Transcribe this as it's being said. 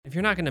If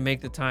you're not going to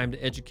make the time to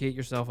educate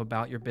yourself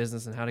about your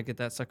business and how to get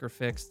that sucker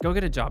fixed, go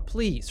get a job,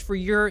 please, for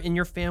your and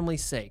your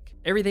family's sake.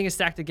 Everything is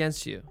stacked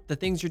against you. The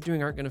things you're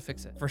doing aren't going to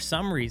fix it. For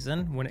some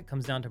reason, when it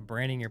comes down to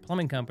branding your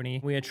plumbing company,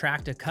 we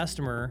attract a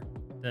customer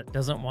that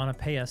doesn't want to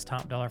pay us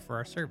top dollar for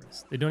our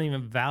service. They don't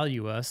even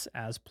value us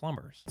as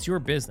plumbers. It's your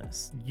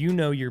business. You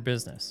know your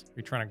business.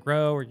 You're trying to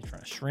grow or you're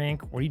trying to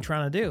shrink. What are you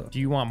trying to do?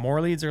 Do you want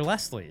more leads or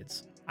less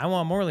leads? I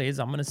want more leads,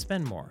 I'm gonna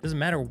spend more. Doesn't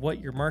matter what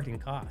your marketing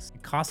costs.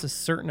 It costs a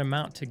certain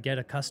amount to get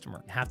a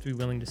customer. You have to be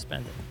willing to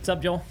spend it. What's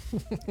up, Joel?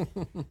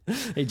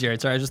 Hey,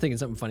 Jared, sorry, I was just thinking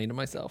something funny to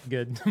myself.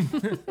 Good.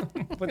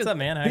 What's up,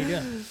 man? How you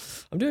doing?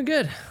 I'm doing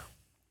good.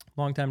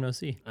 Long time no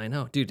see. I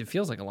know. Dude, it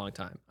feels like a long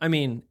time. I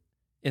mean,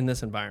 in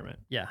this environment.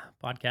 Yeah,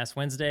 podcast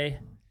Wednesday.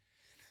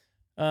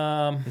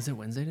 Is it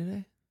Wednesday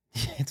today?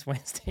 It's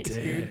Wednesday,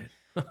 dude.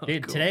 Oh,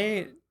 Dude, cool.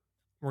 today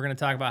we're gonna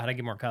talk about how to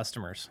get more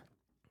customers.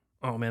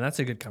 Oh, man, that's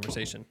a good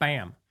conversation.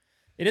 Bam.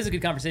 It is a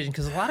good conversation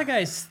because a lot of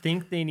guys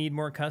think they need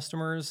more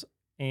customers,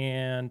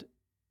 and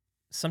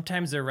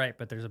sometimes they're right,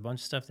 but there's a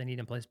bunch of stuff they need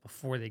in place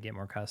before they get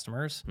more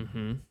customers. Mm-hmm.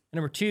 And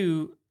number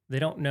two, they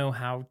don't know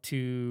how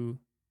to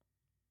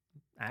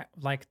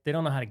they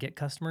don't know how to get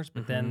customers,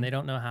 but then they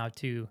don't know how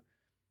to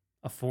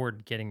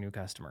afford getting new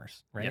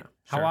customers, right? Yeah,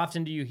 How sure.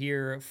 often do you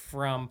hear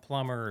from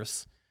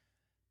plumbers,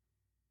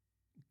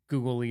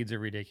 Google leads are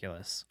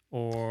ridiculous,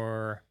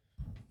 or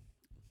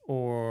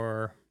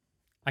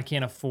I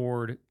can't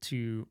afford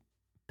to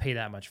pay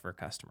that much for a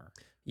customer?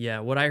 Yeah,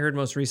 what I heard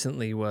most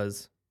recently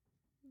was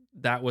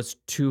that was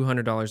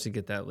 $200 to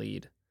get that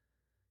lead.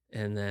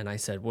 And then I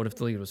said, what if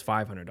the lead was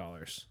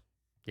 $500?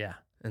 Yeah.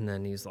 And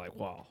then he's like,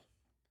 well,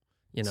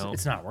 you know,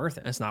 It's not worth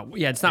it. it's not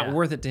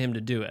worth it to him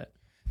to do it.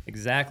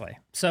 Exactly.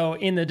 So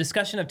in the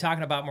discussion of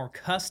talking about more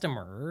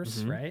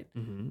customers, right?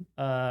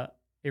 Mm-hmm.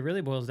 It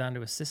really boils down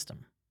to a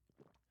system.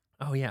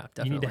 Oh, yeah,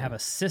 definitely. You need to have a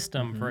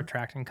system for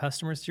attracting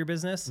customers to your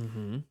business,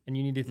 and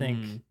you need to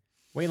think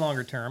way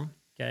longer term,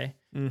 okay?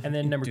 And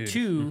then number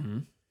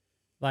two,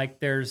 like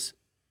there's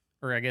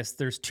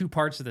two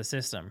parts of the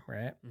system,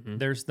 right?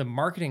 There's the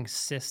marketing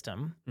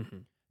system,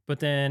 but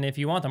then if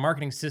you want the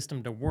marketing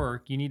system to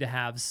work, you need to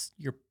have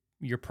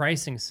your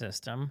pricing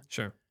system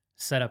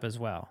set up as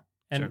well.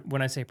 And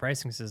when I say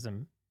pricing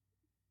system,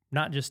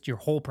 not just your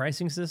whole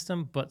pricing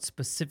system, but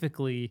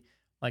specifically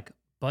like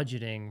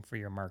budgeting for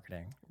your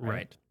marketing,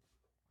 Right.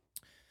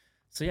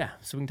 So yeah,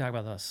 so we can talk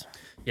about those.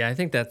 Yeah, I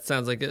think that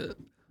sounds like a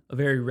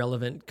very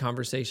relevant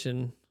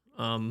conversation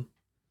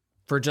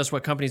for just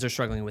what companies are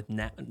struggling with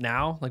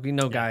now. Like we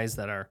know guys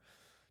that are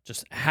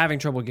just having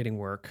trouble getting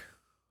work.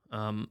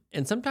 And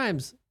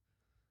sometimes,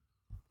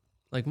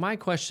 like my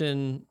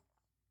question,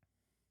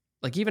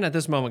 like even at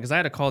this moment, because I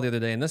had a call the other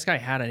day and this guy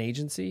had an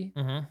agency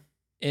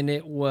and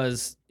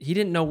he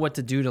didn't know what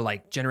to do to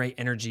like generate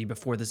energy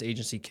before this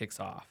agency kicks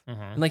off.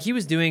 And like he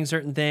was doing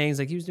certain things,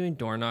 like he was doing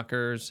door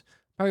knockers,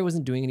 probably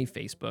wasn't doing any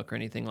Facebook or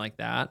anything like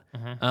that.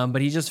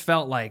 But he just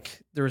felt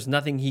like there was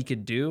nothing he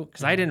could do.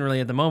 Cause I didn't really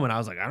at the moment, I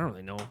was like, I don't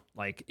really know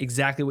like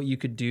exactly what you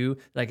could do.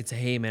 That I could say,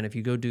 hey man, if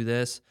you go do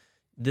this,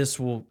 this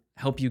will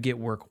help you get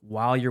work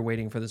while you're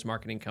waiting for this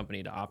marketing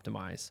company to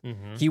optimize.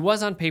 He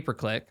was on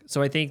pay-per-click.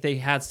 So I think they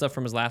had stuff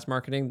from his last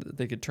marketing that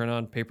they could turn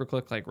on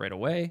pay-per-click like right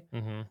away,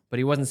 but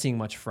he wasn't seeing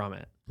much from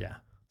it. Yeah.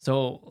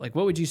 So like,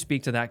 what would you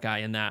speak to that guy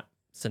in that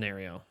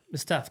scenario?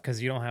 It's tough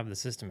because you don't have the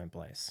system in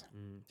place.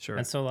 Sure.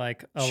 And so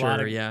like a Sure,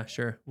 lot of, yeah,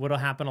 sure. what'll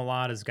happen a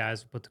lot is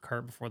guys will put the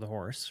cart before the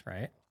horse,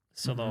 right?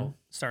 So they'll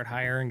start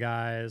hiring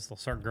guys, they'll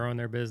start growing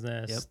their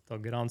business, they'll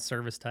get on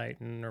Service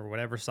Titan or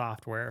whatever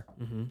software.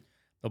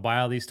 They'll buy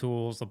all these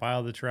tools, they'll buy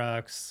all the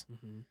trucks,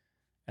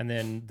 and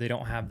then they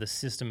don't have the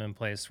system in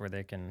place where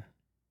they can,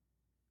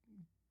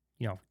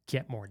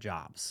 get more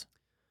jobs.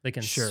 They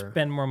can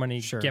spend more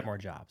money, get more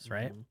jobs,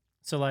 right?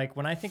 So like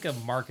when I think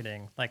of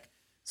marketing, like,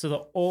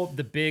 so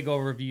the big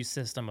overview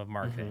system of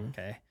marketing,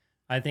 okay?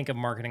 I think of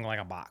marketing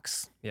like a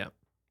box. Yeah.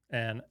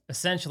 And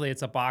essentially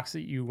it's a box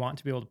that you want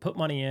to be able to put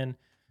money in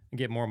and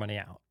get more money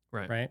out,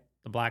 right?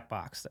 The black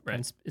box.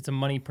 It's a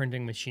money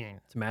printing machine.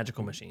 It's a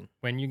magical machine.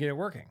 When you get it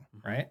working,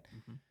 right?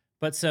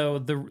 But so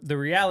the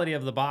reality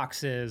of the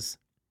box is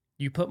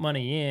you put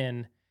money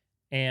in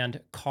and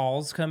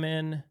calls come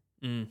in,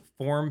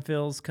 form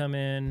fills come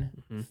in,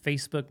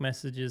 Facebook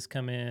messages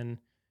come in,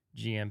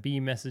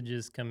 GMB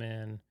messages come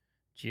in,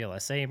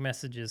 GLSA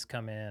messages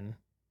come in,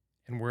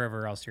 and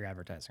wherever else you're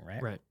advertising,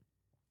 right? Right.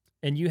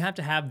 And you have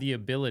to have the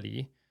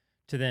ability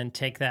to then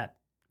take that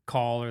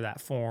call or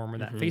that form or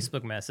that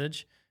Facebook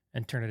message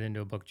and turn it into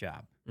a book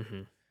job.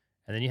 And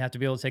then you have to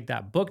be able to take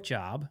that book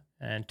job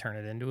and turn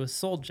it into a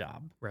sold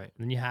job. Right. And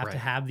then you have to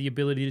have the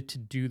ability to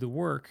do the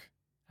work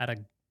at a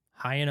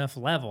high enough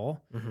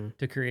level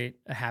to create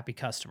a happy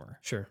customer.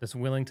 That's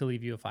willing to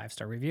leave you a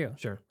 5-star review.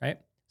 Right.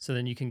 So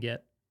then you can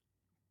get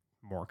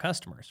more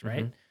customers,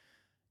 right?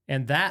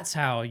 And that's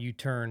how you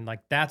turn, like,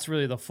 that's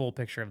really the full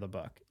picture of the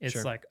book.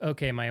 It's like,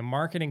 okay, my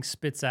marketing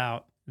spits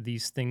out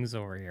these things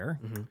over here,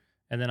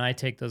 and then I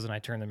take those and I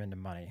turn them into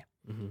money.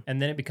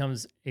 And then it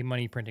becomes a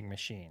money printing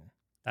machine.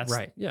 That's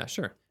right. Yeah,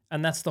 sure.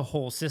 And that's the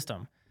whole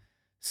system.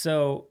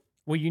 So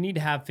what you need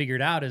to have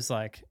figured out is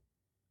like,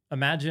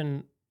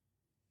 imagine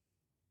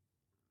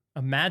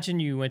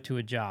you went to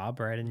a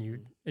job, right? And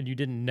you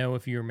didn't know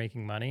if you were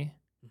making money,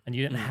 and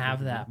you didn't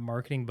have that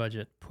marketing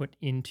budget put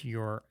into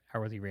your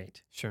hourly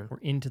rate, or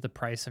into the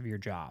price of your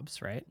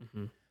jobs, right?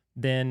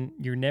 Then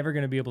you're never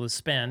going to be able to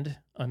spend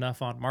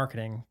enough on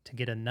marketing to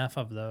get enough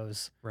of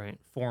those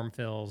form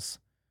fills,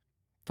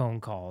 phone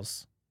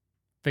calls,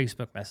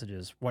 Facebook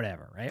messages,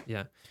 whatever, right?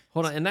 Yeah.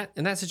 Hold on.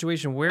 In that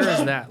situation, where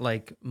is that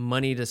like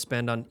money to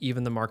spend on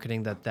even the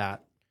marketing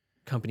that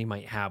company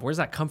might have? Where does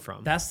that come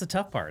from? That's the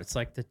tough part. It's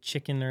like the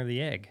chicken or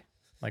the egg.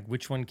 Like,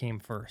 which one came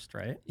first,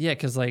 right? Yeah,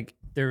 because like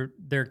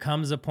there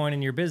comes a point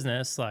in your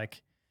business,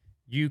 like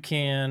you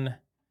can,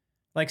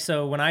 like,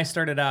 so when I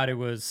started out, it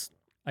was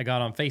I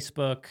got on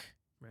Facebook,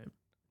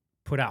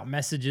 put out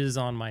messages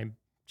on my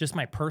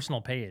personal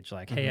page,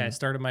 like, hey, I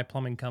started my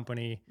plumbing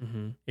company.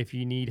 If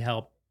you need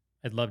help,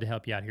 I'd love to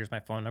help you out. Here's my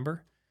phone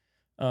number.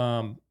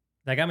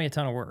 That got me a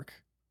ton of work.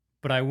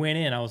 But I went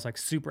in, I was like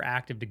super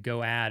active to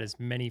go add as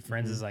many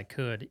friends as I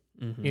could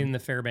in the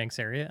Fairbanks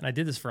area. And I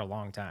did this for a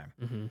long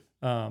time.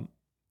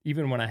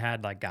 Even when I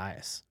had like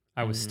guys,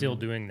 I was still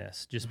doing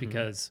this just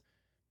because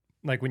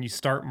like when you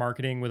start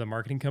marketing with a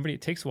marketing company,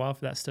 it takes a while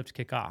for that stuff to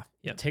kick off.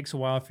 It takes a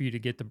while for you to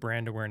get the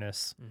brand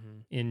awareness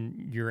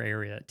in your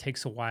area. It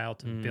takes a while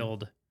to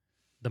build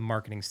the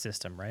marketing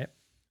system, right?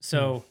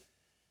 So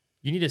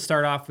you need to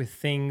start off with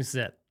things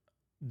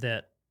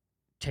that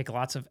take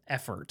lots of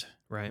effort,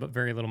 but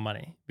very little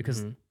money.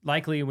 Because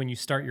likely when you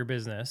start your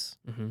business,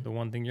 the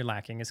one thing you're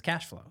lacking is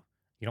cash flow.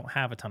 You don't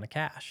have a ton of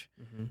cash.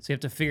 So you have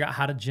to figure out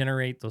how to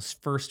generate those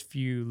first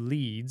few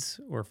leads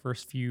or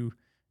first few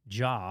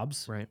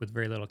jobs with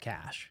very little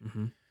cash.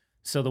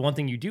 So the one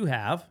thing you do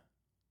have,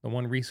 the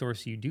one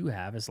resource you do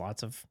have is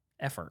lots of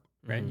effort,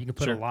 right? You can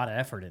put a lot of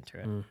effort into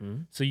it.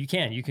 So you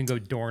can go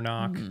door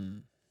knock.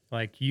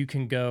 Like you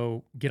can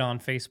go get on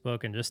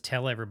Facebook and just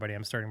tell everybody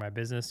I'm starting my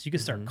business. You can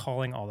start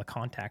calling all the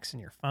contacts in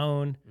your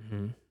phone.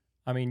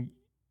 I mean,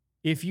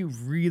 if you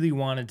really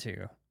wanted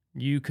to,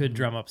 you could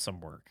drum up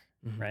some work,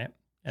 right?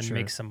 And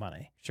make some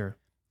money.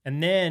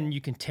 And then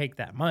you can take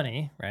that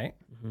money, right?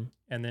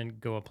 And then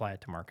go apply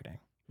it to marketing.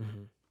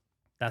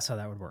 That's how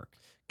that would work.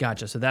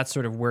 Gotcha. So that's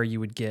sort of where you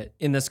would get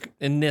in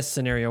this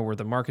scenario where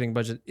the marketing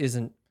budget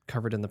isn't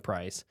covered in the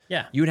price.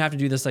 Yeah. You would have to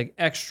do this like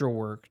extra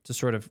work to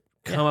sort of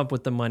come up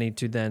with the money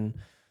to then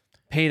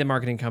pay the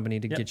marketing company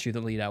to get you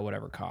the lead at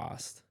whatever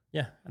cost.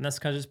 Yeah. And that's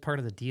kind of just part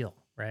of the deal,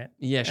 right?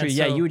 Yeah, sure. And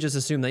Yeah, so, you would just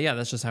assume that,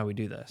 that's just how we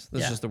do this.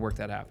 This is just the work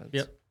that happens.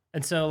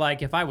 And so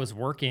like if I was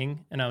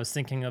working and I was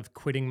thinking of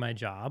quitting my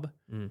job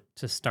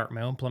to start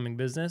my own plumbing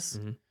business,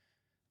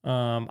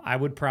 I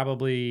would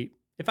probably,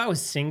 if I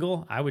was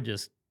single, I would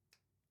just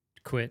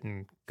quit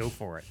and go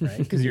for it, right?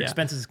 Because your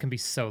expenses can be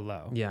so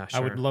low. Yeah, sure.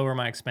 I would lower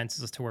my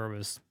expenses to where it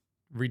was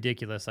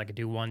ridiculous. I could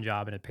do one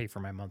job and it'd pay for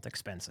my month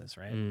expenses,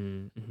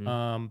 right?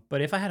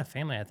 But if I had a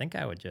family, I think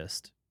I would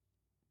just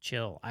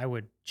chill. I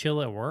would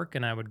chill at work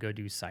and I would go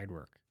do side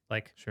work.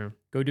 Like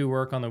go do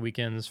work on the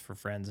weekends for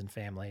friends and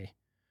family,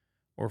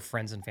 or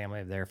friends and family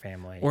of their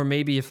family. Or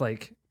maybe if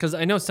like, because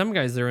I know some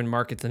guys, they're in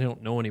markets and they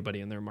don't know anybody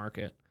in their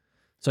market.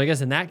 So I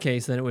guess in that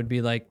case, then it would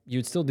be like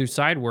you'd still do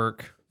side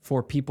work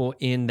for people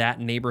in that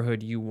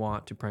neighborhood you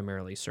want to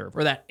primarily serve,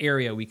 or that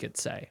area, we could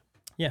say.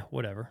 Yeah,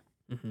 whatever.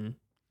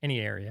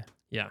 Any area.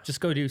 Yeah. Just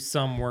go do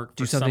some work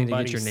do for something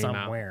somebody to get your name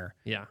somewhere.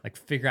 Out. Yeah. Like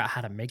figure out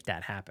how to make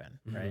that happen,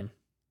 right?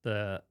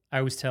 I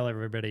always tell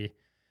everybody,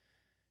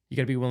 you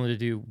got to be willing to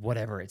do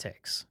whatever it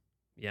takes.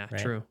 Yeah, right?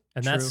 true.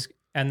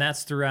 And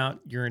that's throughout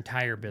your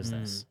entire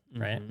business,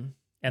 right?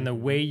 And the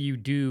way you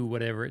do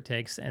whatever it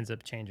takes ends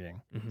up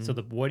changing. So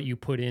what you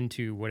put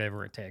into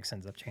whatever it takes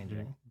ends up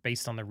changing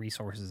based on the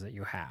resources that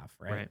you have,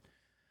 right?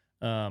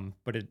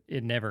 But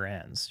it never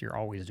ends. You're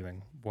always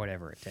doing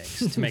whatever it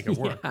takes to make it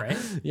work, right?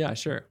 Yeah,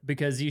 sure.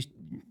 Because you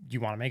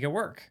want to make it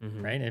work,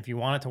 right? And if you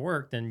want it to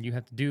work, then you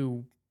have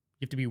to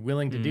be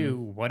willing to do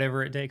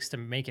whatever it takes to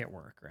make it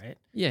work, right?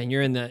 Yeah, and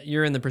you're in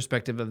the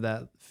perspective of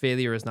that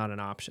failure is not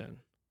an option.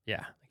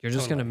 Yeah. You're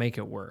just going to make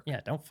it work. Yeah,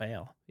 don't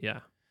fail.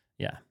 Yeah.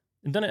 Yeah.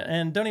 And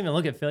don't even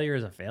look at failure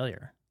as a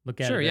failure. Look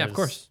at it as, of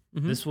course.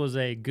 This was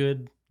a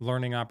good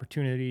learning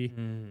opportunity.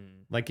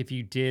 Like if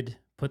you did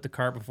put the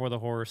cart before the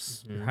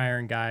horse, you're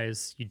hiring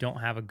guys, you don't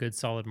have a good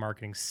solid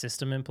marketing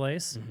system in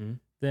place,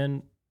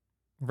 then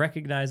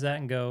recognize that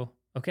and go,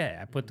 okay,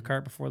 I put the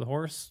cart before the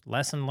horse,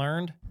 lesson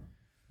learned.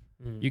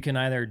 You can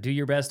either do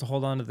your best to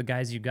hold on to the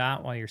guys you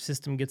got while your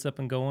system gets up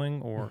and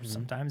going, or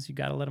sometimes you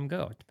got to let them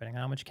go, depending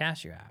on how much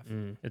cash you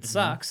have. It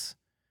sucks,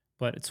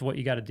 but it's what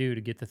you got to do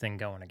to get the thing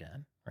going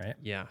again, right?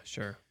 Yeah,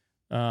 sure.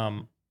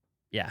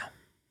 Yeah.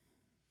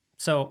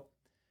 So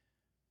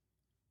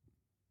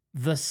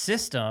the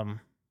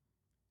system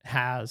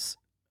the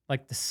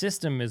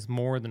system is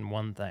more than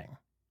one thing,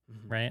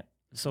 right?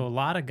 So a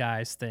lot of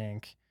guys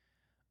think,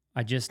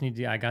 I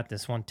got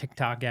this one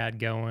TikTok ad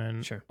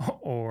going,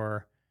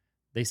 or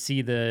they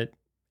see the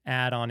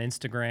ad on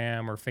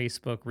Instagram or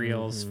Facebook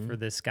Reels for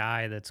this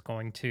guy that's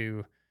going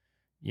to,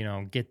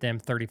 get them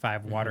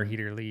 35 water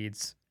heater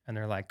leads. and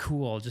they're like,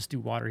 cool, I'll just do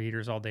water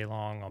heaters all day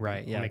long. I'll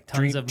make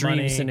tons of dream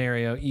money.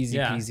 Scenario, easy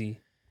peasy.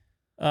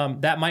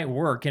 That might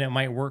work, and it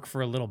might work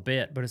for a little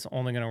bit, but it's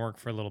only going to work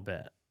for a little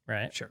bit,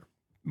 right? Sure.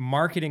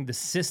 Marketing, the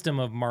system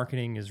of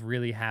marketing is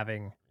really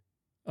having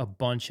a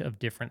bunch of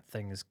different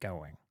things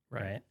going,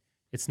 right?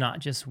 It's not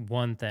just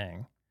one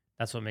thing.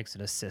 That's what makes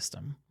it a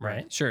system,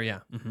 right? Sure, yeah.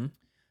 Mm-hmm.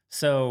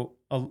 So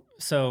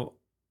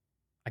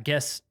I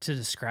guess to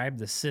describe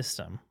the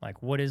system,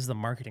 like what is the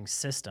marketing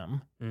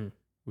system,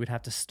 we'd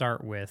have to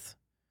start with,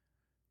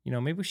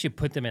 maybe we should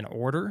put them in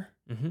order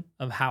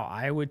of how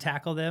I would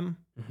tackle them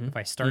if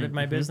I started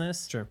my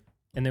business. Sure.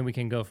 And then we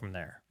can go from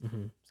there.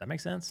 Does that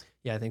make sense?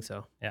 Yeah, I think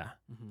so. Yeah.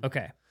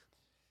 Okay.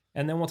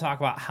 And then we'll talk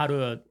about how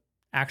to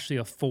actually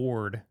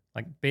afford,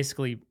 like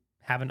basically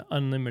have an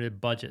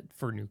unlimited budget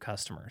for new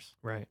customers.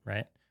 Right.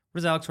 Right. What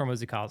does Alex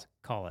Hormozy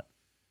call it?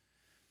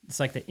 It's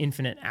like the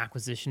infinite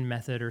acquisition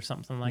method or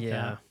something like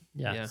that.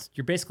 Yeah.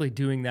 You're basically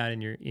doing that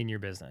in your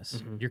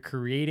business. You're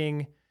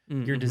creating,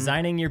 you're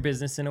designing your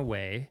business in a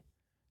way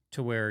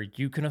to where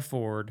you can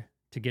afford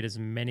to get as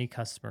many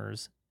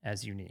customers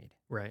as you need.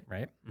 Right.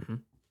 Right.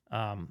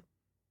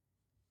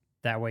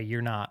 That way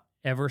you're not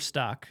ever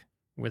stuck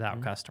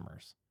without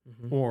customers,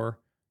 or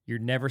you're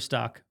never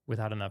stuck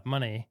without enough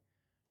money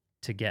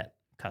to get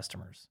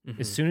customers.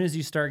 As soon as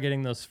you start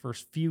getting those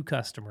first few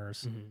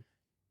customers,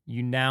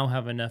 you now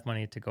have enough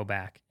money to go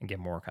back and get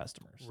more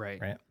customers.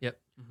 Right. Yep.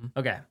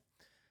 Okay.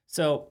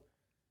 So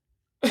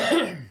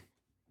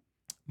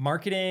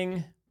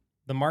marketing,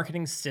 the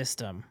marketing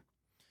system.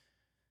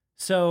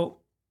 So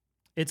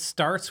it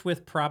starts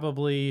with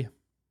probably,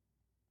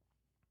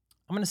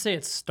 I'm going to say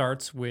it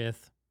starts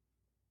with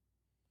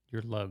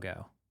your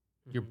logo,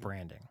 your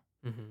branding.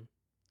 And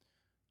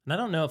I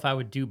don't know if I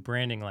would do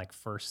branding like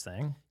first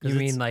thing. You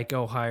mean like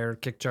go hire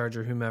Kickcharge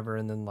or whomever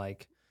and then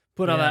like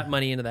put all that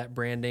money into that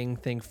branding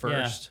thing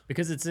first? Yeah,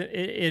 because it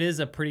is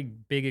a pretty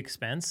big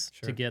expense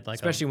to get like,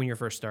 especially when you're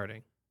first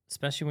starting.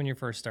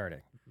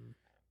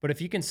 But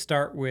if you can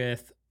start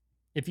with,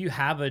 if you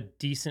have a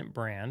decent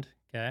brand,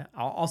 okay,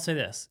 I'll say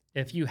this.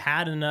 If you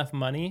had enough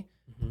money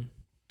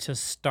to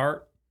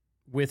start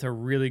with a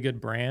really good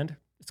brand,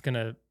 it's going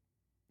to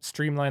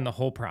streamline the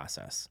whole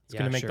process. It's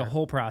going to make the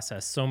whole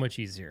process so much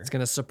easier. It's going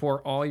to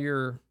support all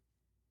your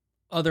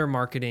other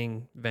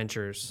marketing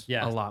ventures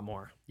a lot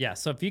more. Yeah.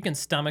 So if you can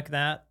stomach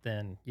that,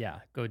 then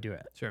go do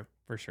it. Sure.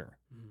 For sure.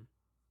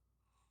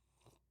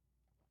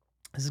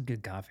 This is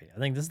good coffee. I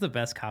think this is the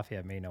best coffee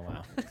I've made in a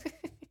while.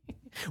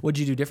 What'd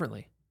you do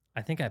differently?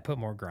 I think I put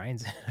more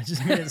grinds in. I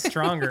just made it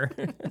stronger.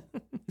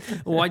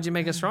 Well, why'd you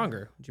make it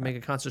stronger? Did you make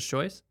a conscious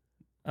choice?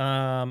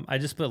 I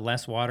just put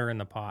less water in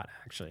the pot,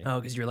 actually. Oh,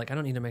 because you're like, I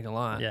don't need to make a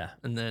lot. Yeah.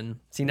 And then,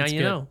 see, now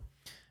you know.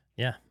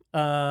 Yeah.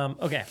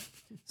 Okay.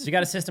 So you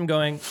got a system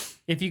going.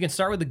 If you can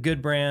start with a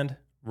good brand,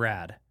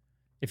 rad.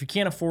 If you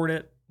can't afford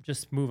it,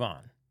 just move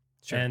on.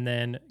 Sure. And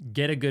then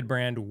get a good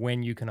brand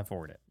when you can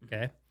afford it.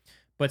 Okay.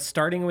 But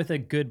starting with a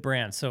good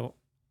brand. So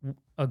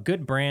a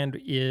good brand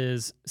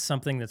is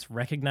something that's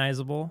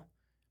recognizable.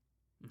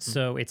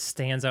 So it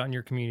stands out in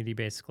your community,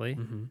 basically.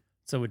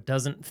 So it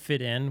doesn't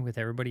fit in with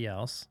everybody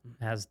else.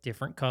 It has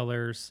different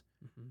colors,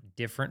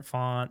 different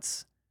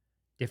fonts,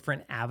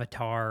 different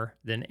avatar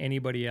than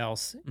anybody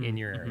else in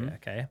your area,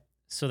 okay?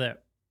 So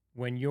that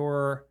when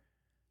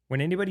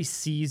anybody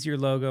sees your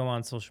logo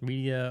on social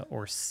media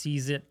or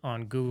sees it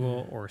on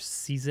Google or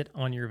sees it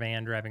on your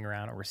van driving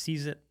around or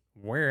sees it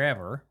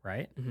wherever,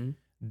 right?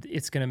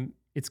 It's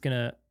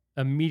gonna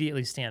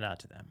immediately stand out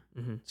to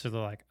them. So they're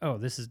like, oh,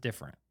 this is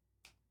different,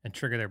 and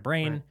trigger their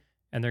brain,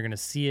 and they're gonna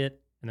see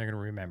it and they're gonna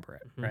remember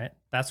it, right?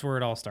 That's where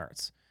it all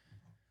starts.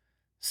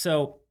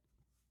 So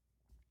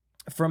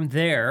from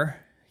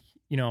there,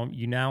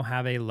 you now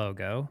have a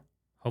logo,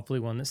 hopefully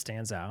one that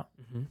stands out.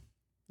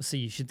 So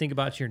you should think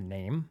about your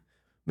name.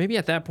 Maybe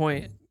at that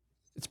point,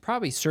 it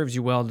probably serves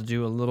you well to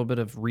do a little bit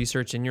of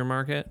research in your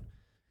market,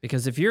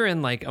 because if you're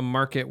in like a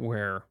market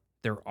where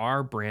there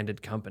are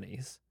branded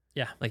companies,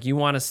 like you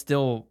want to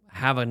still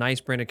have a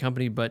nice branded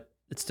company, but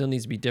it still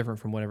needs to be different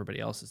from what everybody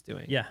else is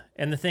doing. Yeah.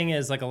 And the thing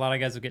is, like, a lot of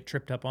guys will get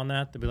tripped up on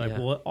that. They'll be like,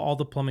 well, all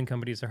the plumbing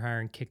companies are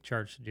hiring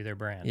Kickcharge to do their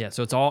brand. Yeah.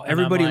 So it's all,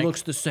 everybody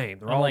looks the same.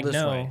 They're all like, this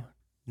way.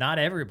 Not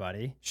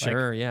everybody.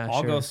 Sure.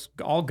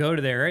 I'll go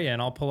to the area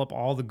and I'll pull up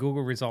all the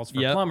Google results for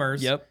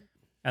plumbers.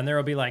 And there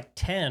will be like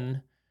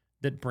 10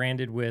 that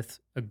branded with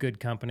a good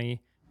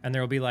company. And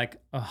there will be like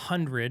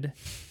 100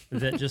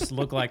 that just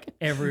look like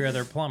every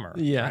other plumber.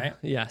 Right?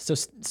 Yeah.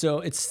 So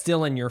it's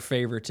still in your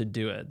favor to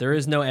do it. There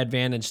is no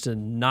advantage to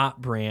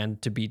not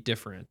brand to be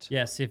different.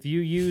 Yes. If you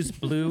use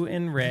blue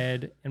and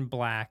red and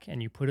black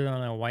and you put it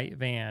on a white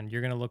van,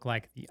 you're going to look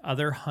like the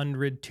other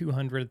 100,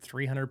 200,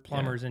 300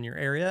 plumbers in your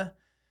area.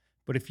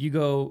 But if you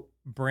go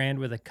brand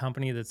with a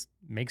company that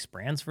makes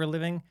brands for a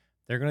living,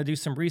 they're going to do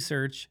some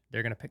research.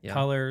 They're going to pick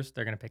colors.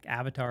 They're going to pick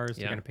avatars.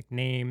 They're going to pick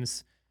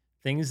names.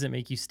 Things that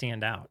make you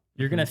stand out.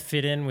 You're going to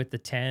fit in with the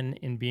 10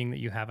 in being that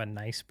you have a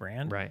nice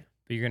brand. Right.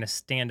 But you're going to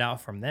stand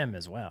out from them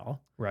as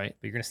well. Right.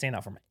 But you're going to stand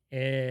out from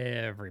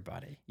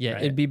everybody. Yeah.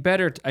 Right? It'd be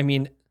better.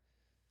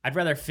 I'd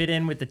rather fit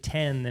in with the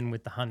 10 than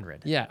with the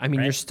 100. Yeah. I mean,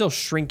 right? you're still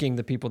shrinking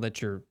the people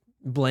that you're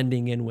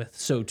blending in with,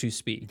 so to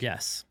speak.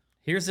 Yes.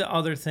 Here's the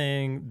other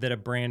thing that a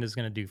brand is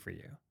going to do for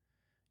you.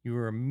 You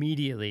are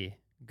immediately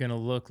going to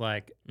look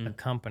like a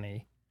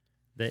company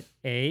that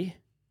A,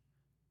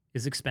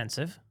 is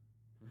expensive,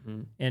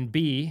 and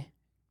B,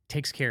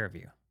 takes care of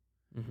you.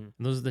 And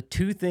those are the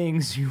two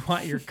things you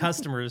want your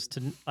customers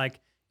to like.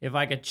 If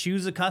I could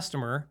choose a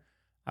customer,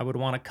 I would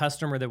want a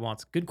customer that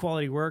wants good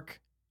quality work,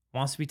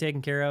 wants to be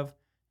taken care of,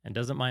 and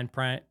doesn't mind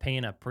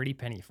paying a pretty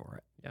penny for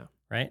it. Yeah.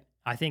 Right?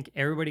 I think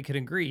everybody could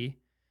agree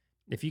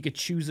if you could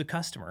choose a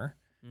customer,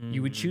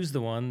 you would choose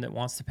the one that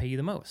wants to pay you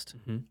the most.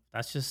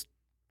 That's just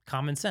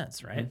common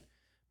sense, right?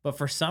 But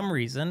for some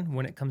reason,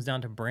 when it comes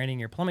down to branding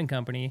your plumbing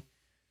company,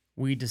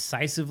 we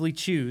decisively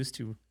choose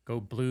to go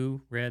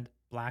blue, red,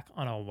 black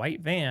on a white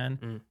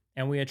van,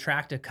 and we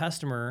attract a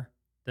customer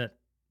that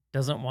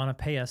doesn't want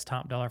to pay us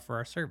top dollar for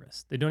our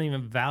service. They don't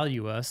even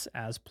value us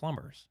as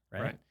plumbers,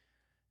 right?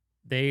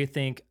 They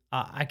think,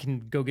 I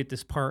can go get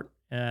this part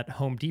at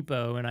Home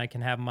Depot and I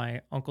can have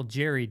my Uncle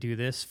Jerry do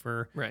this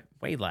for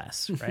way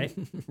less, right?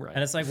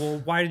 And it's like,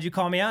 well, why did you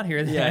call me out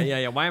here then?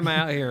 Yeah. Why am I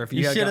out here if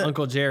you got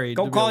Uncle Jerry?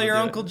 Go call your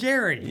Uncle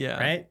Jerry, Yeah.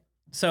 right?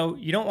 So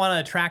you don't want to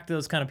attract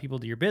those kind of people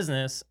to your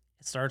business.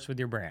 It starts with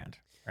your brand,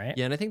 right?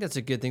 Yeah, and I think that's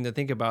a good thing to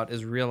think about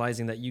is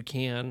realizing that you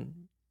can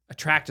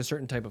attract a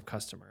certain type of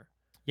customer.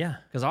 Yeah.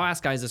 Because I'll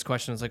ask guys this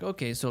question. It's like,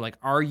 okay, so like,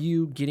 are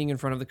you getting in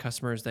front of the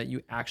customers that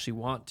you actually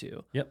want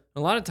to? Yep. A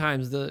lot of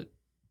times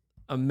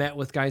I'm met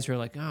with guys who are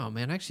like, oh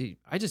man, actually,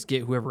 I just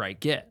get whoever I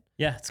get.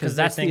 Yeah. It's because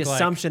that's the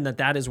assumption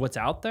that is what's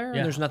out there. Yeah,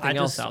 and there's nothing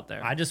else out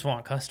there. I just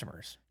want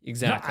customers.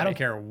 Exactly. I don't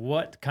care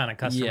what kind of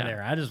customer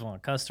there. I just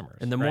want customers.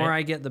 And the more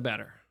I get, the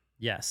better.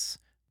 Yes.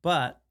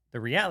 But the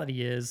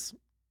reality is,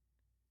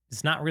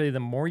 it's not really the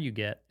more you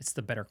get, it's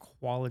the better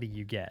quality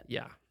you get.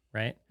 Yeah.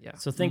 Right? Yeah.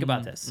 So think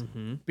about this.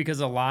 Because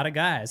a lot of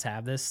guys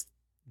have this,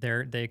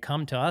 they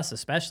come to us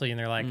especially and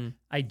they're like,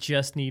 I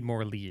just need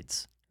more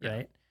leads.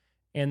 Right?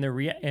 And the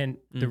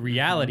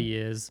reality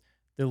is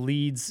the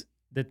leads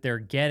that they're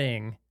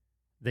getting,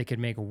 they could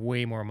make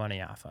way more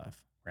money off of.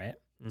 Right?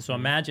 So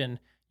imagine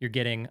you're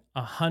getting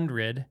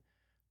 100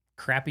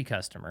 crappy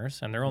customers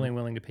and they're only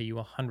willing to pay you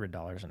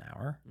 $100 an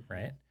hour.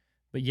 Right?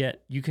 But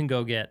yet you can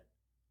go get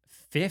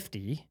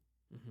 50.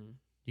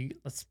 You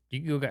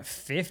can go get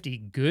 50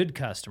 good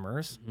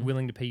customers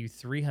willing to pay you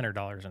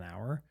 $300 an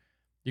hour.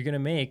 You're going to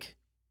make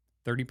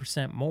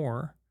 30%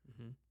 more.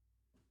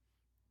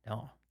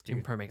 No, you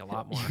can probably make a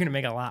lot more. You're going to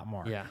make a lot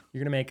more. Yeah.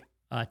 You're going to make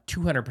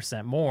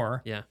 200%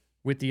 more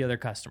with the other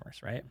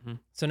customers, right?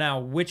 So now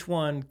which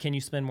one can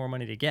you spend more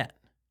money to get?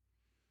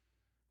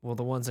 Well,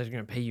 the ones that are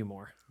going to pay you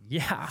more.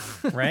 Yeah.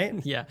 Right?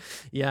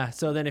 Yeah.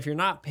 So then if you're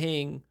not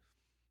paying,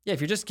 if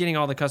you're just getting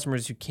all the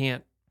customers who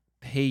can't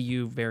pay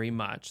you very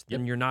much,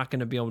 then you're not going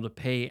to be able to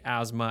pay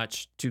as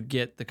much to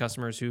get the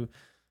customers who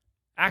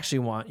actually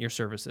want your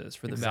services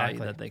for the value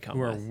that they come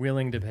with. Who are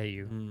willing to pay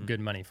you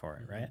good money for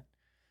it, right?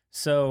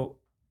 So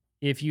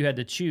if you had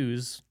to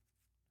choose,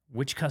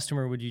 which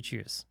customer would you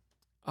choose?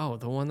 Oh,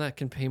 the one that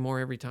can pay more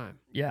every time.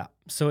 Yeah.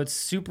 So it's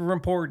super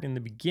important in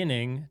the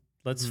beginning.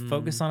 Let's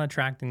focus on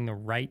attracting the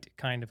right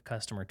kind of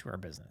customer to our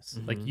business.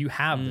 Like you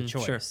have the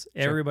choice. Sure.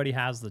 Everybody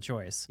has the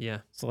choice.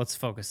 Yeah. So let's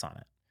focus on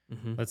it.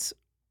 Let's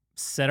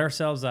set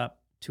ourselves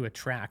up to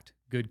attract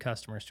good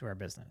customers to our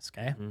business.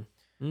 Okay.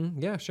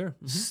 Yeah, sure.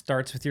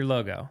 Starts with your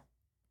logo.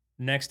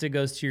 Next, it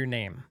goes to your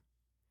name.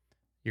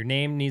 Your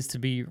name needs to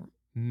be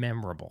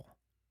memorable.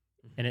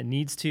 And it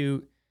needs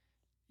to,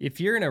 if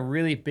you're in a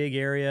really big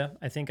area,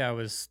 I think I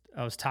was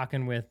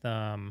talking with,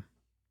 I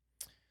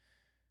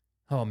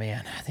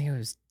think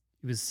it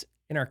was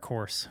in our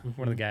course,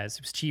 one of the guys,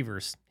 it was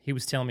Cheevers. He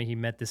was telling me he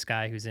met this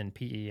guy who's in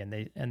PE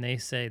and they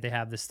say they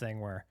have this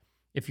thing where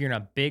if you're in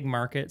a big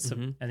market,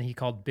 and he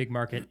called big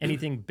market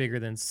anything bigger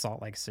than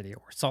Salt Lake City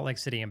or Salt Lake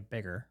City and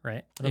bigger,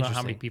 right? I don't know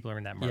how many people are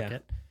in that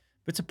market,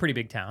 but it's a pretty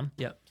big town.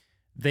 Yeah.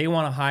 They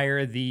want to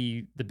hire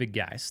the big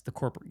guys, the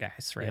corporate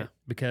guys, right? Yeah.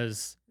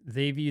 Because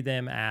they view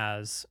them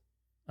as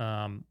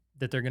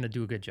that they're going to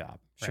do a good job,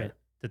 right?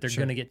 That they're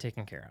going to get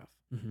taken care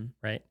of,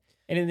 right?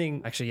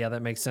 Anything. Actually, yeah,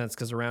 that makes sense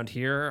because around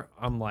here,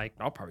 I'm like,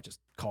 I'll probably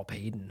just call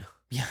Peyton.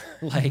 Yeah.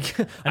 Like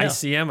I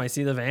see them, I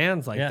see the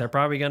vans. Like they're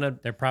probably gonna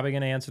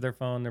answer their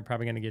phone. They're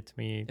probably gonna get to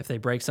me. If they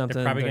break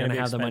something, they're gonna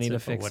have the money to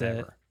fix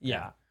it.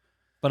 Yeah.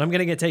 But I'm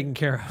gonna get taken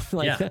care of.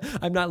 Like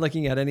I'm not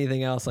looking at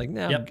anything else. Like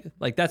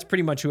like that's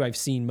pretty much who I've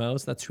seen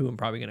most. That's who I'm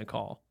probably gonna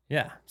call.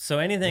 Yeah. So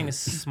anything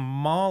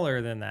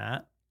smaller than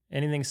that,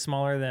 anything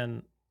smaller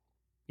than,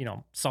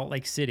 Salt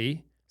Lake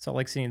City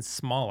and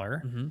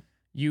smaller,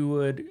 you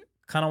would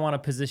kind of want to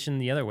position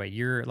the other way.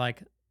 You're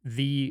like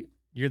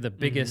you're the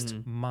biggest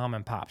mom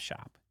and pop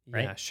shop,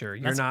 right? Yeah, sure.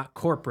 You're not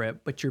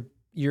corporate, but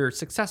you're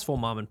successful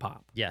mom and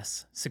pop.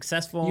 Yes,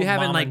 successful. You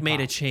haven't like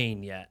made a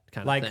chain yet,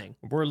 kind of thing.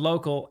 We're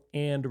local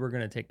and we're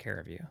gonna take care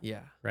of you.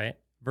 Yeah. Right.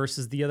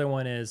 Versus the other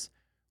one is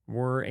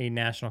we're a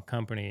national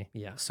company.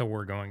 Yeah. So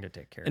we're going to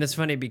take care. And it's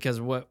funny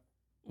because what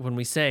when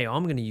we say, "Oh,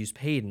 I'm going to use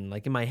Payden,"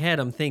 like in my head,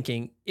 I'm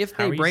thinking if How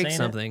they are you break saying it?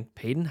 something,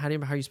 Payden. How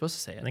are you supposed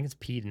to say I it? think it's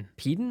Peden.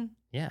 Peden?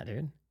 Yeah,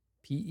 dude.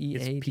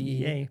 It's P-E-A-D-E?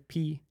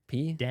 P-E-A-P.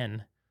 P?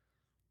 Den.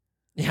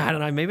 Yeah, I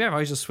don't know. Maybe I've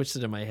always just switched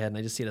it in my head and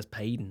I just see it as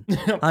Payden.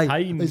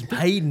 Payden. It's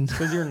Payden.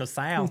 Because you're in the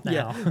South now.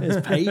 Yeah,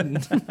 it's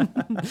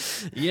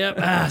Payden.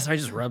 Yep. So it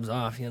just rubs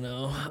off, you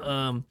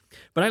know.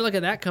 But I look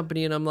at that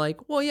company and I'm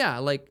like, well, yeah,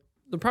 like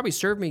they'll probably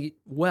serve me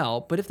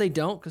well, but if they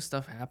don't, because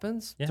stuff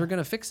happens, they're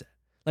gonna fix it.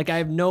 Like I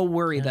have no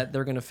worry that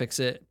they're gonna fix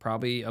it,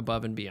 probably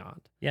above and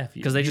beyond. Yeah,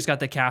 because they just got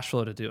the cash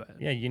flow to do it.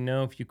 Yeah, you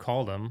know, if you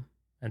called them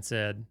and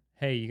said,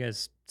 "Hey, you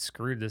guys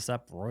screwed this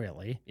up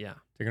royally," Yeah,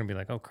 they're gonna be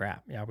like, "Oh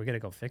crap, yeah, we got to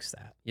go fix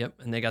that." Yep,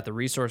 and they got the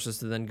resources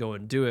to then go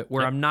and do it.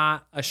 Where I'm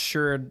not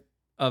assured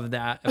of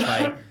that if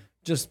I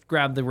just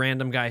grab the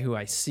random guy who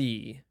I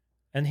see.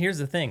 And here's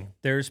the thing: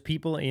 there's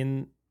people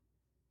in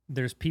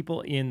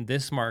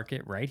this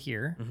market right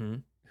here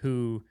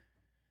who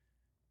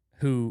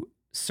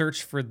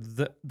search for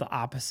the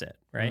opposite,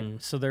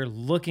 right? So they're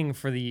looking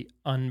for the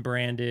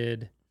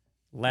unbranded,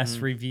 less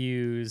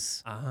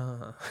reviews,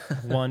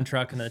 one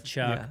truck and a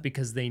chuck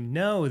because they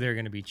know they're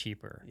going to be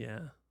cheaper. Yeah,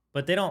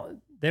 but they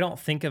don't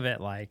think of it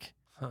like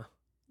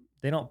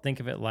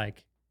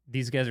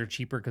these guys are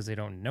cheaper because they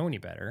don't know any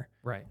better.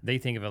 Right. They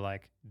think of it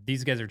like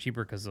these guys are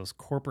cheaper because those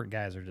corporate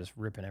guys are just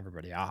ripping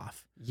everybody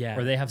off. Yeah.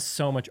 Or they have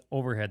so much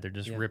overhead, they're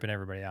just ripping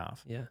everybody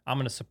off. Yeah. I'm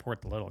going to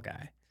support the little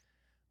guy.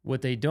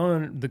 What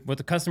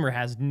the customer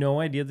has no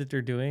idea that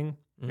they're doing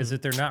is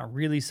that they're not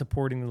really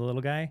supporting the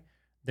little guy.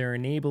 They're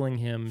enabling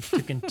him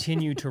to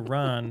continue to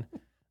run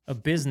a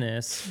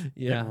business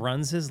that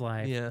runs his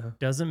life,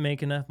 doesn't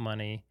make enough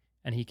money,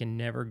 and he can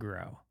never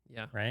grow.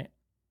 Yeah. Right.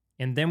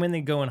 And then when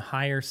they go and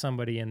hire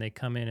somebody and they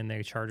come in and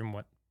they charge them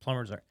what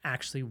plumbers are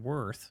actually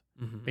worth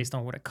based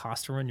on what it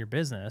costs to run your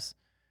business,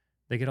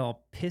 they get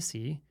all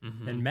pissy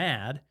and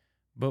mad.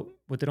 But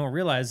what they don't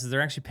realize is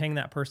they're actually paying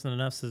that person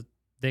enough so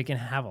they can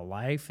have a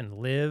life and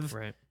live,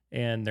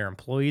 and their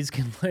employees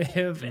can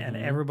live, and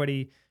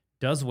everybody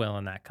does well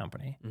in that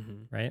company,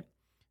 right?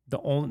 The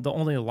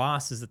only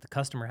loss is that the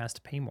customer has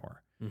to pay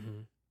more.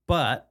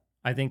 But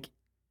I think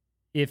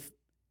if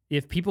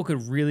people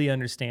could really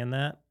understand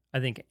that, I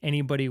think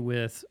anybody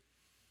with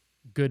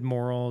good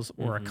morals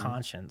or a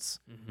conscience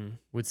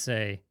would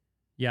say,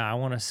 yeah, I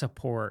want to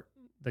support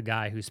the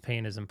guy who's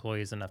paying his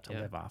employees enough to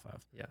live off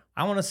of. Yeah.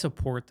 I want to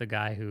support the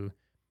guy who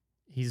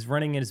he's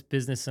running his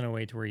business in a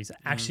way to where he's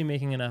actually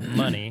making enough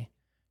money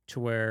to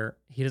where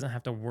he doesn't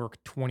have to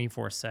work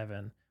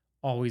 24/7,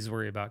 always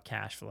worry about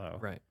cash flow,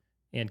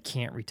 and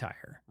can't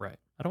retire. Right.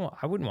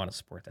 I wouldn't want to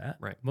support that.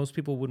 Right. Most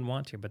people wouldn't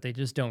want to, but they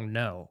just don't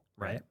know.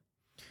 Right.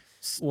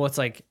 Well, it's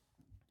like,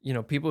 you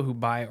know, people who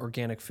buy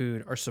organic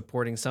food are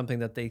supporting something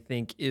that they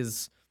think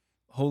is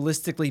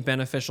holistically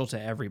beneficial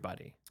to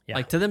everybody. Yeah.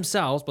 Like to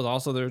themselves, but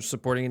also they're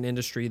supporting an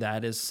industry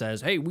that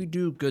says, hey, we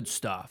do good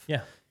stuff.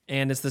 Yeah.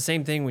 And it's the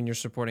same thing when you're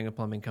supporting a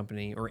plumbing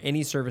company or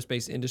any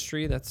service-based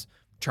industry that's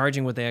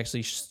charging what they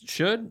actually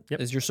should,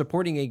 is you're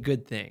supporting a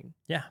good thing.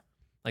 Yeah.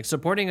 Like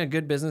supporting a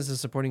good business is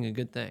supporting a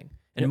good thing.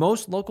 And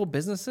most local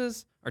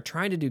businesses are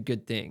trying to do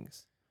good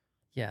things.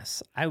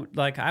 Yes. I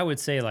would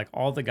say like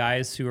all the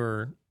guys who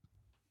are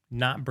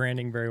not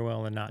branding very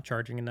well and not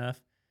charging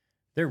enough,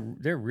 they're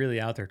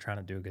really out there trying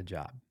to do a good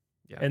job.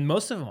 Yeah. And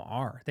most of them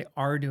are. They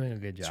are doing a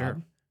good job.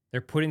 Sure. They're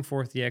putting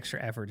forth the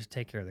extra effort to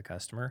take care of the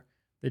customer.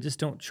 They just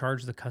don't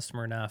charge the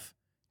customer enough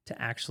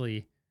to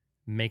actually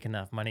make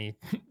enough money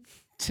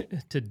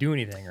to do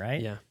anything,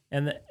 right? Yeah.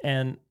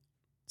 And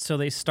so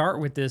they start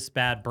with this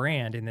bad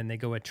brand and then they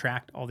go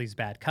attract all these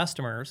bad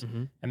customers.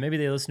 And maybe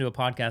they listen to a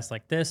podcast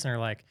like this and are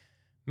like,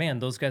 man,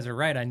 those guys are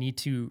right. I need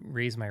to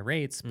raise my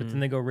rates. But then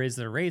they go raise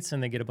their rates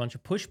and they get a bunch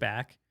of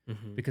pushback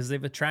because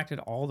they've attracted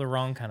all the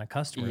wrong kind of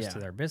customers to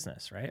their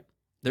business, right?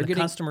 The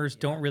customers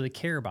don't really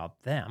care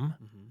about them.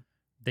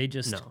 They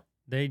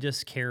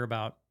just care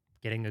about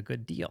getting a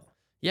good deal.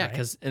 Yeah,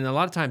 because and a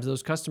lot of times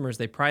those customers,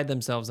 they pride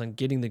themselves on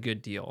getting the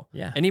good deal.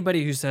 Yeah.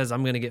 Anybody who says,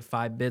 I'm going to get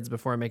 5 bids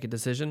before I make a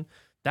decision,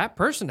 that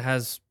person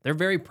they're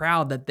very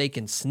proud that they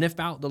can sniff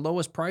out the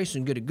lowest price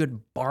and get a good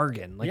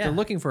bargain. Like they're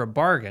looking for a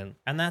bargain.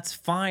 And that's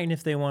fine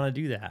if they want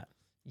to do that.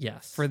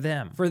 Yes. For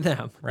them. For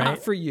them, right? Not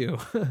for you.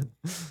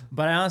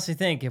 But I honestly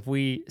think if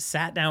we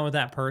sat down with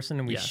that person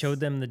and we showed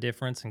them the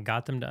difference and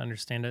got them to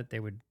understand it, they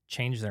would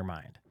change their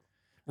mind.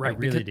 Right. I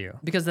really do.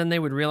 Because then they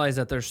would realize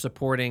that they're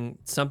supporting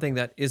something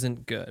that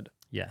isn't good.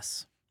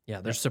 Yes. Yeah,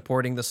 they're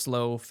supporting the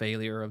slow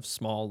failure of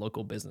small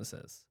local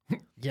businesses.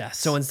 Yes.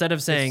 So instead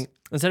of saying,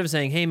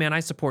 hey man, I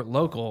support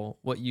local,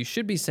 what you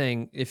should be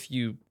saying if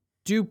you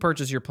do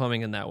purchase your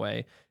plumbing in that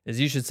way is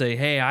you should say,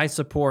 hey, I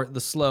support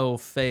the slow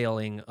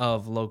failing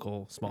of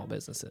local small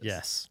businesses.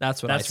 Yes.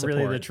 That's what I support.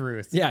 That's really the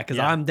truth. Yeah, because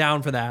I'm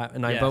down for that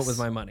and I vote with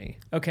my money.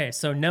 Okay,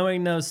 so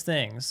knowing those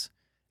things,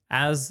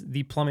 as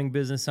the plumbing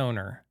business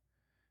owner,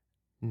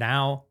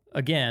 now,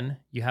 again,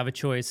 you have a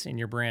choice in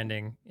your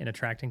branding in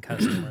attracting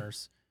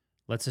customers.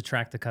 Let's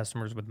attract the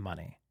customers with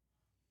money.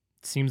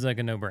 Seems like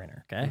a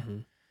no-brainer, okay?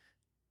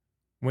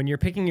 When you're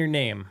picking your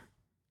name,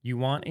 you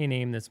want a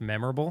name that's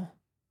memorable,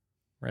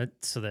 right?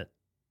 So that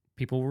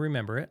people will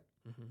remember it.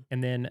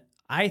 And then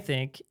I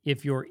think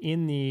if you're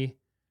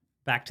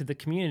back to the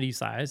community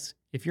size,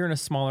 if you're in a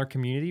smaller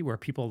community where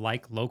people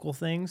like local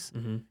things,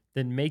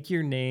 then make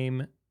your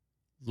name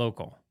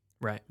local.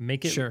 Right.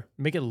 Make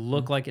it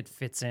look like it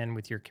fits in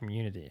with your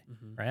community,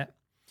 right?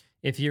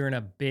 If you're in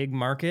a big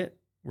market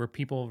where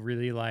people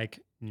really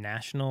like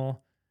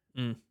national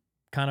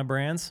kind of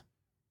brands,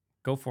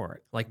 go for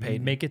it. Like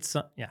Payton. Make it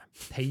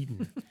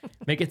Payton.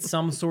 Make it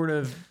some sort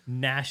of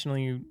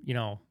nationally,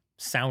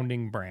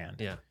 sounding brand.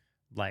 Yeah.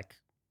 Like,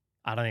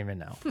 I don't even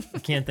know. I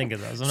can't think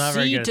of those. I'm not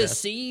very good at this.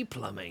 C2C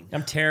plumbing.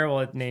 I'm terrible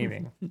at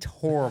naming. It's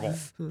horrible.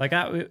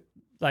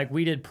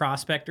 We did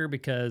Prospector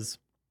because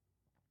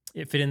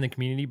it fit in the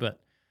community, but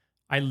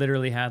I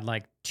literally had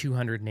like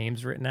 200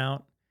 names written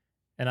out,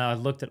 and I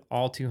looked at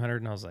all 200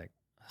 and I was like,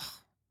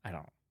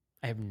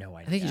 I have no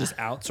idea. I think you just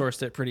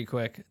outsourced it pretty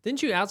quick.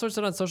 Didn't you outsource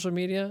it on social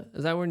media?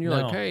 Is that when you're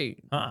like, hey,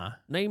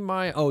 name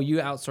you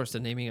outsourced the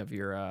naming of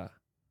your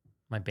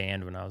my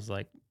band when I was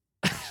like,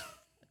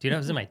 dude, I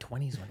was in my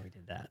 20s when we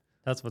did that.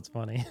 That's what's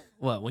funny.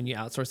 What, when you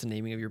outsourced the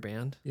naming of your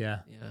band? Yeah.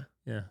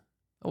 That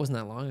wasn't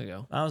that long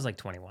ago. I was like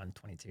 21,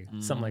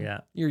 22, something like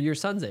that. Your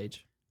son's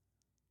age.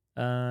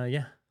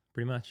 Yeah,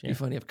 pretty much. Yeah. It'd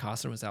be funny if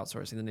Costin was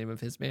outsourcing the name of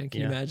his band.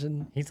 Can you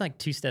imagine? He's like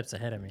 2 steps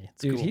ahead of me.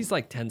 It's Dude, cool. he's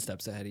like 10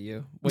 steps ahead of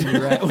you when you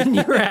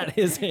were at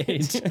his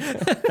age.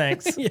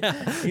 Thanks.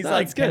 Yeah. He's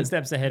like 10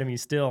 steps ahead of me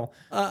still.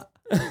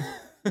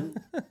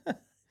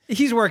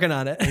 He's working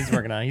on it. He's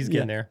working on it. He's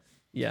getting there.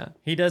 Yeah.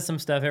 He does some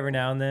stuff every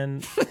now and then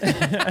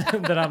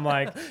that I'm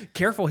like,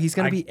 careful, he's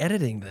going to be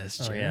editing this,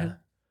 Jered. Oh, yeah.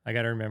 I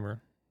got to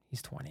remember,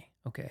 he's 20.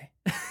 Okay.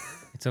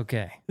 It's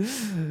okay.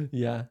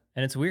 Yeah.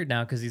 And it's weird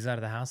now because he's out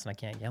of the house and I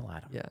can't yell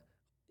at him. Yeah.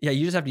 Yeah,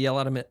 you just have to yell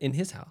at him in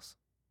his house.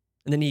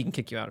 And then he can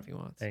kick you out if he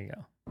wants. There you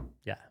go.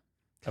 Yeah.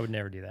 I would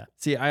never do that.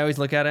 See, I always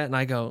look at it and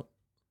I go,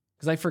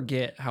 because I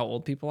forget how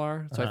old people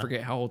are. So I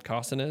forget how old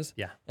Costin is.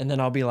 Yeah. And then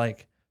I'll be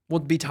like, we'll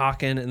be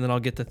talking and then I'll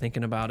get to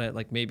thinking about it,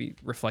 like maybe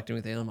reflecting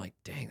with him. I'm like,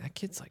 dang, that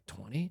kid's like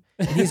 20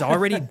 and he's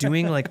already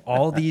doing like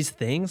all these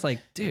things. Like,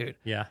 dude,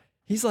 yeah,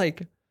 he's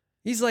like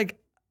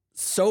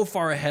so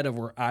far ahead of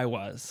where I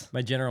was.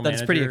 My general manager,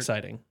 that's pretty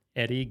exciting.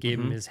 Eddie gave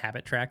him his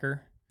habit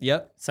tracker.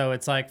 Yep. So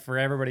it's like for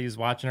everybody who's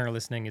watching or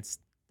listening, it's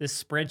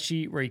this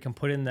spreadsheet where you can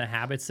put in the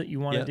habits that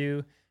you want to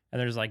do. And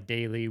there's like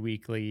daily,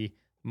 weekly,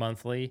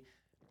 monthly,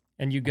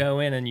 and you go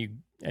in and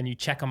you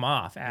check them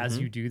off as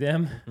you do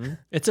them.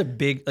 It's a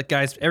big, like,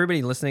 guys,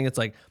 everybody listening,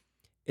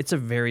 it's a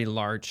very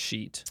large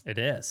sheet. It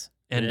is.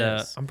 And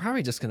I'm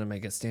probably just going to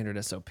make a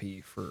standard SOP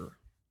for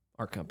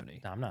our company.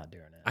 No, I'm not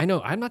doing it. I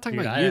know. I'm not talking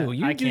about you.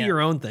 You do your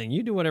own thing.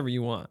 You do whatever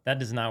you want. That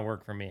does not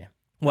work for me.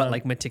 What,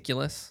 like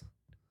meticulous?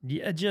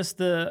 Yeah, just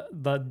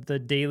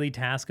the daily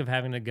task of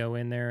having to go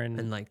in there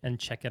and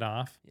check it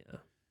off. Yeah.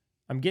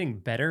 I'm getting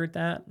better at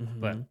that,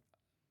 but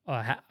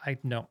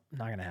no,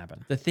 not going to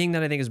happen. The thing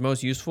that I think is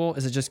most useful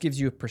is it just gives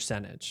you a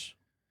percentage.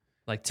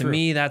 Like, to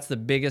me, that's the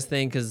biggest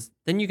thing, because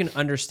then you can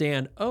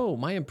understand, oh,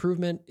 my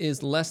improvement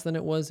is less than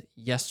it was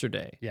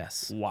yesterday.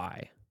 Yes.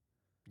 Why?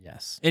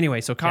 Yes.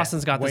 Anyway, so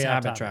Costin's got this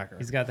habit tracker.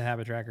 He's got the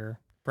habit tracker.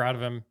 Proud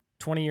of him.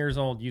 20 years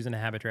old using a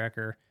habit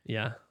tracker.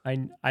 Yeah. I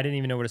didn't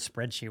even know what a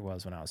spreadsheet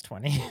was when I was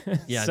 20.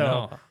 Yeah,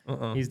 so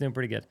he's doing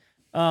pretty good.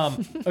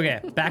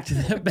 Okay, back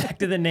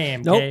to the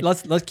name. Nope, okay?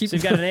 let's keep. So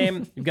you've got a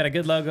name, you've got a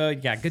good logo,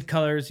 you got good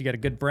colors, you got a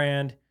good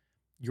brand.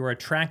 You're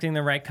attracting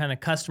the right kind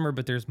of customer,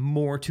 but there's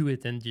more to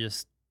it than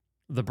just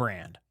the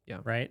brand. Yeah.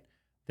 Right?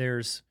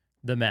 There's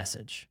the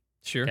message.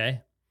 Sure.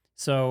 Okay.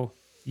 So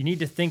you need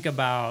to think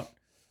about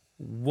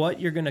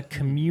what you're going to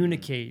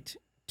communicate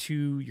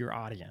to your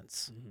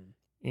audience.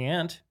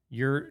 And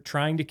you're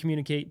trying to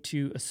communicate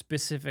to a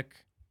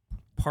specific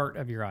part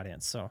of your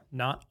audience. So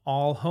not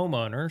all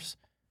homeowners.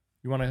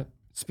 You want to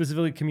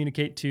specifically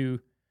communicate to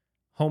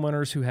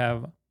homeowners who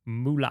have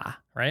moolah,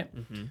 right?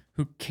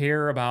 Who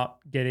care about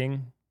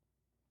getting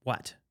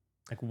what?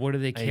 Like, what do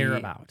they care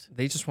about?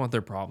 They just want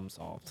their problem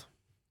solved.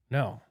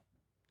 No.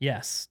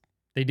 Yes,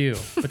 they do.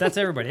 But that's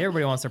everybody.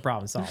 Everybody wants their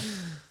problem solved.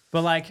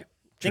 But like,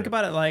 think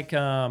about it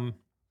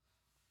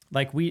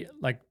like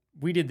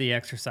we did the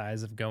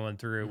exercise of going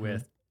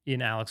through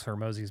in Alex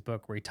Hormozzi's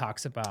book where he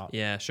talks about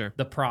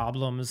the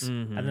problems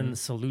and then the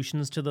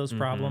solutions to those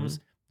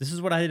problems. This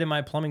is what I did in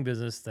my plumbing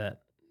business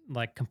that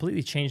like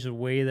completely changed the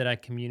way that I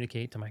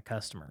communicate to my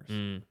customers.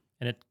 And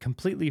it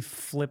completely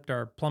flipped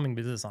our plumbing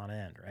business on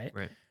end, right?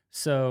 Right.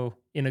 So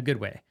in a good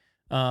way.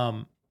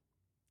 And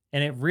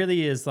it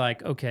really is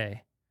like,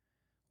 okay,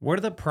 what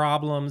are the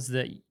problems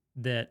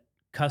that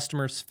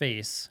customers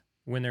face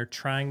when they're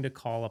trying to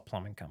call a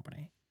plumbing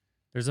company?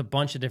 There's a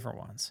bunch of different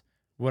ones.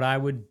 What I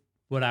would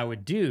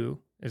do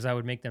is I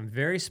would make them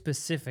very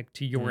specific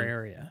to your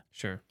area.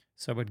 Sure.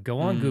 So I would go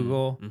on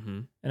Google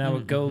and I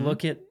would go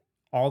look at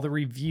all the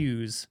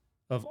reviews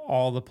of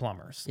all the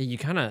plumbers.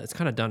 Yeah, it's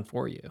kind of done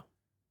for you.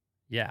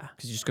 Yeah.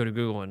 Because you just go to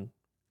Google and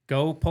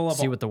go pull up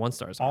see what the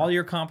 1-stars are. All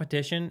your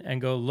competition and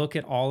go look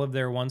at all of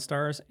their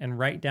 1-stars and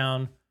write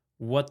down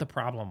what the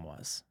problem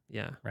was.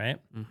 Yeah. Right?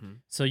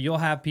 So you'll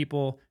have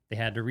people, they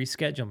had to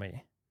reschedule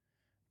me.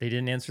 They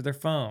didn't answer their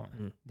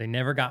phone. They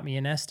never got me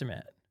an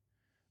estimate.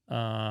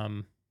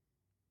 The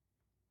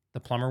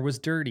plumber was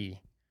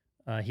dirty.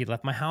 He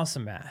left my house a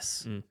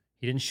mess.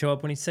 He didn't show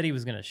up when he said he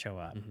was going to show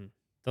up.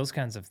 Those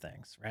kinds of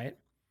things, right?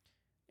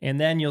 And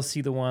then you'll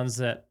see the ones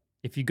that,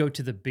 if you go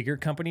to the bigger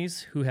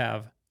companies who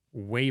have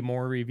way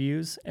more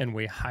reviews and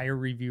way higher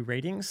review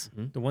ratings,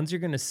 the ones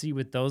you're going to see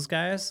with those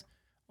guys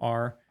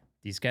are,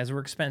 these guys were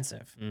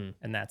expensive,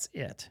 and that's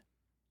it.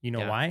 You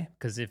know why?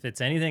 Because if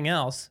it's anything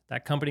else,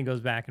 that company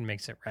goes back and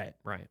makes it right.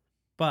 Right.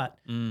 But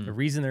the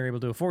reason they're able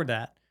to afford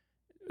that,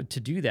 to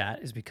do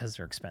that, is because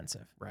they're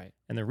expensive. Right.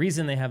 And the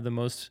reason they have the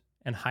most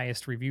and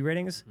highest review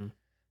ratings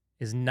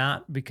is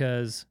not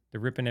because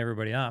they're ripping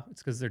everybody off.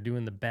 It's because they're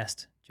doing the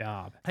best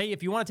job. Hey,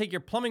 if you want to take your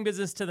plumbing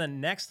business to the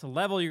next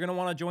level, you're going to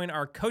want to join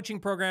our coaching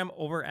program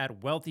over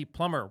at Wealthy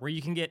Plumber, where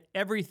you can get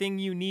everything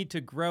you need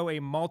to grow a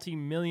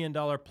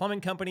multi-million-dollar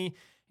plumbing company,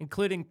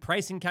 including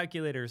pricing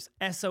calculators,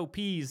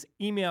 SOPs,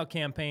 email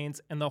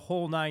campaigns, and the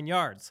whole 9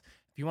 yards.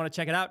 If you want to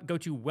check it out, go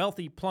to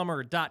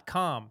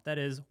wealthyplumber.com. That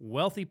is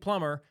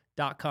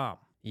wealthyplumber.com.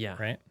 Yeah.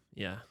 Right?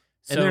 Yeah.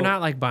 So, and they're not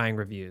like buying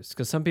reviews,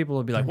 because some people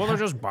will be like, well, they're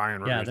just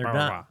buying reviews.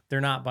 Yeah,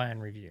 they're not buying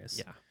reviews.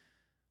 Yeah.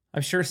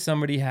 I'm sure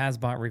somebody has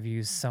bought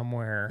reviews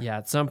somewhere. Yeah,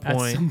 at some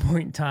point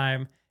in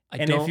time.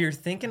 If you're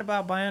thinking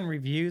about buying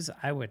reviews,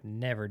 I would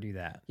never do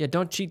that. Yeah,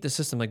 don't cheat the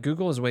system. Like,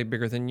 Google is way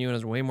bigger than you and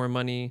has way more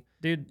money.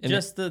 Dude,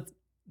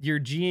 your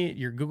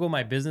Google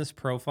My Business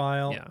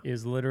profile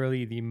is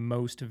literally the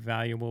most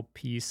valuable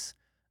piece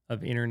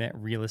of internet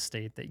real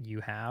estate that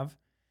you have.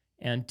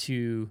 And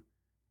to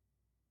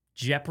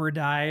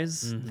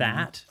jeopardize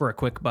that for a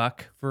quick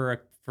buck,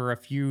 for a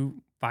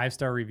few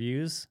 5-star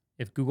reviews,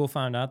 if Google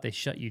found out, they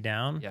shut you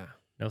down.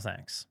 No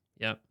thanks.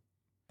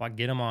 But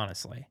get them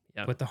honestly.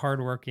 Put the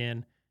hard work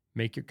in,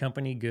 make your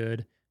company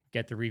good,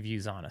 get the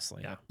reviews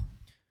honestly.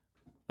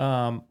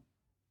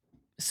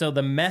 So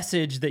the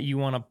message that you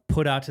want to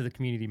put out to the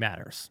community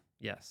matters.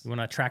 Yes. You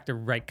want to attract the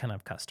right kind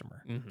of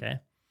customer. Okay.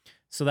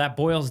 So that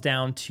boils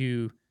down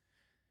to,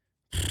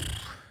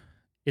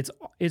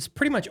 it's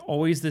pretty much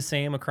always the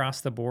same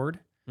across the board.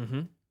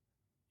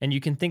 And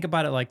you can think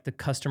about it like the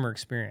customer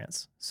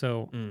experience.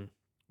 So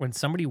when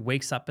somebody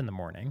wakes up in the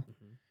morning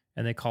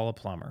and they call a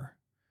plumber,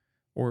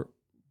 or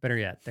better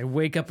yet, they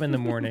wake up in the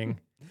morning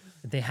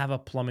and they have a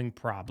plumbing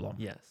problem.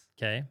 Yes.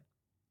 Okay.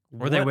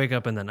 Or they wake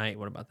up in the night.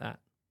 What about that?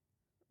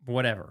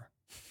 Whatever.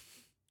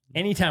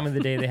 Any time of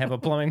the day they have a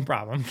plumbing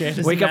problem.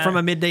 Okay. Wake up from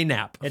a midday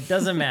nap. It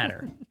doesn't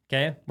matter.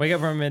 Okay. Wake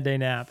up from a midday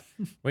nap.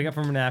 Wake up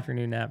from an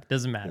afternoon nap.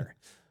 Doesn't matter.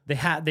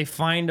 They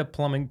find a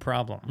plumbing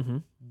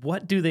problem.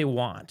 What do they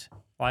want?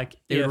 Like,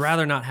 they would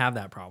rather not have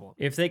that problem.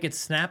 If they could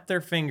snap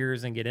their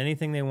fingers and get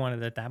anything they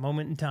wanted at that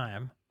moment in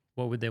time,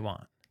 what would they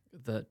want?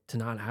 To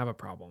not have a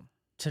problem.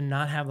 To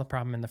not have the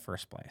problem in the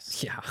first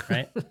place. Yeah.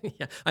 Right?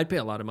 Yeah. I'd pay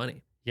a lot of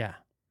money. Yeah.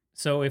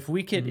 So if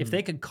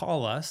they could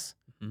call us,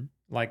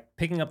 like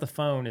picking up the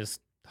phone is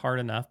hard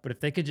enough, but if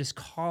they could just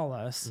call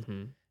us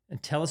and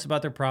tell us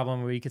about their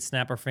problem, we could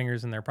snap our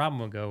fingers and their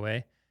problem would go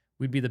away,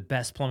 we'd be the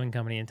best plumbing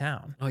company in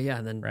town. Oh yeah.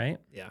 And then, right?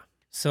 Yeah.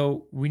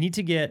 So we need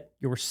to get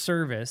your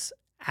service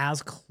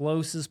as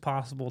close as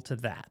possible to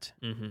that,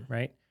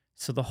 right?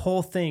 So the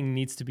whole thing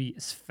needs to be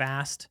as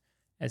fast,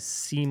 as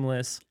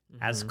seamless,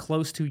 as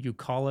close to you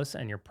call us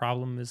and your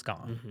problem is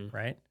gone,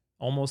 right?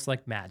 Almost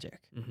like magic.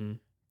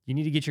 You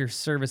need to get your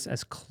service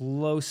as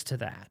close to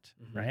that,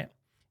 right?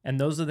 And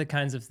those are the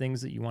kinds of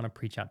things that you want to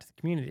preach out to the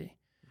community.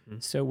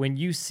 So when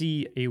you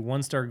see a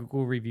 1-star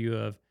Google review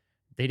of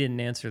they didn't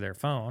answer their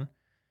phone,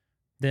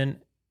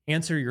 then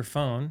answer your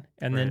phone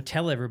and then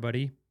tell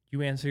everybody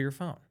you answer your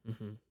phone.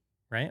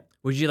 Right?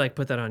 Would you like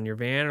put that on your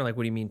van, or like,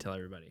 what do you mean tell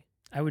everybody?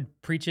 I would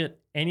preach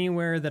it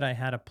anywhere that I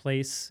had a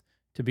place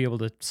to be able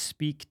to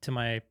speak to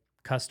my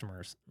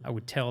customers. I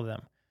would tell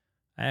them,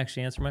 I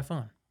actually answer my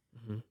phone.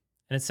 And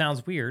it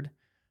sounds weird,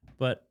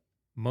 but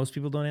most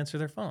people don't answer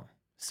their phone.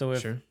 So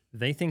if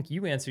they think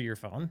you answer your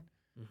phone,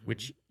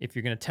 which if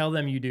you're going to tell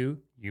them you do,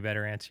 you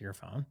better answer your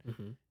phone.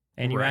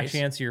 And you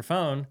actually answer your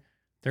phone,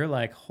 they're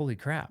like, holy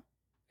crap,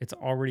 it's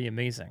already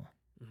amazing.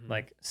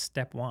 Like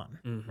step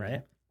 1,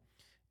 right?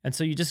 And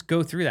so you just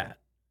go through that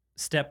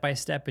step by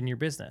step in your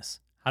business.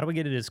 How do we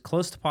get it as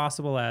close to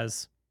possible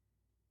as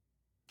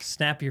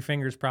snap your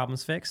fingers,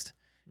 problems fixed,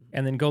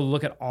 and then go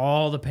look at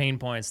all the pain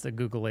points that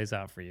Google lays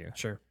out for you.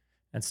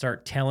 And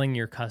start telling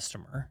your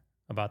customer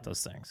about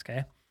those things,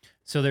 okay?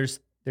 So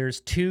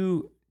there's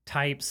 2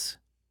 types.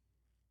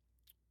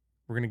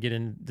 We're going to get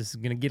in, this is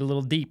going to get a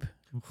little deep.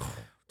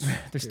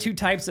 There's 2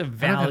 types of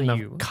value. I don't have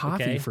enough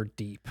coffee for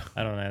deep.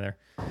 I don't either.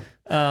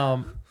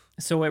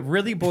 So it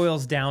really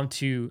boils down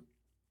to,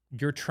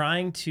 you're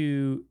trying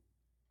to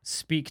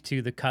speak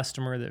to the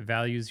customer that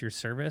values your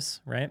service,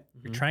 right?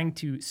 You're trying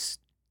to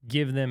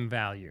give them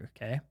value,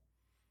 okay?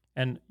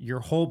 And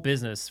your whole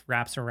business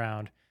wraps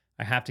around,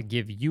 I have to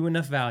give you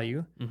enough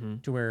value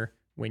to where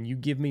when you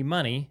give me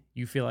money,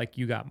 you feel like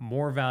you got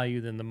more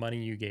value than the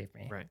money you gave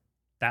me. Right.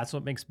 That's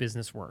what makes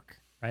business work,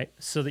 right?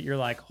 So that you're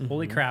like,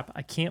 holy crap,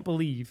 I can't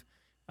believe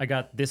I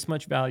got this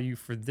much value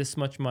for this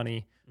much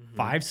money,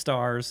 5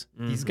 stars.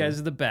 These guys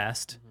are the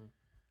best.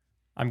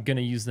 I'm going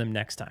to use them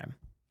next time.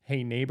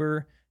 Hey,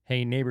 neighbor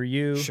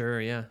you. Sure,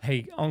 yeah.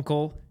 Hey,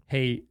 uncle.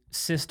 Hey,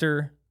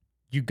 sister.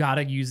 You got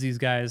to use these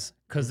guys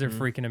because they're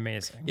freaking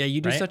amazing. Yeah, you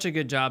do such a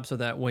good job so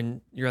that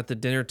when you're at the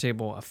dinner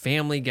table, a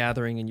family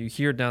gathering, and you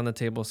hear down the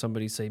table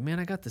somebody say, man,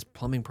 I got this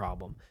plumbing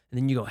problem. And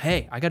then you go,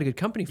 hey, I got a good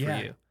company for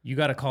you. You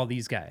got to call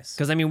these guys.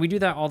 Because, I mean, we do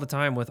that all the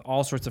time with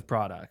all sorts of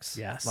products.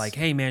 Yes. Like,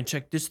 hey, man,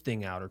 check this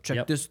thing out or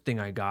check this thing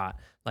I got.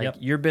 Like,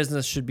 your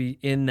business should be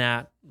in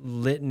that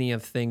litany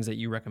of things that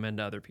you recommend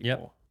to other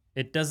people.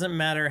 Yep. It doesn't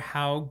matter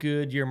how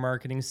good your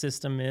marketing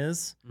system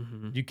is.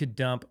 You could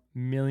dump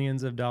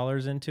millions of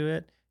dollars into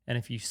it. And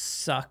if you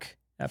suck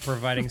at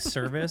providing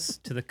service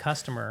to the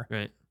customer,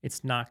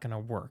 it's not going to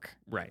work.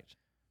 Right.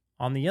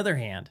 On the other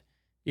hand,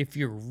 if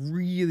you're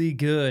really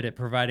good at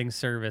providing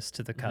service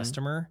to the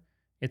customer,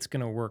 it's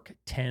going to work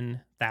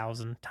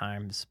 10,000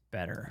 times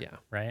better. Yeah.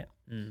 Right?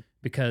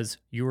 Because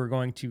you are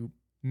going to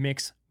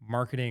mix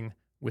marketing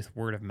with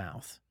word of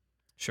mouth.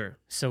 Sure.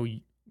 So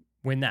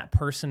when that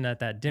person at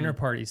that dinner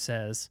party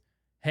says,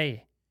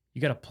 hey,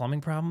 you got a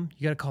plumbing problem?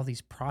 You got to call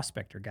these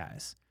prospector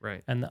guys.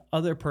 Right. And the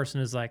other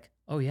person is like,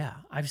 oh, yeah,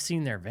 I've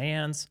seen their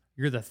vans.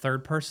 You're the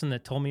third person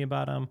that told me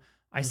about them.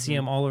 I see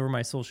them all over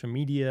my social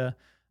media.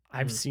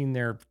 I've seen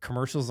their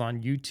commercials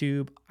on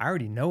YouTube. I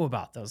already know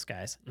about those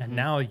guys. And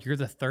now you're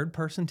the third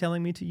person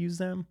telling me to use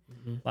them.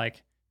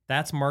 Like,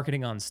 that's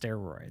marketing on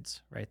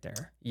steroids right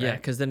there. Yeah,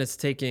 because then it's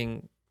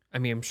taking, I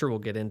mean, I'm sure we'll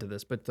get into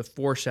this, but to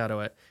foreshadow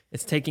it,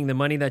 it's taking the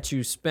money that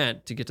you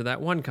spent to get to that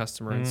one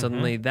customer, and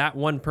suddenly that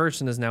one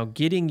person is now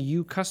getting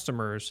you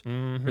customers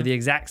for the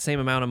exact same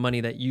amount of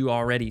money that you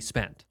already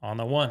spent. On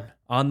the one.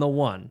 On the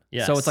one.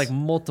 Yes. So it's like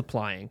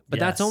multiplying. But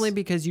that's only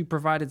because you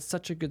provided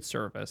such a good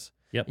service.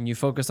 Yep. And you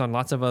focus on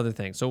lots of other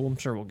things. So I'm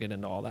sure we'll get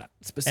into all that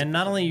specifically. And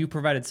not only you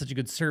provided such a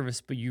good service,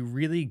 but you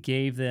really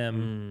gave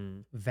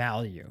them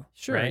value.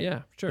 Sure, right?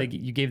 yeah, sure.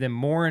 You gave them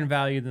more in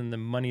value than the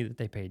money that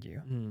they paid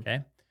you.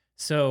 Okay.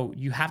 So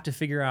you have to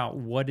figure out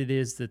what it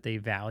is that they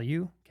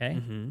value. Okay.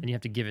 And you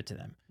have to give it to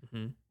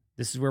them.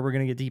 This is where we're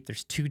going to get deep.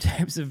 There's 2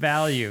 types of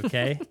value.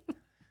 Okay.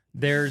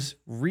 There's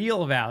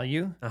real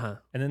value, and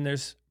then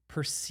there's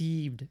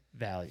perceived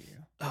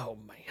value. Oh,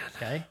 man.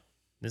 Okay.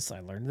 I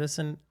learned this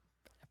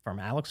from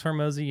Alex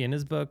Hormozy in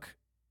his book.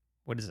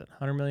 What is it?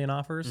 100 Million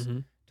Offers.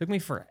 Took me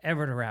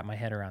forever to wrap my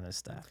head around this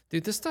stuff.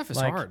 Dude, this stuff is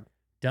Like, hard.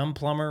 Dumb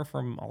plumber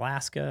from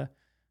Alaska.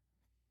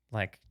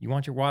 Like, you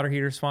want your water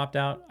heater swapped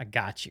out? I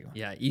got you.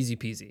 Yeah, easy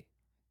peasy.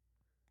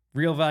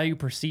 Real value,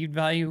 perceived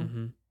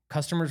value.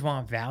 Customers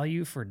want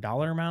value for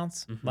dollar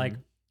amounts. Like,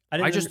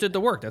 I just did the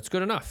work. That's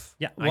good enough.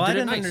 Yeah. Well, I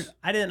nice.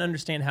 didn't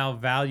understand how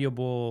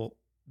valuable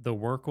the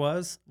work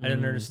was. I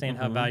didn't understand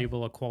how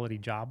valuable a quality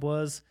job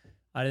was.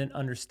 I didn't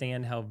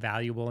understand how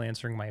valuable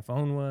answering my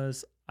phone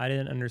was. I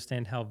didn't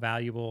understand how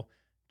valuable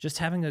just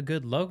having a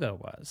good logo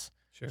was.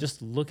 Sure.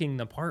 Just looking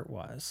the part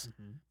was.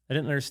 I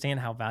didn't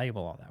understand how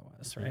valuable all that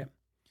was, right?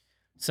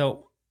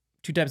 So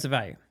 2 types of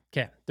value.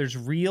 Okay. There's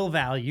real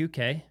value.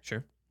 Okay.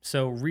 Sure.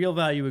 So real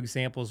value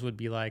examples would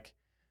be like,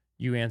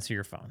 you answer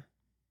your phone.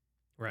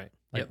 Right.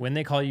 Like when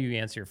they call you, you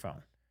answer your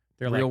phone.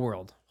 They're real like,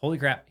 world. Holy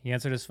crap, he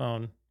answered his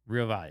phone,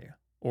 real value.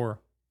 Or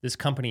this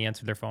company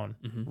answered their phone,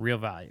 real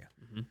value.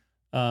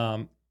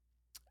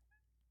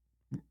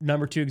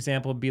 Number 2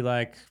 example would be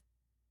like,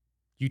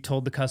 you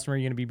told the customer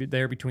you're going to be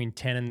there between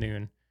 10 and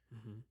noon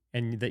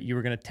and that you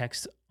were going to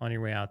text on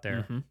your way out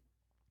there.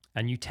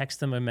 And you text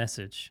them a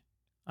message.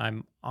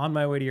 I'm on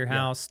my way to your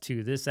house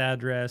to this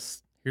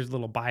address. Here's a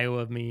little bio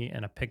of me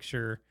and a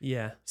picture.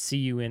 Yeah. See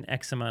you in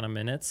X amount of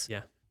minutes.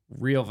 Yeah.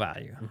 Real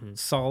value.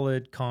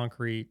 Solid,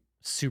 concrete,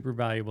 super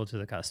valuable to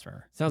the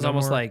customer. Sounds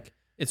almost like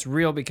it's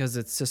real because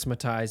it's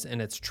systematized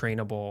and it's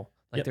trainable.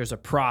 Like there's a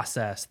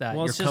process that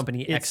your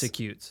company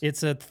executes.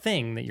 It's a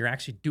thing that you're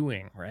actually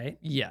doing, right?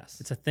 Yes.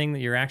 It's a thing that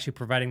you're actually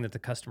providing that the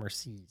customer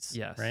sees.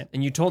 Yes. Right.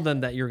 And you told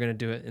them that you're going to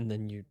do it and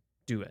then you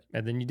do it.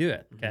 And then you do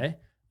it. Okay.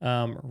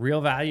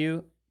 Real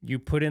value, you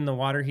put in the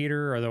water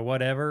heater or the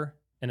whatever,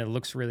 and it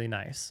looks really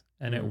nice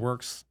and it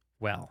works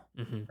well.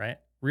 Right.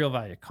 Real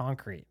value,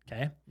 concrete.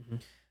 Okay.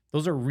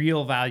 Those are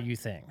real value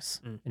things.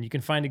 And you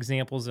can find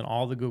examples in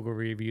all the Google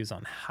reviews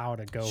on how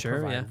to go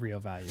provide real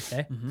value.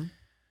 Okay.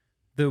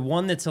 The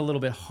one that's a little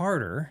bit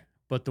harder,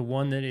 but the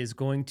one that is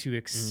going to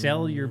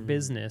excel your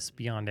business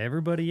beyond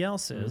everybody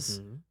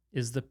else's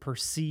is the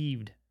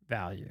perceived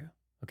value.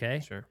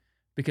 Okay. Sure.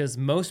 Because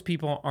most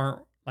people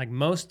aren't like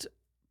most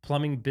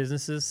plumbing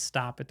businesses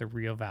stop at the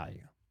real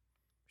value.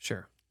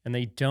 Sure. And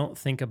they don't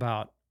think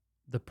about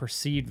the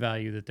perceived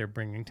value that they're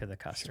bringing to the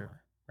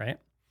customer. Right.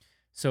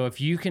 So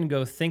if you can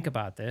go think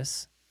about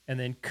this and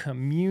then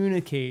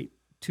communicate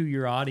to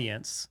your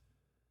audience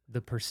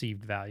the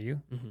perceived value,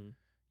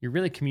 you're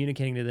really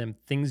communicating to them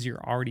things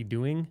you're already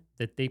doing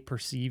that they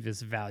perceive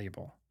as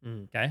valuable.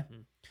 Okay.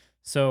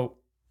 So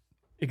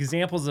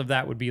examples of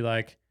that would be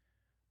like,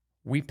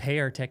 we pay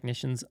our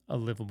technicians a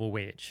livable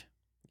wage.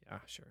 Yeah,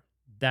 sure.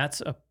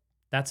 That's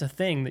a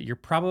thing that you're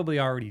probably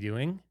already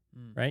doing,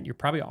 right? You're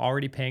probably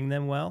already paying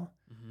them well.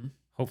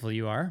 Hopefully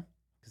you are,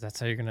 because that's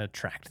how you're going to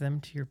attract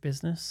them to your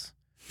business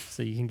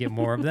so you can get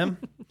more of them.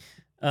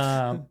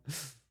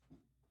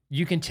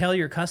 You can tell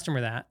your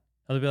customer that.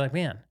 They'll be like,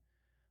 man,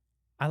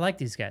 I like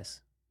these guys.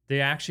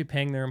 They're actually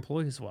paying their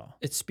employees well.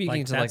 It's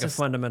speaking to like a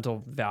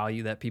fundamental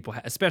value that people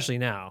have, especially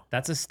now.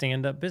 That's a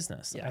stand-up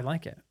business. Yeah. I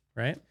like it,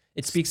 right?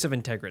 It speaks of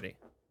integrity.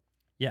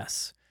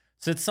 Yes.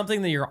 So it's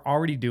something that you're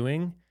already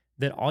doing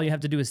that all you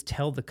have to do is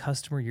tell the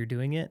customer you're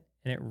doing it,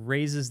 and it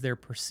raises their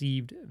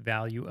perceived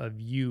value of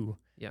you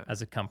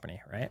as a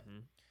company, right?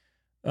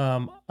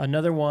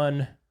 Another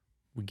one,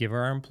 we give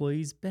our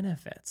employees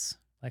benefits.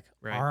 Like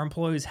our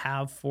employees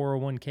have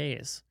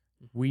 401ks.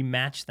 We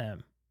match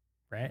them,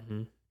 right?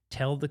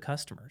 Tell the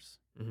customers,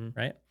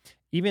 right?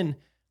 Even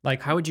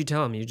like, how would you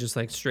tell them? You just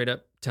like straight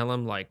up tell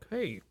them like,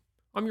 hey,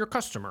 I'm your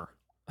customer.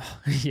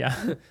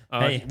 Yeah.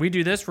 Hey, we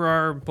do this for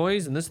our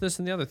employees and this,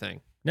 and the other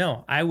thing.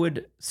 No, I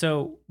would.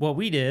 So what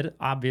we did,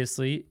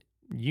 obviously,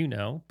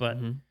 but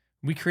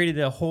we created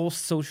a whole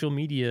social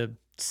media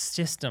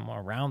system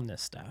around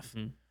this stuff.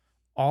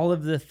 All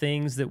of the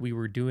things that we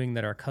were doing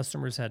that our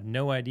customers had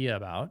no idea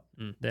about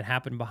that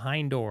happened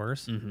behind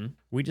doors,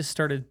 we just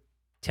started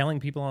telling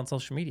people on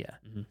social media.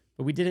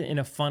 But we did it in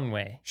a fun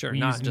way. Sure, we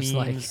not just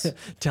memes, like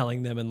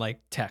telling them in like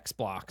text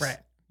blocks. Right.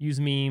 Use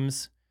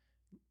memes,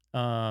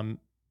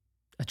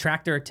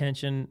 attract their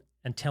attention,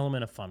 and tell them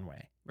in a fun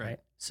way. Right.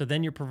 So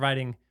then you're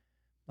providing,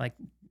 like,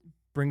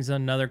 brings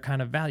another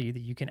kind of value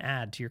that you can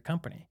add to your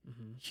company.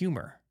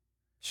 Humor.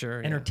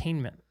 Sure.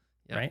 Entertainment.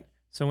 Right.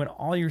 So in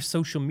all your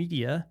social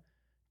media,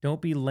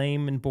 don't be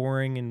lame and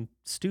boring and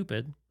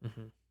stupid.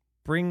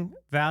 Bring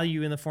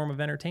value in the form of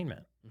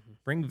entertainment.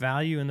 Bring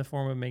value in the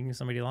form of making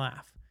somebody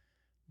laugh.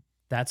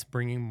 That's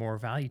bringing more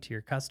value to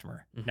your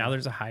customer. Now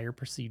there's a higher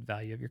perceived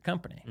value of your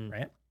company,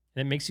 right?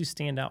 And it makes you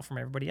stand out from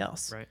everybody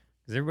else. Right.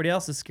 Because everybody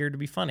else is scared to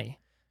be funny.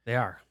 They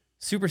are.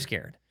 Super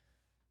scared.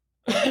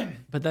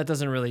 But that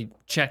doesn't really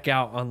check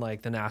out on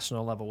like the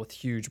national level with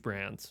huge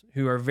brands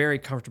who are very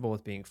comfortable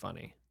with being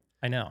funny.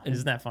 I know.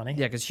 Isn't that funny?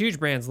 Yeah, because huge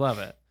brands love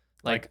it.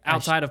 Like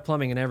outside of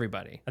plumbing and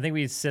everybody. I think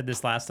we said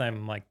this last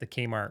time, like the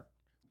Kmart,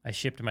 I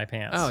shipped my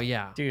pants. Oh,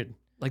 yeah. Dude.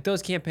 Like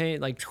those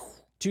campaigns, like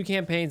 2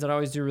 campaigns that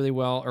always do really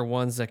well are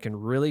ones that can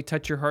really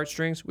touch your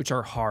heartstrings, which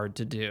are hard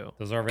to do.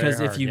 Those are very hard.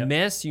 Because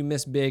if you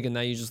miss big, and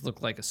now you just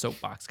look like a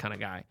soapbox kind of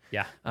guy.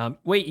 Yeah.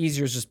 Way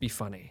easier is just be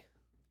funny.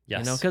 Yes.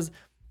 You know, because,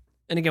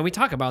 and again, we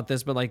talk about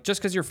this, but like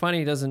just because you're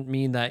funny doesn't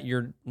mean that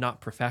you're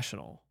not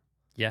professional.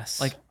 Yes.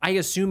 Like I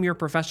assume you're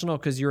professional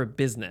because you're a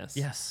business.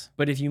 Yes.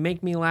 But if you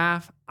make me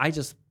laugh, I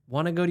just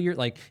want to go to your,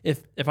 like,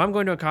 if I'm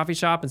going to a coffee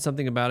shop and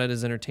something about it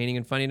is entertaining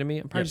and funny to me,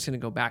 I'm probably just going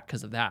to go back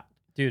because of that.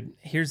 Dude,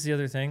 here's the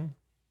other thing.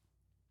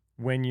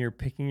 When you're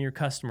picking your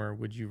customer,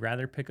 would you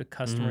rather pick a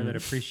customer that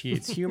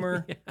appreciates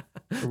humor?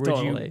 Or would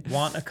you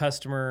want a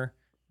customer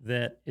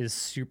that is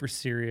super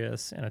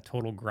serious and a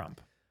total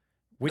grump?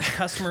 Which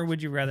customer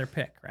would you rather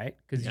pick, right?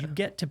 Because you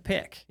get to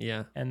pick.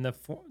 Yeah. And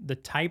the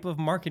type of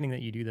marketing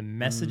that you do, the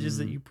messages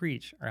that you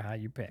preach are how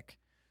you pick.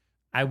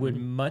 I would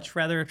much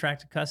rather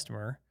attract a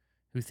customer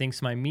who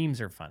thinks my memes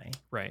are funny.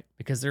 Right.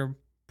 Because they're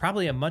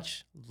probably a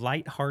much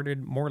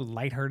more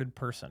lighthearted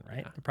person,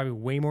 right? They're probably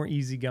way more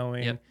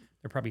easygoing. Yep.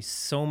 They're probably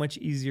so much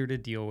easier to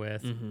deal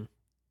with. And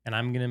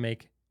I'm going to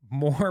make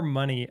more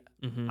money.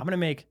 I'm going to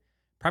make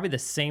probably the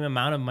same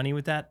amount of money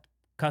with that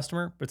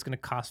customer, but it's going to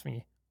cost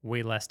me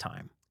way less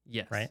time.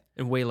 Yes. Right.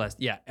 And way less,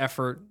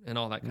 effort and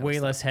all that kind of stuff. Way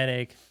less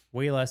headache,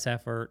 way less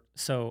effort.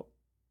 So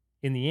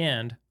in the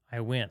end,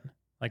 I win.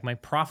 Like my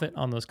profit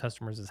on those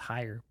customers is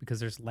higher because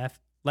there's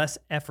less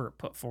effort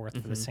put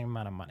forth for the same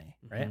amount of money.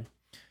 Right.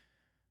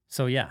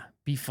 So yeah,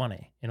 be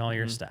funny in all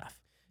your stuff.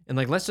 And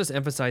like, let's just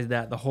emphasize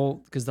that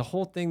because the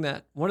whole thing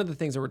one of the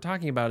things that we're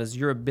talking about is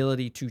your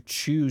ability to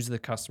choose the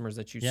customers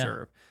that you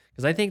serve.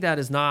 Because I think that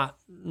is not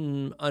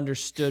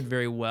understood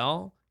very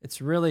well. It's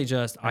really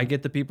just, I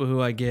get the people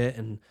who I get,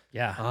 and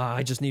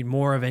I just need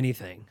more of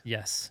anything.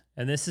 Yes.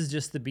 And this is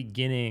just the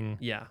beginning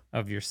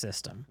of your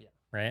system,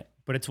 right?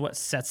 But it's what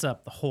sets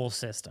up the whole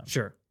system.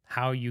 Sure.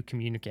 How you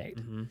communicate.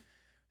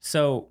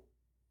 So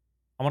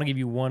I want to give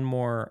you one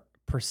more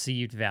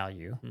perceived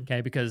value,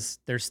 okay? Because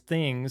there's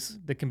things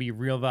that can be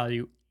real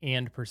value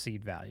and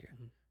perceived value.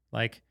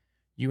 Like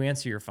you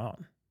answer your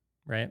phone,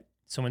 right?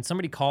 So when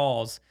somebody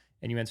calls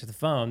and you answer the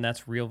phone,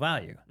 that's real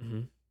value.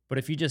 But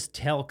if you just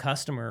tell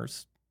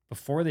customers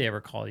before they ever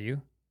call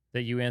you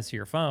that you answer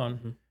your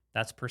phone,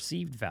 that's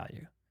perceived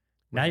value.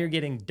 Now you're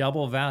getting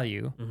double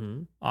value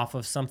off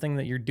of something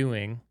that you're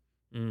doing.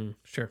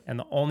 Sure. And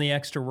the only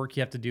extra work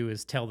you have to do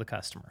is tell the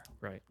customer.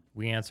 Right.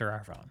 We answer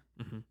our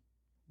phone.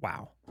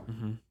 Wow.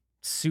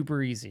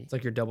 Super easy. It's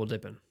like you're double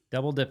dipping.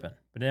 Double dipping.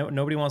 But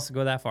nobody wants to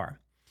go that far.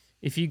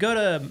 If you go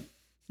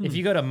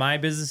to my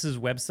business's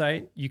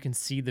website, you can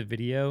see the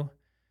video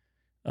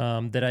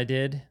that I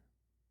did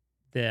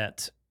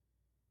that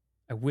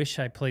I wish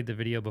I played the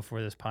video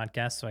before this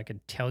podcast so I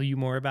could tell you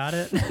more about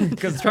it.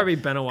 Because it's probably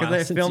been a while.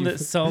 Because I filmed it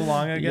so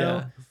long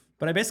ago.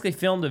 But I basically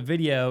filmed a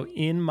video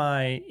in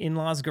my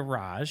in-laws'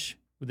 garage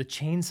with a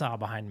chainsaw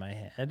behind my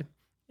head.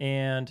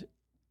 And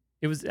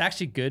it was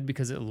actually good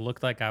because it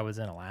looked like I was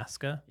in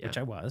Alaska, which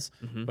I was,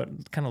 but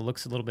it kind of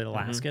looks a little bit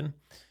Alaskan.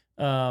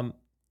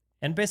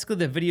 And basically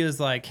the video is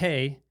like,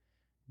 hey,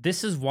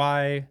 this is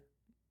why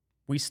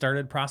we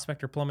started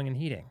Prospector Plumbing and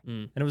Heating.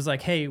 And it was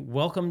like, hey,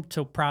 welcome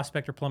to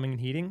Prospector Plumbing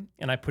and Heating.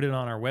 And I put it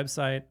on our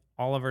website,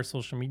 all of our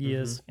social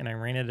medias, and I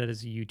ran it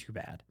as a YouTube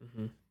ad.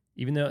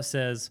 Even though it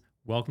says,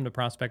 welcome to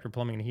Prospector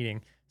Plumbing and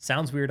Heating.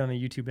 Sounds weird on a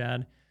YouTube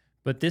ad,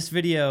 but this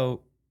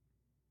video,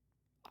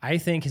 I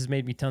think, has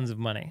made me tons of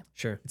money.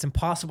 Sure. It's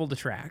impossible to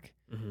track,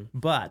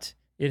 but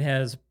it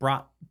has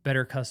brought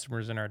better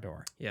customers in our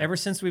door. Yeah. Ever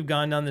since we've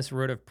gone down this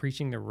road of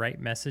preaching the right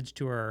message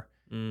to our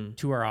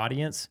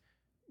audience,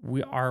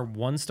 our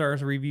 1-star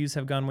reviews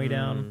have gone way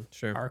down.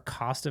 Sure. Our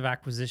cost of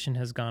acquisition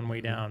has gone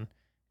way down.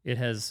 It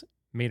has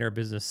made our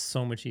business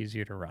so much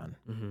easier to run.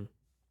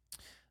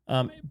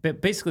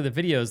 But basically the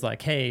video is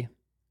like, hey,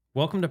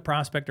 welcome to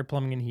Prospector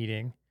Plumbing and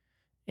Heating.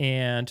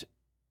 And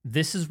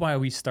this is why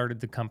we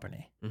started the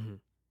company.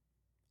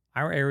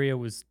 Our area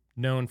was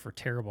known for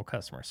terrible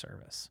customer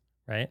service,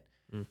 right?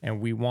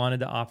 And we wanted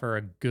to offer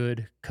a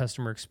good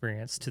customer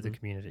experience to the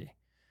community.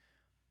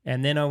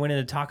 And then I went in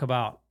to talk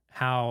about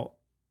how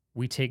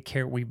we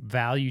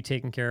value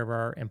taking care of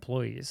our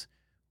employees.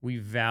 We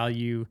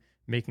value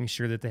making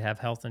sure that they have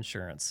health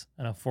insurance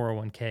and a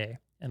 401k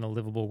and a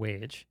livable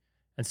wage.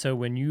 And so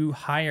when you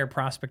hire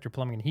Prospector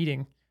Plumbing and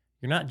Heating,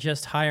 you're not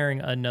just hiring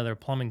another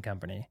plumbing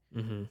company.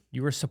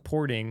 You are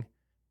supporting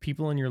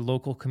people in your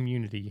local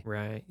community,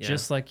 right? Yeah.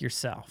 Just like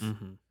yourself,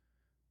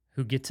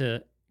 who get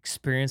to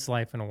experience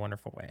life in a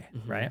wonderful way,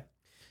 right?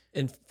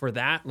 And for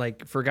that,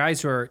 like for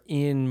guys who are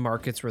in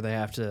markets where they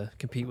have to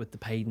compete with the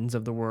Paydens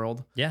of the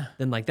world,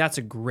 then like that's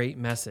a great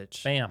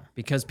message. Bam.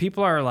 Because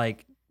people are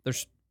like,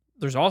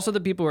 there's also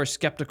the people who are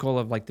skeptical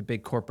of like the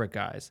big corporate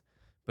guys.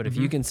 But if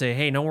you can say,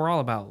 hey, no, we're all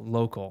about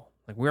local.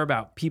 Like we're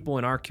about people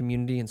in our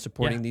community and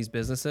supporting these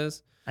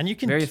businesses. And you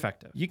can very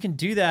effective. You can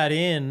do that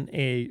in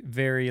a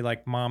very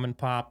like mom and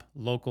pop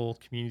local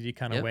community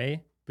kind of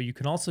way, but you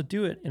can also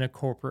do it in a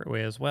corporate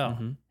way as well.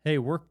 Hey,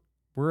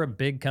 we're a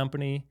big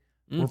company.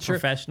 We're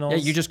professionals. Yeah,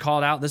 you just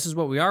called out. This is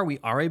what we are. We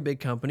are a big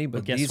company,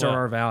 but these are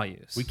our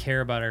values. We care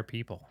about our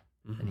people,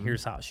 and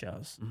here's how it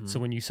shows. So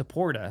when you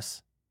support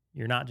us,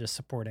 you're not just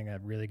supporting a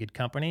really good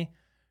company.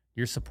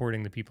 You're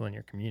supporting the people in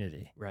your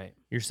community. Right.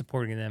 You're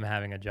supporting them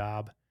having a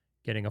job,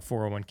 getting a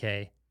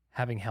 401k,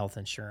 having health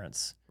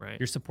insurance. Right.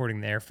 You're supporting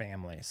their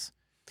families.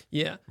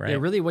 Yeah. Right. Yeah,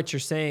 really what you're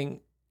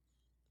saying,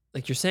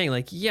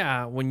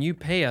 yeah, when you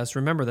pay us,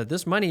 remember that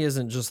this money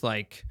isn't just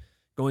like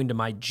going to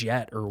my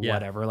jet or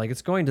whatever. Like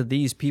it's going to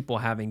these people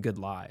having good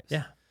lives.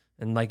 Yeah.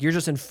 And like you're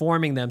just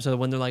informing them so that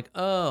when they're like,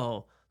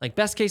 oh, like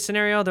best case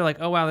scenario, they're like,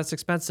 oh wow, that's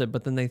expensive.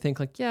 But then they think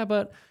like, yeah,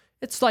 but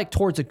it's like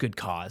towards a good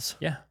cause.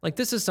 Yeah. Like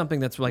this is something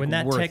that's like when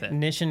that worth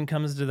technician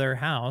comes to their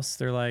house,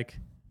 they're like,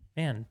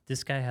 man,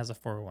 this guy has a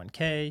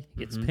 401k, he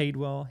gets paid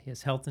well, he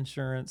has health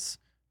insurance.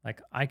 Like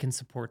I can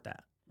support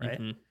that,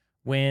 right?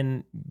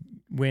 When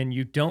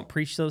you don't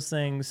preach those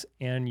things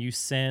and you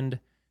send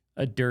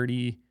a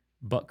dirty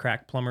butt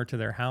crack plumber to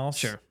their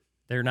house,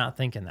 they're not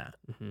thinking that.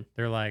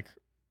 They're like,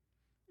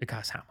 it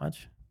costs how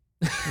much?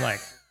 Like,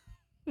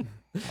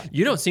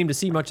 you don't seem to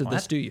see much of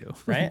this, do you?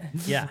 Right?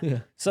 Yeah.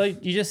 So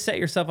you just set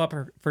yourself up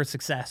for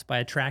success by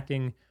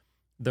attracting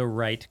the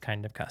right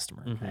kind of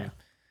customer. Okay?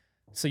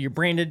 So you're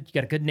branded, you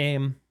got a good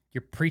name,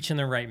 you're preaching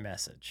the right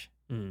message.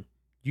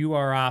 You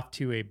are off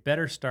to a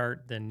better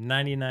start than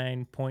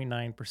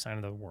 99.9%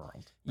 of the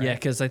world. Right? Yeah,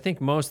 because I think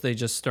most they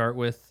just start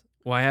with,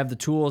 well, I have the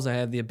tools, I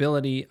have the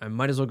ability, I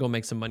might as well go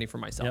make some money for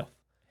myself. Yep.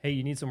 Hey,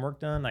 you need some work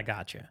done? I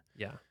got you.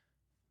 Yeah.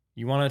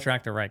 You want to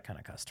attract the right kind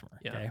of customer.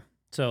 Yeah. Okay.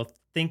 So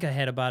think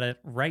ahead about it.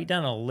 Write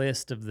down a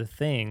list of the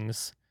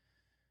things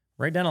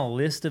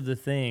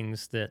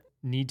that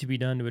need to be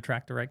done to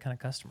attract the right kind of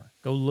customer.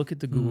 Go look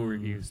at the Google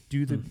reviews,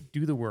 do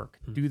the work,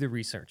 do the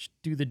research,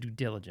 do the due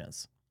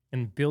diligence,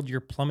 and build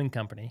your plumbing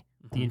company,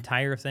 the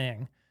entire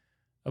thing,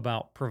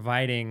 about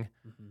providing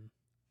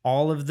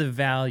all of the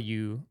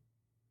value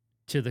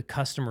to the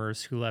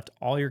customers who left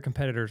all your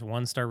competitors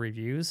 1-star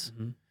reviews.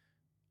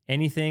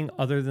 Anything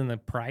other than the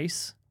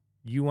price,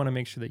 you want to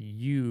make sure that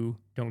you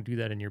don't do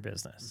that in your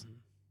business.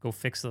 Go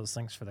fix those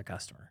things for the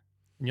customer,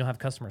 and you'll have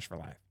customers for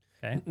life.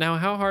 Okay. Now,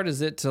 how hard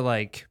is it to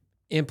like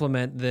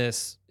implement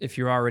this if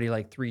you're already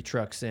like 3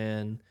 trucks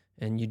in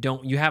and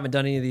you haven't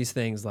done any of these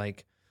things?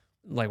 Like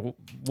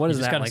what is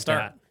that like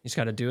that? You just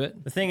got to do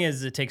it. The thing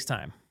is, it takes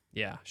time.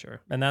 Yeah, sure.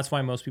 And that's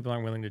why most people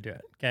aren't willing to do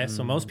it. Okay.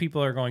 So most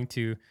people are going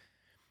to,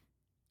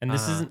 and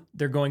this isn't,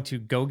 they're going to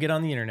go get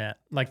on the internet.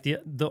 Like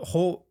the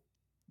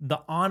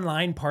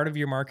online part of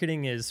your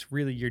marketing is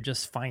really, you're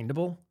just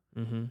findable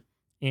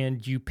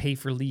and you pay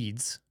for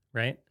leads,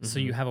 right? So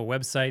you have a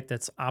website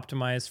that's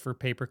optimized for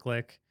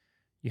pay-per-click.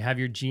 You have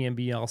your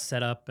GMB all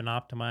set up and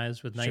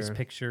optimized with nice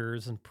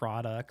pictures and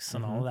products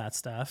and all of that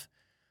stuff.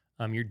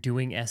 You're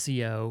doing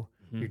SEO,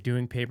 you're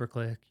doing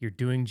pay-per-click, you're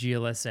doing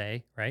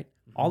GLSA, right?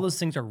 All those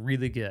things are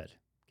really good,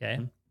 okay?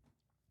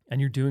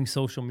 And you're doing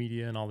social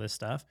media and all this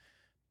stuff,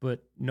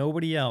 but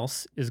nobody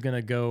else is going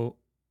to go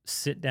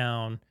sit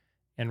down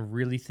and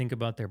really think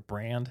about their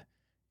brand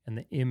and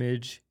the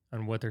image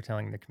and what they're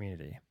telling the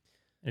community.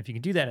 And if you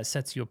can do that, it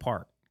sets you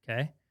apart.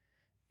 Okay.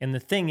 And the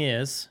thing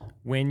is,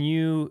 when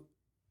you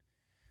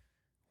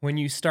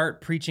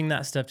start preaching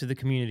that stuff to the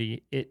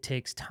community, it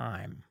takes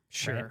time.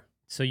 Sure. Right?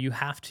 So you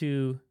have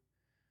to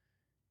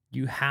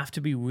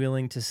be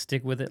willing to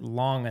stick with it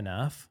long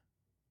enough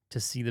to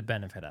see the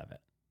benefit of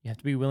it. You have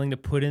to be willing to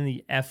put in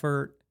the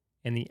effort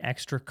and the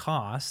extra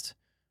cost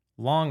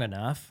long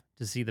enough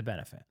to see the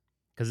benefit,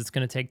 because it's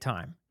going to take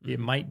time. It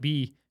might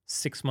be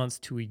 6 months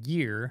to a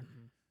year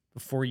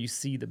before you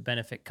see the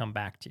benefit come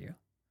back to you.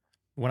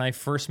 When I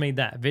first made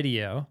that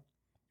video,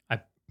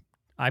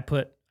 I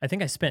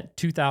think I spent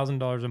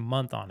 $2,000 a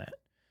month on it.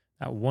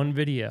 That one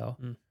video,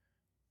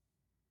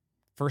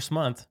 first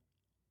month,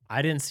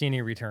 I didn't see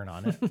any return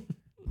on it,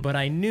 but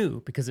I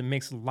knew, because it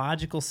makes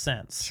logical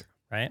sense,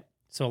 right?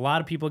 So a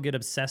lot of people get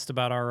obsessed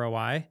about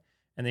ROI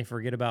and they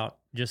forget about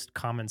just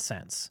common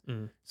sense.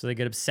 So they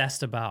get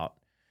obsessed about,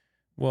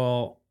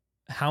 well,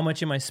 how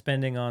much am I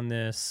spending on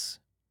this?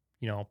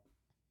 You know,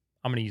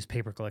 I'm going to use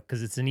pay-per-click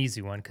because it's an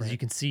easy one, because you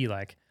can see,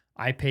 like,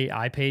 I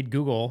paid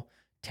Google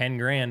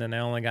 $10,000 and I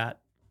only got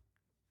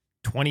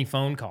 20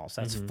 phone calls.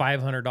 That's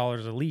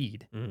 $500 a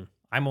lead.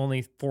 I'm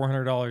only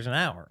 $400 an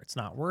hour. It's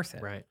not worth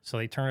it. Right. So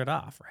they turn it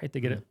off, right?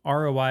 They get it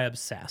ROI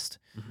obsessed.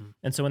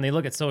 And so when they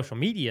look at social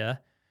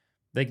media,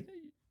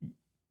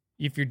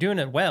 if you're doing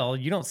it well,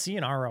 you don't see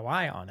an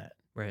ROI on it.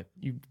 Right.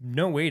 You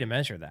no way to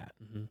measure that.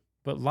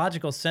 But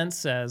logical sense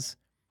says,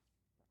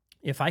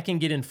 if I can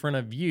get in front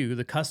of you,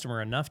 the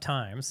customer, enough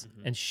times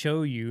and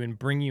show you and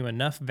bring you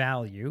enough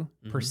value,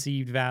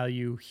 perceived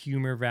value,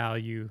 humor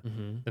value,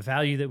 the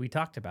value that we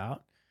talked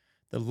about,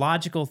 the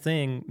logical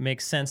thing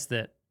makes sense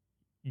that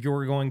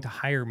you're going to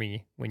hire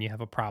me when you have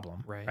a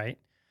problem, right?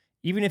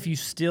 Even if you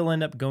still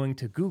end up going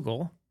to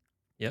Google,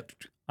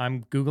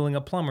 I'm Googling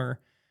a plumber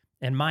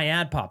and my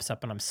ad pops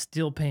up and I'm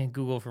still paying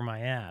Google for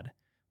my ad.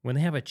 When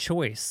they have a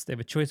choice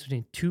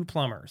between two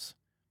plumbers.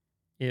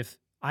 If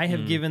I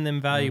have given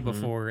them value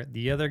before,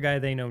 the other guy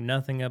they know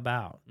nothing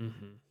about,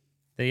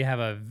 they have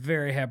a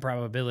very high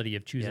probability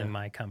of choosing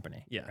my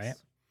company, right?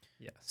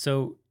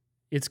 So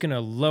it's going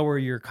to lower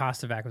your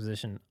cost of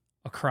acquisition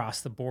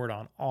across the board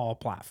on all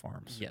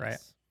platforms, right?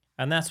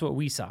 And that's what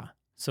we saw.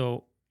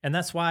 So, and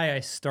that's why I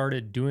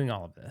started doing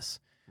all of this.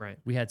 Right.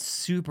 We had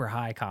super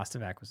high cost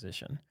of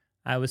acquisition.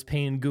 I was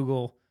paying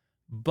Google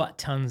butt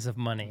tons of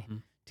money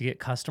to get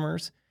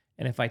customers.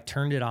 And if I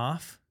turned it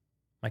off,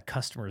 my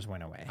customers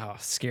went away. Oh,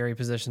 scary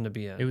position to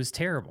be in. It was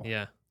terrible.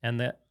 Yeah.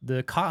 And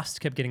the cost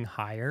kept getting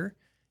higher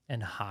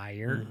and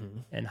higher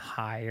and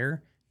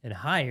higher and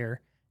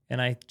higher.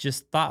 And I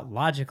just thought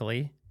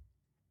logically,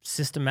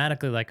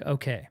 systematically, like,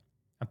 okay,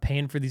 I'm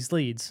paying for these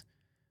leads.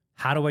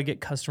 How do I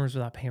get customers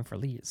without paying for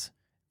leads?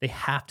 They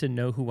have to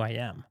know who I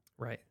am.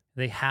 Right.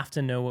 They have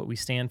to know what we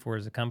stand for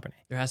as a company.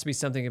 There has to be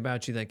something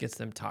about you that gets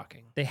them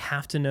talking. They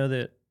have to know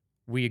that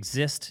we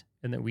exist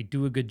and that we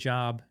do a good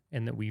job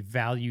and that we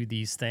value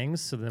these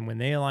things. So then when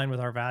they align with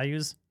our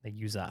values, they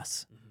use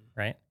us,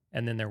 right?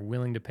 And then they're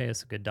willing to pay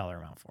us a good dollar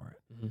amount for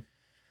it.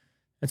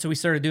 And so we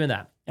started doing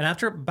that. And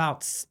after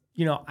about,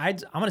 I'm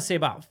going to say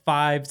about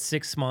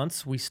 5-6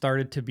 months, we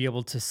started to be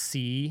able to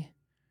see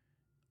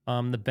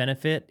the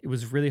benefit. It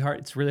was really hard.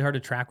 It's really hard to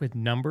track with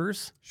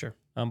numbers. Sure.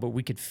 But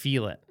we could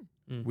feel it.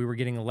 We were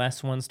getting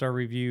less 1-star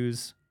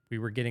reviews. We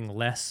were getting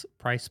less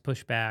price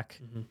pushback.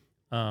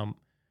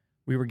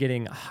 We were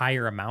getting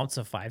higher amounts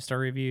of 5-star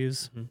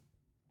reviews.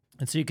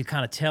 And so you could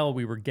kind of tell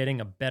we were getting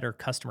a better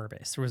customer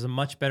base. There was a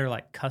much better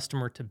like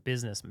customer to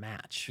business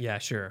match. Yeah,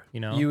 sure.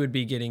 You would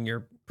be getting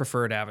your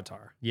preferred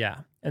avatar. Yeah.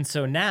 And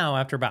so now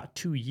after about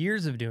 2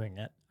 years of doing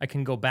it, I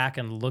can go back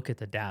and look at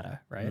the data,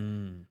 right?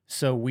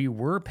 So we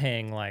were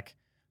paying like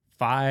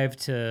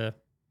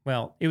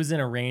it was in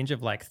a range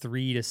of like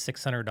 $300 to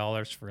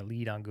 $600 for a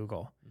lead on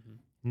Google.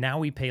 Now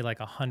we pay like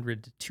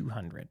 $100 to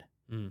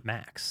 $200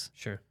 max.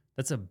 Sure.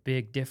 That's a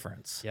big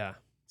difference. Yeah.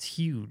 It's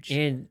huge.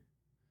 And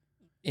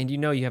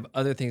you have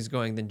other things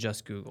going than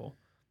just Google.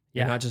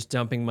 You're not just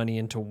dumping money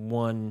into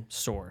one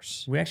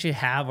source. We actually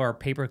have our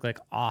pay-per-click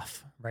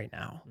off right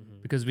now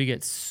because we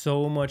get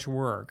so much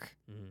work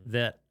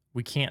that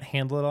we can't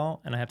handle it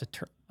all. And I have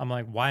to I'm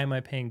like, why am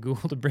I paying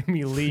Google to bring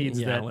me leads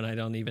when I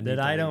don't even need that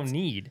I leads. don't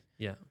need?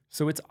 Yeah.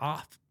 So it's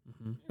off.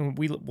 And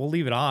we'll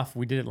leave it off.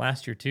 We did it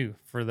last year too.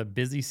 For the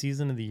busy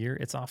season of the year,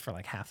 it's off for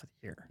like half of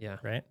the year. Yeah.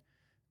 Right.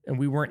 And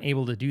we weren't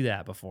able to do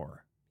that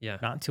before. Yeah.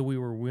 Not until we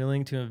were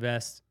willing to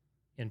invest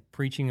in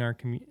preaching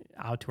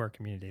out to our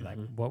community, like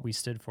what we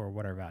stood for,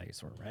 what our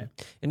values were, right?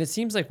 And it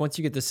seems like once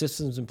you get the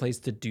systems in place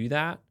to do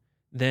that,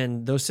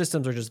 then those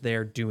systems are just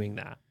there doing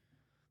that.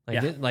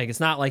 Like it's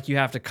not like you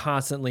have to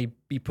constantly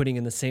be putting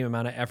in the same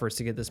amount of efforts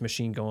to get this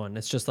machine going.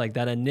 It's just like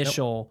that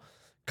initial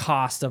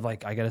cost of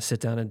like, I got to sit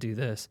down and do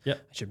this. I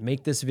should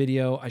make this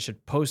video. I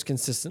should post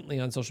consistently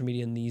on social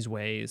media in these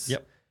ways.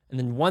 And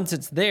then once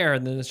it's there,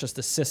 then it's just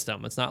a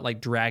system. It's not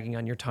like dragging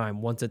on your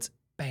time once it's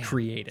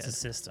created. It's a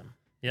system.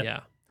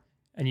 Yeah.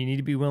 And you need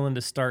to be willing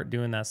to start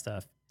doing that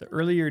stuff The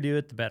earlier you do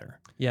it, the better.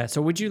 Yeah.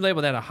 So would you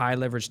label that a high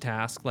leverage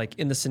task? Like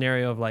in the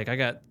scenario of like, I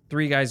got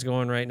 3 guys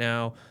going right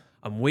now.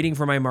 I'm waiting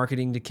for my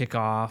marketing to kick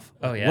off.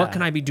 Oh, yeah. What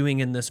can I be doing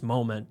in this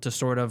moment to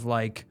sort of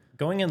like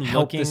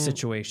help this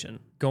situation?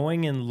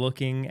 Going and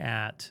looking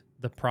at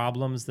the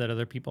problems that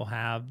other people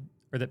have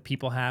or that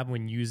people have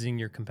when using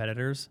your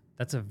competitors,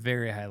 that's a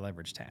very high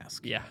leverage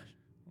task. Yeah.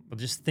 But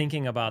just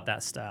thinking about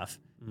that stuff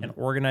and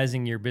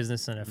organizing your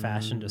business in a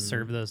fashion to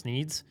serve those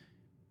needs,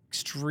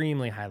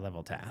 extremely high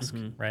level task,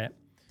 right?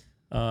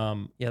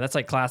 Yeah, that's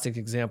like classic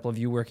example of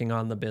you working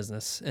on the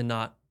business and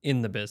not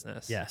in the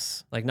business.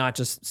 Yes. Like not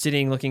just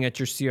sitting, looking at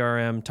your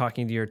CRM,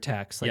 talking to your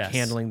techs, like Yes.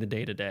 handling the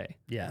day to day.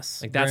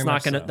 Yes. Like that's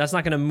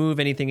not gonna move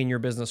anything in your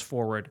business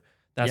forward.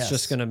 That's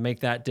just gonna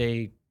make that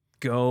day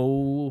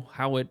go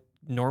how it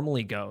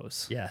normally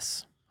goes.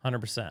 Yes,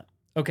 100%.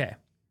 Okay,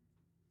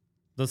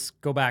 let's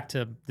go back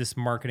to this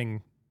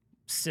marketing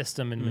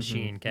system and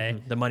machine.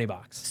 Okay, The money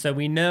box. so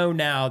we know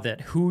now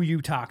that who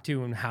you talk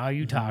to and how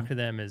you talk to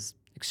them is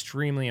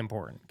extremely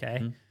important.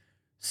 Okay,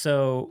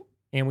 so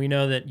and we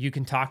know that you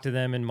can talk to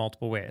them in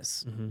multiple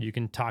ways. You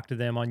can talk to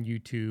them on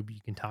YouTube.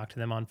 You can talk to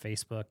them on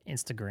Facebook,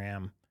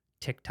 Instagram,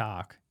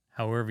 TikTok,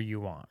 however you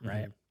want,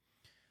 right?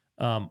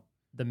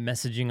 The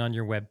messaging on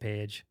your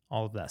webpage,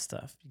 all of that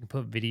stuff. You can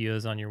put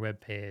videos on your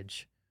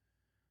webpage.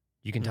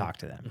 You can talk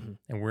to them.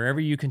 And wherever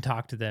you can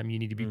talk to them, you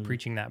need to be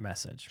preaching that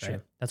message, right?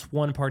 Sure. That's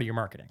one part of your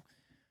marketing.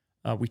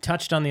 We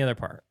touched on the other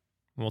part.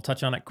 We'll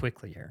touch on it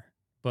quickly here.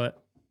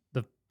 But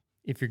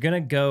if you're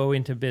going to go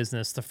into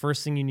business, the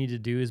first thing you need to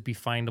do is be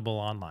findable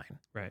online.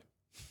 Right.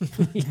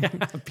 Yeah,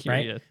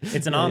 period. Right?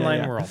 It's an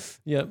online world.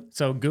 Yep.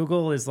 So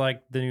Google is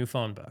like the new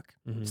phone book.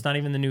 It's not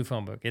even the new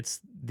phone book.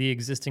 It's the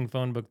existing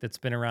phone book that's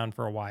been around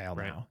for a while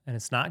now. And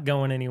it's not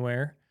going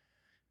anywhere.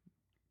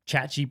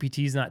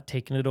 ChatGPT is not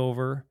taking it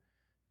over.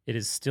 It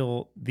is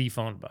still the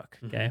phone book.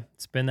 Okay.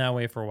 It's been that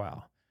way for a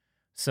while.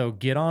 So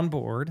get on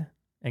board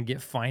and get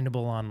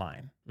findable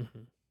online.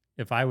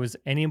 If I was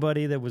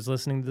anybody that was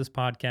listening to this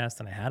podcast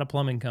and I had a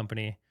plumbing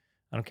company,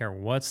 I don't care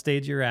what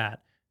stage you're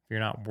at, if you're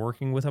not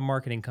working with a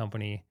marketing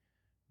company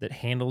that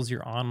handles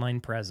your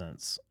online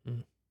presence,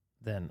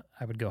 then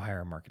I would go hire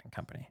a marketing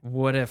company.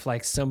 What if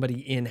like somebody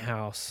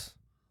in-house,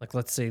 like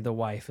let's say the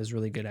wife is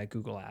really good at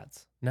Google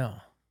Ads? No,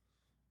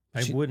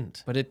 I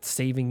wouldn't. But it's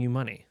saving you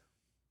money.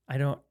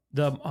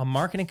 A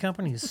marketing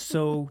company is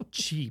so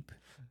cheap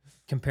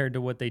compared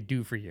to what they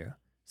do for you.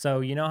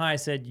 So you know how I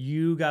said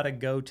you got to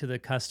go to the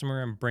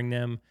customer and bring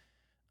them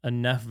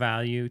enough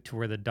value to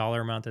where the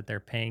dollar amount that they're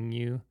paying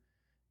you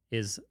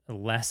is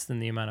less than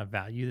the amount of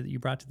value that you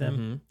brought to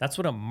them? That's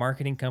what a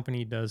marketing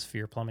company does for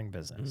your plumbing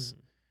business.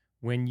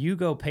 When you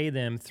go pay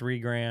them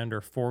 $3,000 or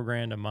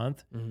 $4,000 a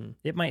month,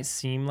 it might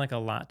seem like a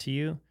lot to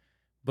you,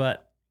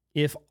 but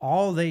if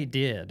all they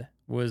did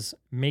was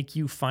make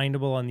you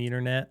findable on the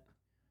internet,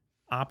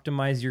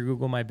 optimize your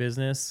Google My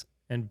Business,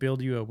 and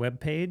build you a web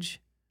page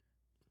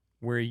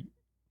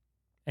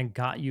and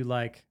got you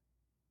like,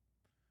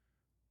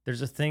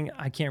 there's a thing,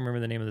 I can't remember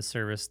the name of the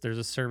service. There's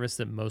a service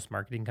that most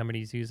marketing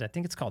companies use. I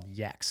think it's called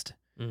Yext.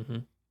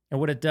 And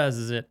what it does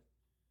is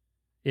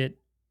it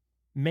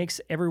makes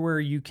everywhere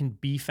you can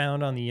be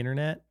found on the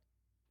internet,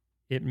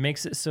 it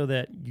makes it so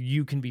that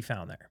you can be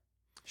found there.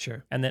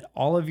 Sure. And that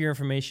all of your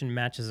information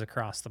matches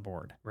across the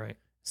board. Right.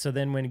 So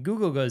then when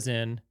Google goes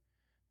in,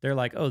 they're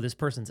like, oh, this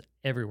person's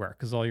everywhere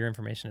because all your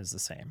information is the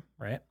same,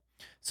 right?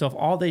 So if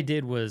all they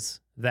did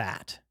was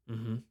that,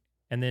 and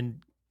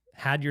then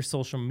had your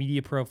social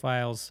media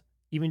profiles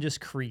even just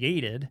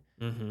created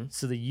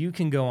so that you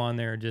can go on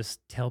there and just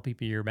tell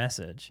people your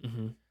message,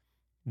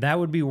 that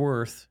would be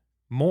worth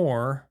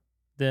more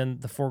than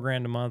the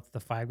 $4,000 a month, the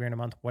 $5,000 a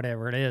month,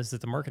 whatever it is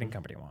that the marketing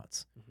company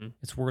wants.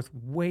 It's worth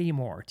way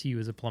more to you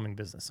as a plumbing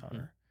business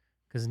owner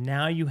because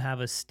now you have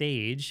a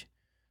stage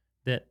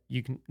that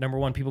you can, number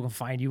one, people can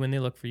find you when they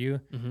look for you.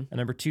 And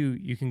number two,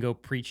 you can go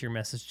preach your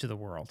message to the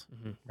world,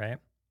 right?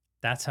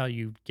 That's how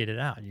you get it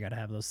out. You got to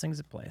have those things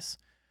in place.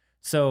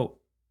 So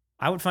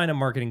I would find a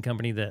marketing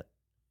company that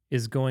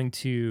is going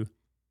to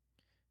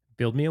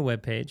build me a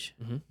web page.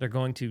 They're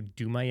going to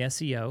do my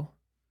SEO.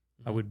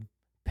 I would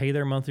pay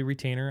their monthly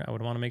retainer. I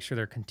would want to make sure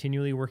they're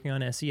continually working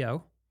on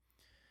SEO.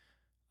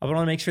 I would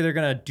want to make sure they're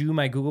going to do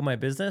my Google My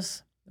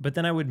Business, but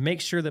then I would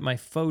make sure that my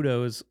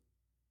photos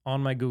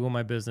on my Google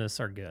My Business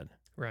are good.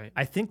 Right.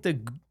 I think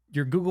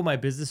your Google My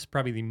Business is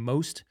probably the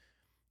most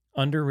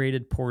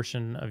underrated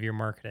portion of your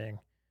marketing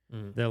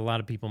that a lot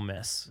of people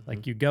miss.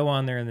 Like you go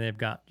on there and they've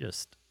got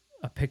just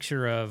a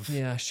picture of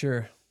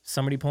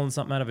somebody pulling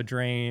something out of a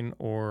drain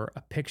or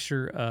a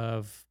picture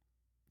of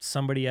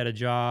somebody at a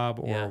job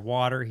or a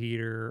water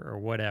heater or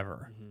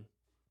whatever.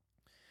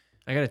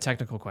 I got a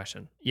technical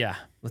question. Yeah.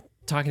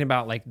 Talking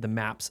about like the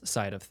maps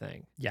side of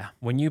thing. Yeah.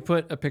 When you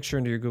put a picture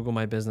into your Google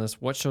My Business,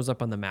 what shows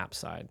up on the map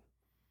side?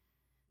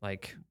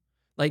 Like,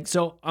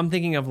 so I'm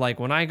thinking of like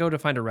when I go to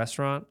find a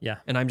restaurant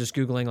and I'm just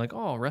Googling like,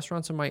 oh,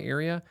 restaurants in my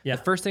area. The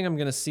first thing I'm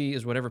going to see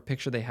is whatever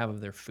picture they have of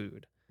their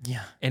food.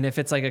 Yeah. And if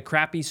it's like a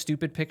crappy,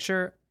 stupid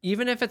picture,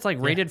 even if it's like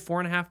rated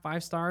 4.5,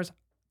 5 stars,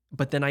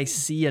 but then I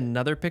see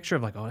another picture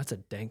of like, oh, that's a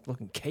dank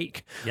looking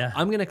cake. Yeah.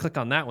 I'm going to click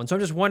on that one. So I'm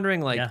just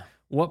wondering like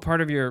what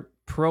part of your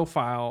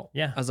profile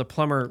as a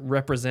plumber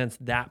represents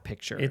that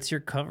picture. It's your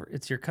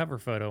cover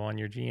photo on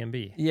your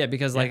GMB. Yeah,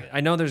 because like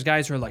I know there's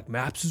guys who are like,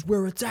 Maps is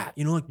where it's at.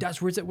 You know, like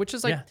that's where it's at, which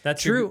is like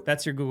that's true.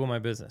 That's your Google My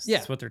Business.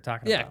 That's what they're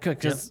talking about. Yeah,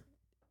 because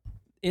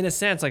in a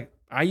sense, like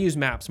I use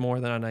Maps more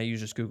than I use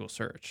just Google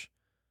search.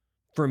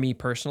 For me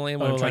personally,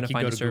 when I'm trying to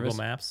find a service.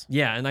 Google Maps?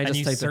 Yeah, and I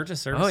just type search a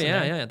service. Oh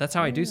yeah. That's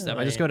how I do stuff.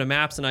 I just go to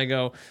Maps and I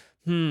go,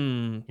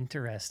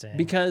 interesting.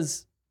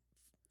 Because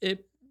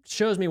it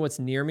shows me what's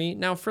near me.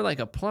 Now, for like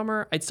a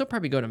plumber, I'd still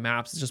probably go to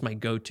Maps. It's just my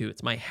go-to.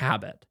 It's my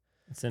habit.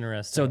 It's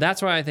interesting. So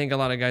that's why I think a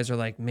lot of guys are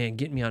like, man,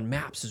 getting me on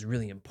Maps is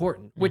really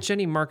important, which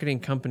any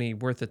marketing company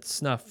worth its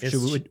snuff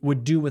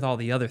would do with all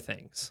the other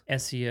things.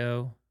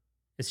 SEO.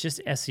 It's just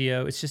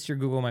SEO. It's just your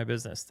Google My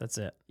Business. That's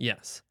it.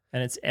 Yes.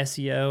 And it's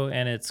SEO,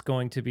 and it's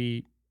going to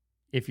be,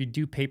 if you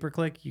do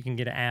pay-per-click, you can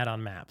get an ad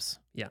on Maps.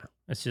 Yeah.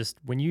 It's just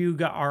when you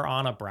are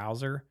on a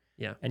browser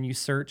and you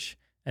search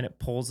and it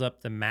pulls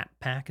up the map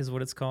pack is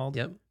what it's called.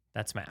 Yep.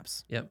 That's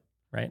Maps. Yep.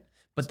 Right?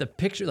 But the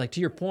picture, like to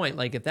your point,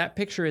 like if that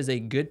picture is a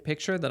good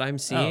picture that I'm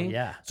seeing. Oh,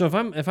 yeah. So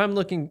if I'm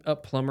looking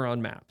up plumber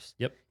on Maps.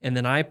 Yep. And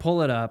then I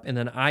pull it up and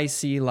then I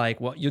see like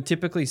what you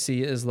typically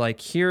see is like,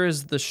 here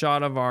is the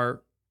shot of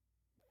our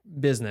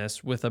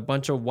business with a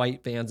bunch of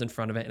white vans in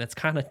front of it and it's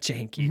kind of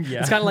janky.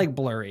 It's kind of like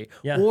blurry.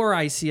 Or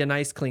I see a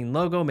nice clean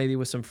logo, maybe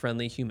with some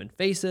friendly human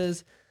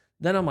faces.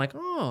 Then I'm like,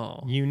 oh.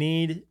 You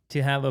need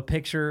to have a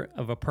picture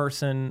of a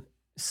person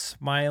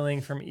smiling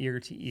from ear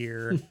to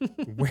ear,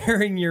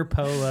 wearing your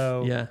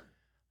polo. Yeah.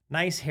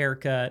 Nice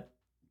haircut,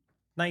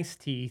 nice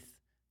teeth,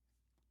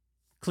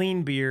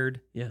 clean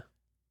beard. Yeah.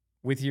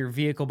 With your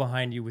vehicle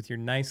behind you, with your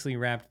nicely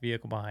wrapped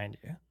vehicle behind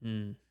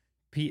you.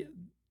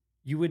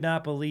 You would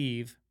not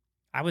believe.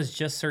 I was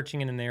just searching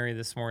in an area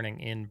this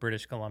morning in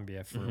British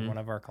Columbia for one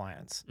of our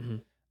clients.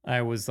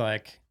 I was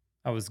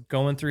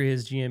going through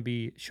his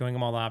GMB, showing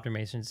him all the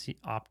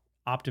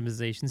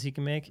optimizations he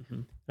can make.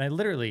 And I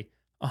literally,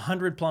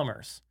 100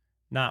 plumbers,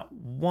 not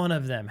one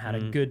of them had a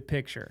good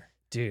picture.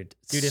 Dude,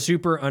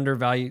 super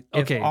undervalued.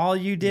 Okay. If all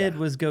you did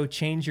was go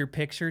change your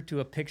picture to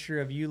a picture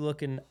of you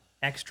looking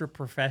extra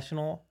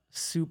professional,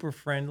 super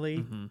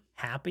friendly,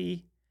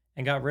 happy,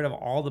 and got rid of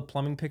all the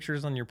plumbing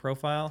pictures on your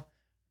profile,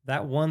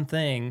 that one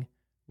thing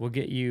will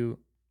get you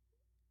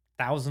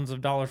thousands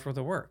of dollars worth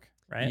of work,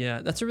 right?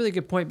 Yeah, that's a really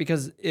good point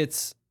because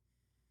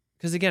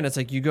again, it's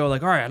like you go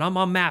like, all right, I'm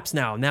on Maps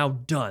now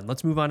done.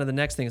 Let's move on to the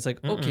next thing. It's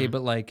like, okay,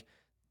 but like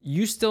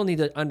you still need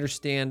to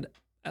understand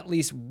at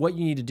least what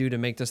you need to do to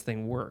make this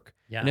thing work.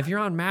 Yeah. And if you're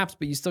on Maps,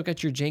 but you still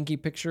got your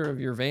janky picture of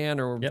your van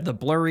or the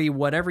blurry,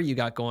 whatever you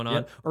got going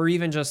on, or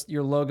even just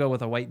your logo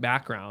with a white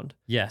background.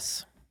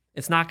 Yes.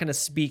 It's not going to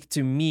speak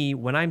to me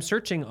when I'm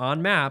searching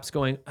on Maps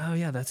going, oh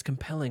yeah, that's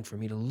compelling for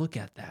me to look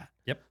at that.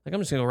 Yep. Like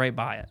I'm just going to go right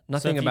by it.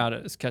 Nothing about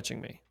it is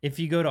catching me. If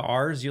you go to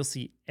ours, you'll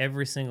see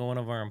every single one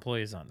of our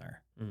employees on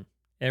there.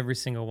 Every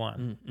single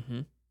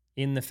one.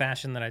 In the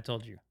fashion that I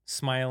told you.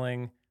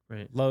 Smiling,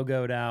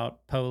 logoed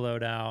out,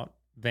 poloed out,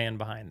 van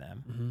behind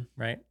them,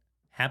 right?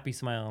 Happy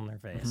smile on their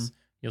face.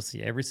 You'll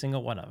see every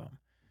single one of them.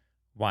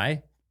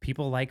 Why?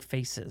 People like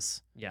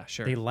faces. Yeah,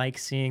 sure. They like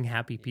seeing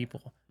happy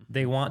people.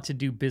 They want to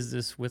do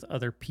business with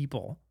other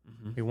people.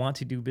 They want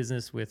to do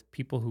business with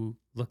people who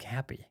look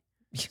happy,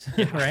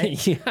 right?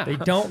 They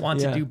don't want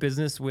to do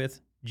business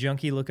with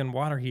junky looking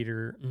water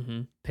heater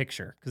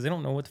picture because they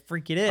don't know what the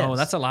freak it is. Oh,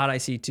 that's a lot I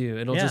see too.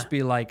 It'll just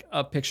be like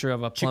a picture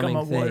of a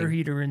plumbing thing. Water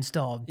heater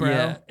installed, bro.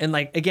 Yeah, and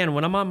like again,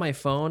 when I'm on my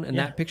phone and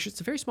that picture,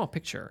 it's a very small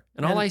picture,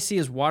 and all I see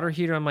is water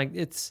heater. I'm like,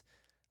 it's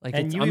like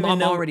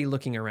I'm already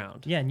looking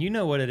around. Yeah, and you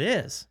know what it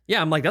is.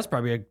 Yeah, I'm like, that's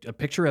probably a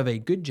picture of a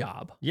good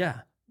job.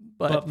 Yeah,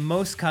 but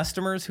most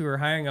customers who are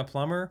hiring a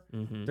plumber,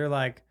 they're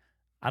like,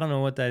 I don't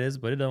know what that is,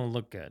 but it don't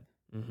look good.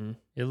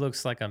 It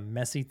looks like a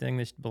messy thing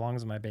that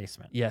belongs in my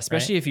basement. Yeah,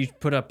 especially if you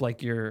put up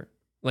like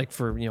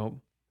for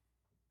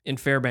in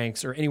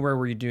Fairbanks or anywhere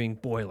where you're doing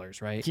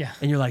boilers, right? Yeah.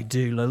 And you're like,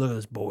 dude, look at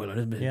this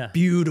boiler. This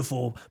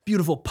beautiful,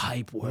 beautiful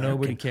pipe work.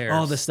 Nobody cares.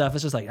 All this stuff.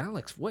 It's just like,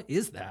 Alex, what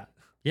is that?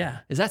 Yeah.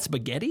 Is that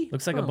spaghetti?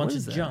 Looks like a bunch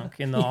of junk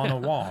on a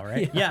wall,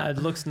 right? Yeah, it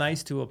looks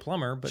nice to a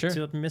plumber, but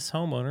to a Miss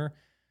Homeowner,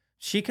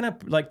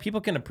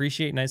 people can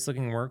appreciate nice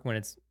looking work when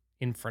it's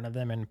in front of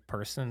them in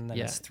person, and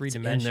it's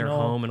three-dimensional. In their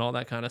home and all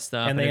that kind of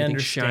stuff. And they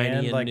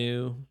understand, shiny and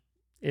new.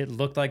 It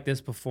looked like this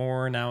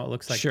before, now it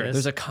looks like this.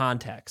 There's a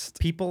context.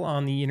 People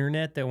on the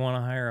internet that want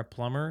to hire a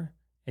plumber,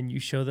 and you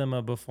show them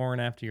a before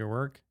and after your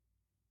work,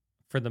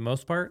 for the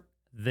most part,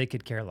 they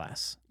could care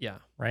less. Yeah.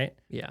 Right?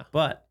 Yeah.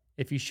 But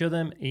if you show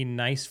them a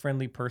nice,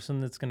 friendly person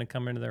that's going to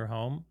come into their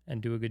home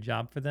and do a good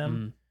job for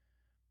them,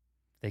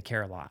 they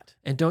care a lot.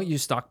 And don't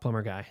use stock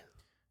plumber guy.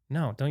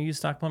 No, don't use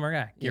stock plumber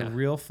guy. Get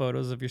real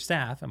photos of your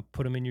staff and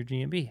put them in your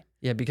GMB.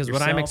 Yeah, because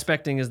what I'm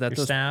expecting is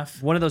that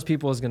one of those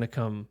people is going to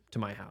come to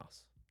my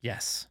house.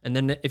 Yes. And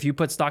then if you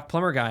put stock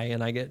plumber guy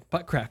and I get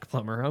butt crack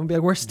plumber, I'm going to be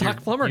like, where's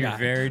stock plumber guy? You're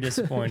very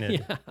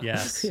disappointed.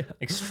 Yes,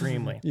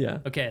 extremely. Yeah.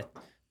 Okay,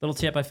 little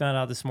tip I found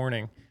out this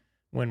morning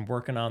when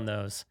working on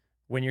those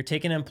when you're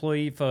taking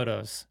employee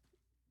photos,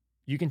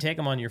 you can take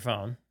them on your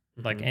phone.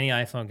 Like any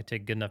iPhone can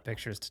take good enough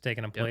pictures to take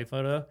an employee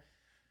photo.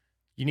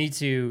 You need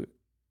to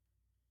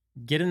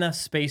get enough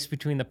space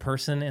between the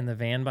person and the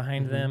van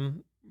behind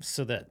them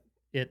so that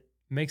it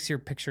makes your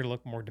picture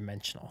look more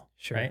dimensional.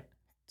 Sure. Right?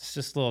 It's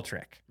just a little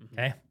trick.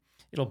 Okay.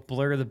 It'll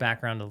blur the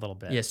background a little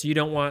bit. Yeah, so you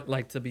don't want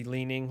like to be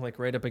leaning like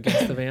right up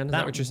against the van. Is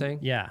that what you're saying?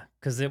 Yeah,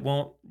 because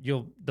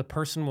the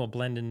person will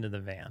blend into the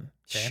van.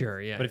 Okay?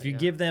 Sure, yeah. But if you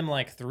give them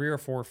like 3 or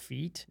 4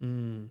 feet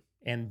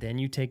and then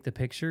you take the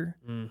picture,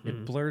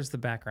 it blurs the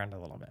background a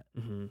little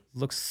bit.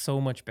 Looks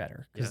so much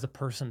better because the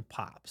person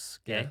pops.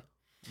 Okay.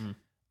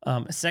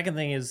 Second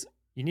thing is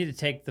you need to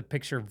take the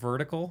picture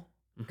vertical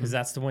because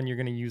that's the one you're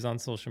going to use on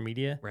social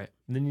media. Right.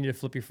 And then you need to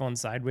flip your phone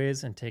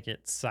sideways and take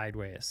it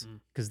sideways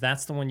because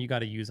that's the one you got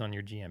to use on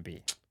your GMB.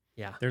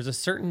 Yeah. There's a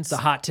certain... It's a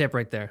hot tip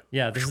right there.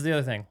 Yeah, this is the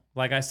other thing.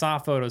 Like I saw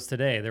photos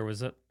today. There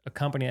was a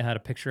company that had a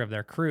picture of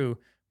their crew,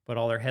 but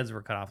all their heads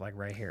were cut off like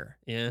right here.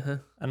 Yeah.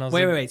 And I was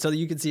wait. So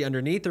you could see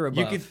underneath or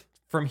above? You could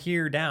from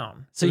here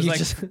down. So you like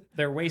just...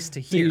 their waist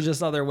to So here. you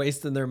just saw their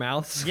waist in their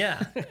mouths?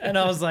 Yeah. And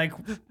I was like,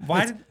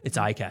 why? It's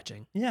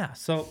eye-catching. Yeah.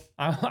 So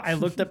I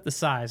looked up the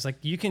size. Like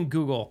you can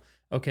Google,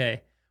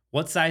 okay,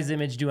 what size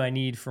image do I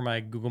need for my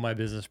Google My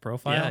Business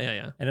profile?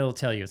 Yeah. And it'll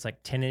tell you it's like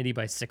 1080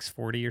 by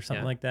 640 or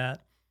something like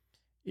that.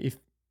 If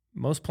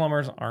most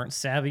plumbers aren't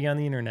savvy on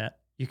the internet,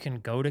 you can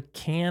go to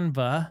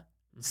Canva,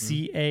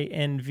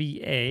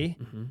 Canva.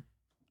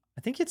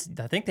 I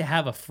think they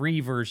have a free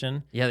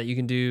version. Yeah, that you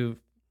can do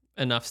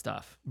enough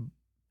stuff.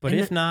 But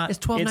and if not, it's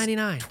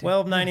 $12.99.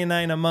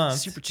 $12.99 a month.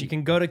 Super cheap. You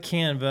can go to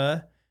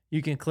Canva.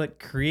 You can click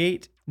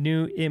create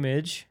new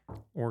image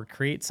or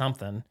create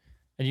something,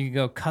 and you can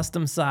go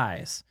custom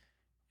size.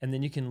 And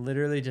then you can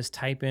literally just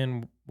type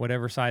in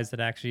whatever size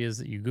that actually is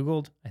that you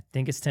Googled. I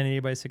think it's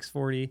 1080 by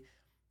 640.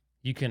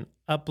 You can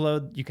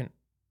upload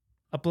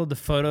the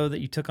photo that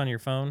you took on your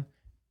phone.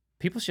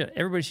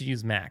 Everybody should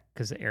use Mac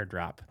because of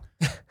AirDrop.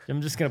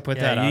 I'm just going to put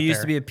that out there. You used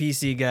to be a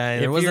PC guy.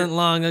 It wasn't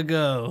long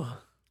ago.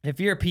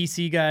 If you're a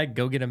PC guy,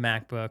 go get a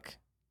MacBook.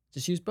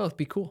 Just use both.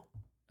 Be cool.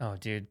 Oh,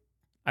 dude.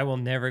 I will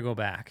never go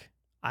back.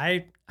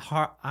 I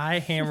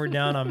hammered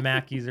down on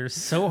Mac users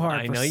so hard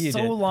I know you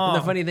so did. long.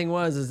 And the funny thing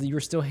is you were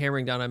still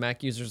hammering down on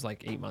Mac users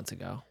like 8 months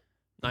ago,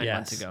 9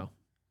 months ago.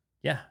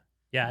 Yeah.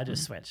 Yeah, I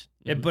just switched.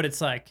 But it's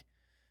like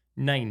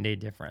night and day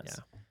difference.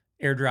 Yeah.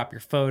 AirDrop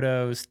your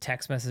photos,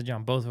 text message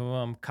on both of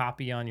them,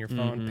 copy on your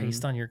phone,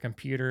 paste on your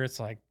computer. It's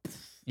like...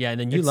 Yeah, and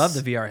then you love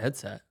the VR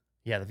headset.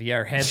 Yeah, the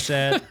VR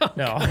headset.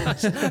 No.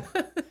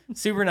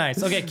 Super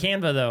nice. Okay,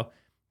 Canva, though.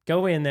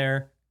 Go in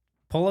there,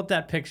 pull up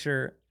that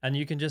picture, and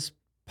you can just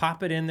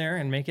pop it in there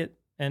and make it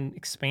and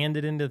expand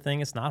it into a thing.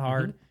 It's not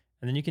hard.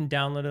 And then you can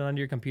download it onto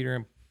your computer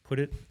and put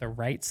it the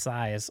right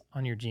size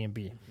on your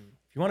GMB.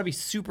 If you want to be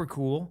super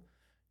cool,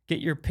 get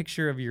your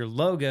picture of your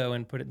logo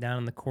and put it down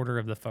in the corner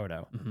of the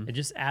photo. It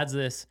just adds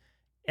this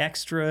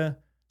extra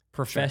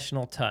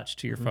professional touch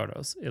to your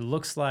photos. It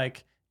looks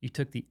like you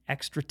took the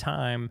extra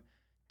time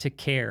to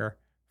care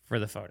for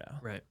the photo.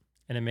 Right.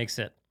 And it makes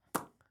it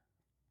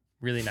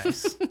really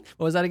nice. What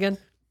was that again?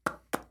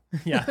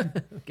 Yeah.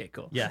 Okay,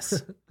 cool.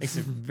 Yes. Makes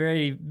it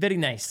very, very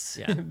nice.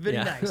 Yeah. Very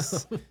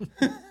nice.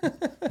 I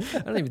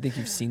don't even think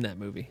you've seen that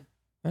movie.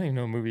 I don't even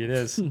know what movie it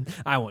is.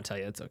 I won't tell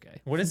you. It's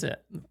okay. What is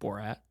it?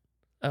 Borat.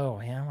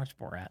 Oh, yeah. I watched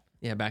Borat.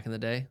 Yeah, back in the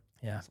day.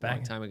 Yeah. A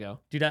long time ago.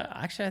 Dude,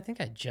 I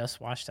think I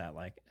just watched that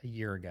like a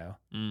year ago.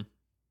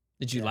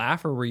 Did you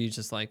laugh or were you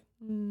just like...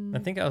 I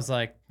think I was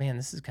like, man,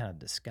 this is kind of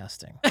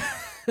disgusting.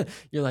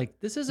 You're like,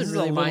 this isn't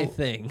really my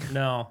thing.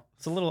 No.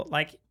 It's a little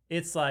like,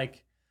 it's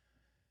like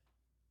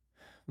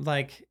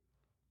they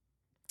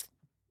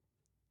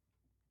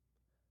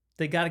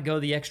got to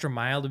go the extra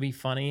mile to be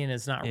funny and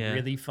it's not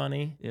really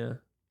funny. Yeah.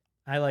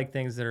 I like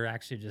things that are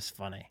actually just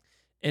funny.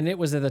 And it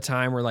was at the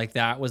time where like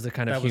that was the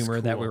kind of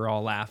humor that cool. we were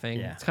all laughing.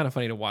 Yeah. It's kind of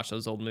funny to watch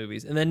those old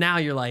movies. And then now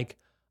you're like,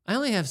 I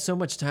only have so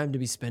much time to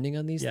be spending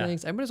on these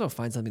things. I might as well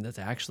find something that's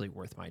actually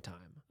worth my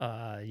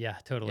time. Yeah,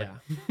 totally. Yeah.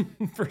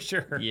 For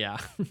sure. Yeah.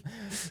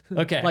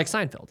 Okay. Like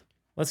Seinfeld.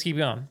 Let's keep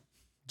going.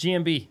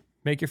 GMB,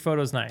 make your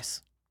photos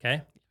nice.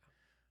 Okay.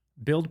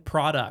 Build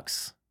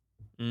products.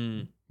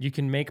 You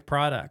can make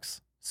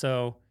products.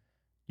 So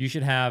you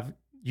can have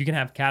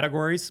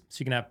categories.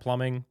 So you can have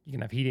plumbing, you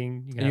can have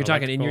heating. You can and you're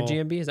talking in your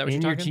GMB? Is that what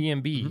you're talking? In your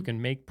GMB, you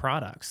can make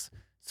products.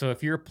 So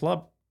if you're a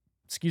plumber,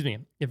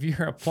 if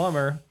you're a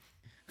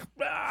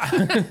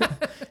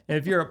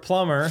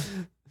plumber,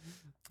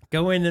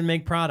 go in and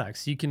make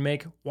products. You can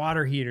make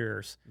water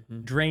heaters,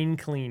 drain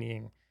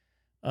cleaning.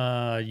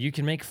 You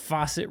can make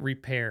faucet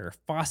repair,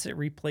 faucet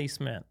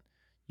replacement.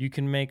 You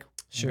can make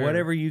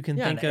whatever you can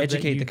think of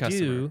educate that the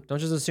customer. do. Don't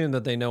just assume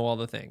that they know all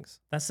the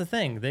things. That's the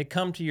thing. They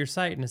come to your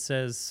site and it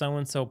says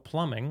so-and-so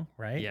plumbing,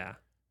 right? Yeah.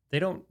 They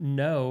don't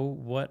know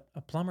what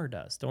a plumber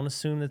does. Don't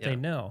assume that they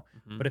know.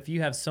 But if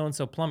you have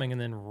so-and-so plumbing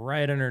and then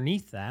right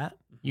underneath that,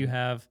 you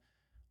have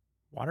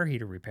water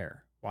heater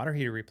repair, water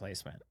heater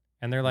replacement.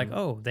 And they're like,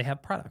 oh, they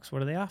have products. What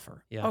do they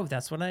offer? Yeah. Oh,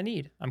 that's what I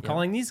need. I'm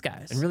calling these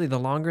guys. And really, the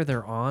longer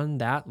they're on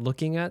that,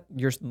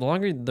 the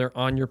longer they're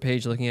on your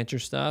page looking at your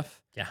stuff,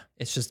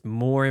 it's just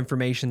more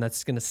information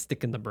that's going to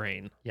stick in the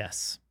brain.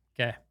 Yes.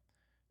 Okay.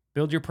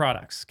 Build your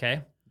products.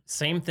 Okay.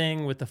 Same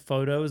thing with the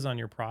photos on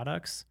your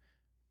products.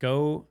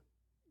 Go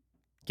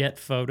get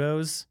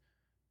photos,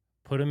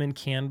 put them in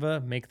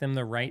Canva, make them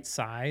the right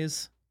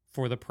size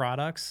for the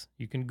products.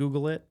 You can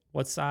Google it.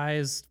 What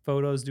size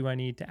photos do I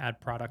need to add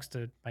products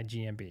to my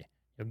GMB?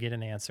 You'll get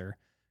an answer.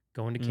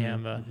 Go into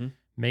Canva,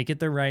 make it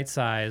the right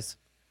size.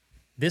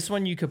 This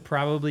one you could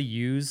probably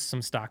use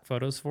some stock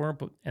photos for,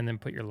 and then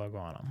put your logo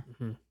on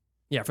them.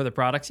 Yeah, for the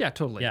products. Yeah,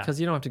 totally. Because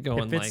you don't have to go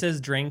If it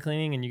says drain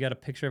cleaning and you got a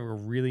picture of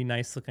a really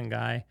nice looking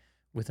guy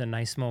with a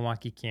nice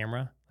Milwaukee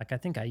camera, like I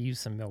think I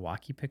used some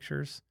Milwaukee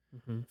pictures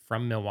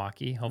from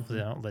Milwaukee. Hopefully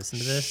they don't listen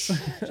to this.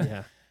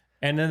 Yeah.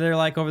 And then they're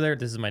like over there,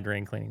 this is my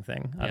drain cleaning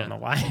thing. I don't know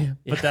why,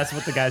 but that's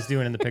what the guy's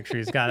doing in the picture.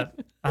 He's got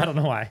it. I don't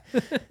know why,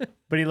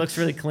 but he looks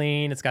really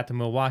clean. It's got the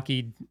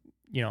Milwaukee,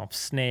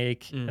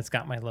 snake. It's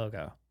got my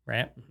logo,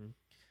 right?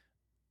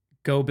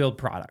 Go build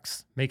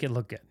products. Make it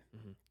look good.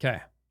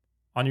 Okay.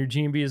 On your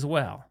GMB as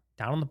well,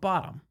 down on the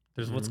bottom,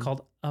 there's what's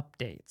called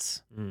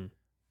updates.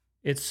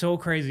 It's so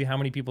crazy how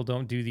many people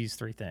don't do these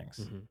three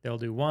things. They'll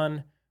do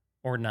one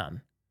or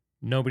none.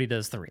 Nobody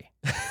does three.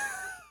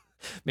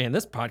 Man,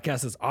 this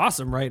podcast is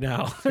awesome right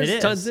now.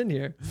 There's tons in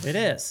here. It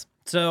is.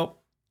 So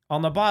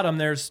on the bottom,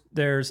 there's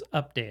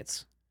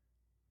updates.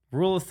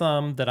 Rule of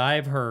thumb that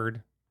I've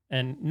heard,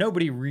 and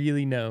nobody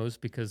really knows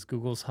because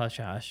Google's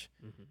hush-hush.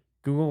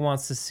 Google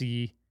wants to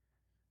see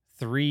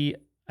three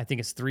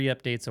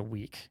updates a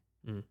week.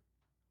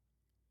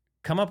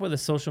 Come up with a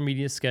social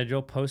media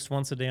schedule, post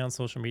once a day on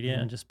social media,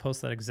 and just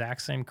post that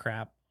exact same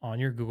crap on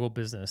your Google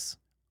business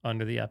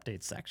under the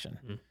updates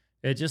section.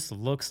 It just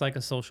looks like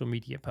a social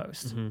media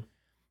post.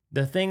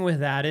 The thing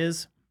with that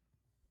is,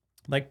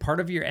 like, part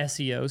of your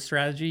SEO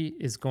strategy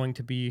is going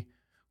to be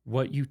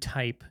what you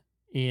type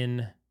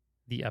in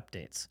the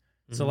updates.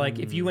 So like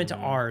if you went to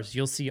ours,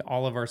 you'll see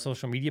all of our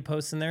social media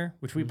posts in there,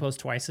 which we post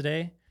twice a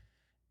day,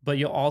 but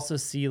you'll also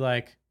see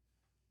like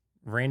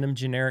random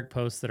generic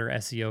posts that our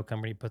SEO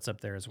company puts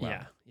up there as well.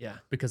 Yeah.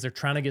 Because they're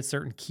trying to get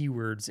certain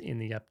keywords in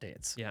the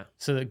updates. Yeah.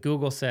 So that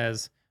Google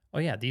says, oh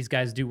yeah, these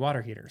guys do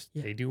water heaters.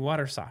 They do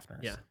water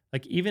softeners. Yeah.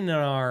 Like even in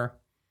our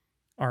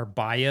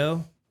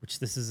bio, which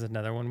this is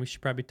another one we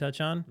should probably touch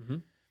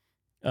on.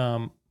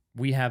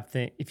 We have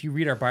if you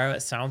read our bio,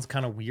 it sounds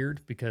kind of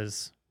weird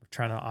because we're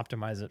trying to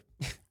optimize it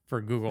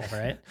for Google,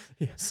 right?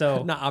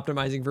 So not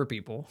optimizing for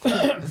people.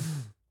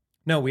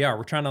 No, we are.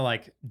 We're trying to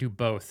like do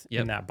both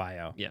in that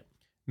bio. Yeah.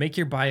 Make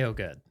your bio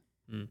good.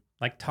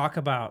 Like talk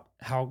about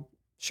how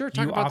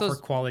you offer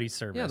quality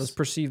service. Yeah, those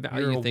perceived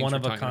value. You're one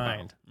of a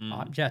kind.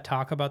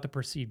 Talk about the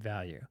perceived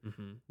value.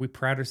 We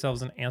pride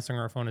ourselves in answering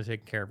our phone and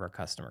taking care of our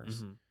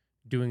customers,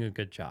 doing a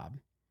good job.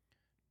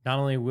 Not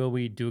only will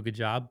we do a good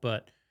job,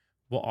 but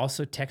we'll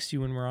also text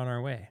you when we're on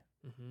our way.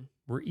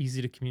 We're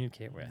easy to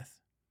communicate with.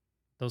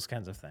 Those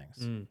kinds of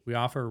things. We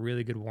offer a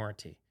really good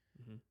warranty.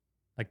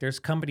 Like there's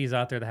companies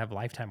out there that have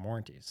lifetime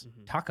warranties.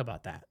 Talk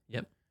about that.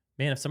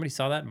 Man, if somebody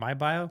saw that in my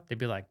bio, they'd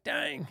be like,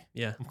 dang,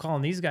 I'm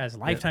calling these guys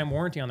lifetime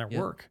warranty on their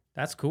work.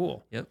 That's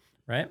cool.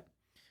 Right?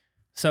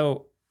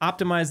 So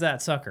optimize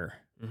that sucker.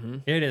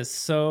 It is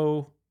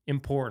so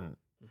important.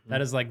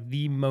 That is like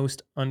the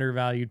most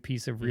undervalued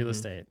piece of real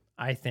estate,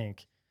 I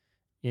think,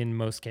 in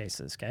most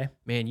cases. Okay.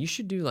 Man, you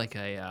should do like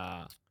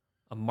a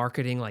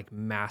marketing like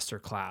master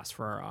class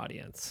for our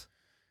audience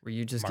where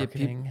you just get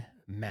people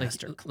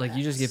like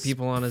you just get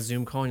people on a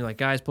Zoom call and you're like,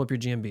 guys, pull up your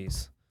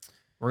GMBs.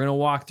 We're going to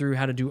walk through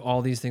how to do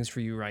all these things for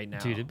you right now.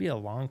 Dude, it'd be a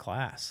long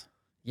class.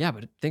 Yeah,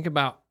 but think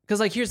about, because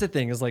like here's the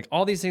thing is like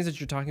all these things that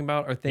you're talking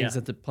about are things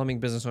that the plumbing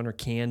business owner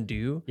can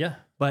do. Yeah.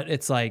 But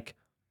it's like,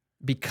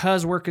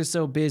 because work is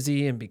so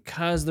busy and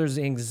because there's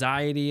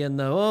anxiety and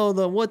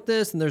what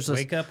this, and there's this.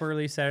 Wake up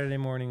early Saturday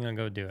morning and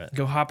go do it.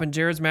 Go hop in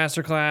Jered's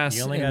masterclass.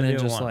 You only and then do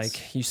just once.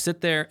 like you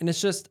sit there and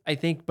it's just, I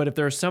think, but if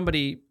there's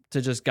somebody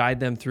to just guide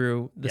them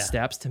through the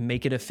steps to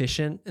make it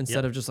efficient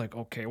instead of just like,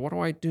 okay, what do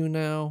I do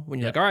now? When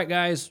you're like, all right,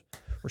 guys,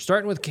 we're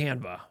starting with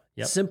Canva.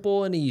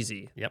 Simple and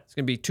easy. It's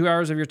going to be 2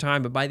 hours of your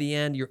time, but by the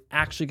end, you're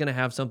actually going to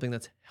have something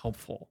that's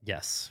helpful.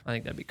 Yes. I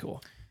think that'd be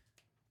cool.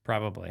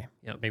 Probably.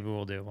 Maybe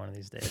we'll do it one of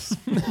these days.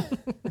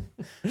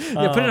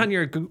 I'll put it on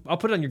your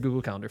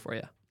Google Calendar for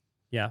you.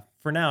 Yeah.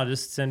 For now,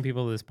 just send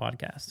people to this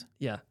podcast.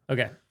 Yeah.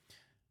 Okay.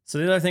 So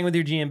the other thing with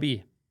your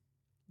GMB,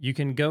 you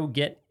can go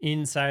get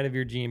inside of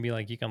your GMB,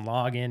 like you can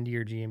log into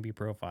your GMB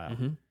profile.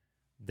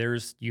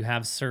 You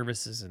have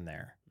services in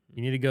there.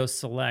 You need to go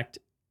select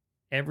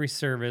every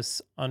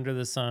service under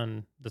the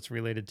sun that's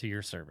related to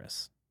your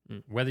service.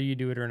 Whether you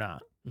do it or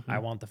not, I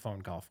want the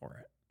phone call for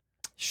it.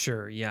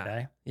 Sure. Yeah.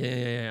 Okay?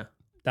 Yeah.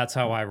 That's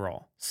how I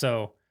roll.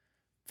 So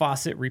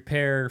faucet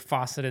repair,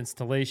 faucet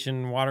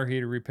installation, water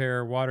heater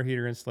repair, water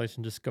heater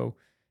installation, just go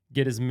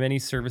get as many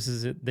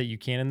services that you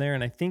can in there.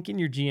 And I think in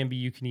your GMB,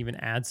 you can even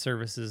add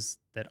services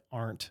that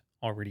aren't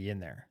already in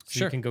there.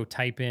 So you can go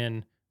type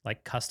in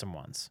like custom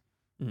ones.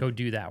 Go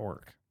do that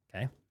work.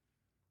 Okay.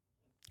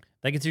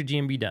 That gets your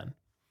GMB done.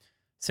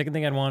 Second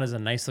thing I'd want is a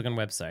nice looking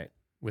website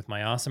with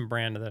my awesome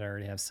brand that I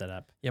already have set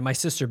up. Yeah, my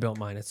sister built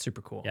mine. It's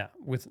super cool. Yeah,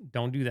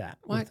 don't do that.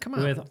 What? Come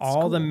on. With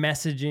all the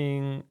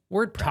messaging,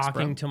 WordPress,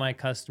 talking to my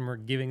customer,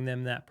 giving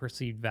them that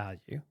perceived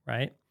value,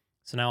 right?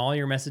 So now all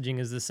your messaging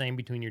is the same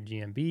between your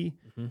GMB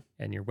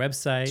and your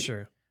website.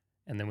 Sure.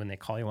 And then when they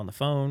call you on the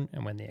phone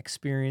and when they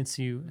experience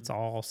you, it's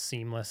all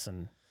seamless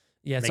and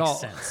it's makes all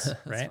sense,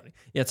 right?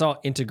 Yeah, it's all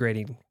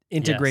integrated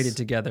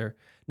together.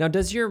 Now,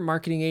 does your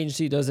marketing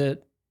agency,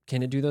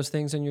 can it do those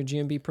things on your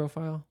GMB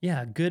profile?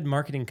 Yeah, a good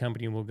marketing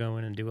company will go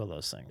in and do all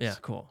those things. Yeah,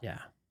 cool. Yeah.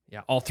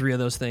 Yeah, all three of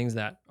those things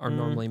that are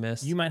normally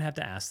missed. You might have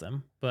to ask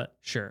them, but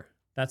sure.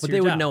 But they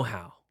would know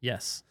how.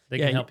 Yes, they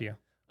can help you.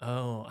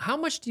 Oh, how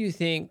much do you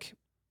think?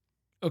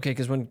 Okay,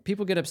 because when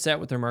people get upset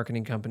with their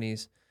marketing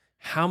companies,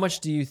 how much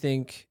do you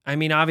think? I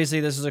mean, obviously,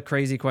 this is a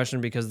crazy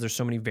question because there's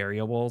so many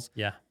variables.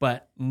 Yeah.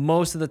 But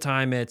most of the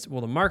time, it's, well,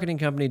 the marketing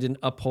company didn't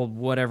uphold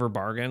whatever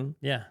bargain.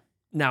 Yeah.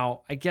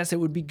 Now, I guess it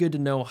would be good to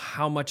know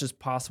how much is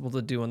possible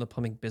to do on the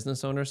plumbing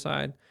business owner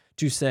side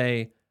to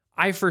say,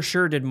 I for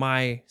sure did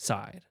my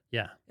side.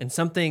 Yeah. And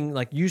something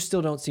like you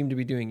still don't seem to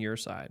be doing your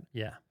side.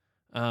 Yeah.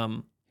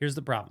 Here's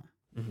the problem.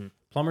 Mm-hmm.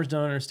 Plumbers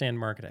don't understand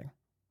marketing.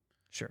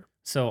 Sure.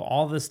 So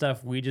all the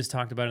stuff we just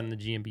talked about in the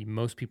GMB,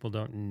 most people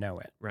don't know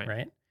it.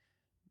 Right.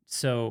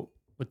 So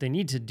what they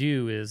need to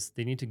do is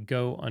they need to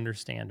go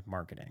understand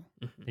marketing.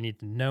 Mm-hmm. They need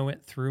to know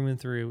it through and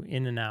through,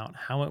 in and out,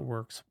 how it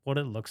works, what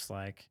it looks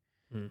like.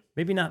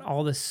 Maybe not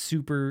all the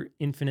super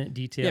infinite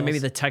details. Yeah, maybe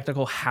the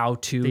technical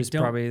how-to is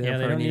probably they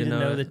don't need to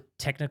know the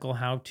technical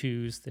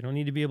how-tos. They don't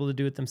need to be able to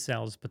do it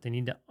themselves, but they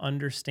need to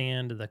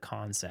understand the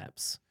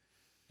concepts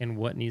and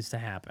what needs to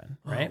happen,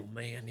 right? Oh,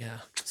 man, yeah.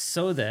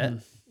 So that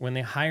when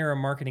they hire a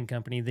marketing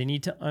company, they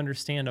need to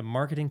understand a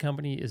marketing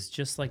company is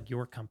just like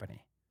your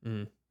company.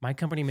 My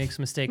company makes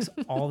mistakes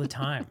all the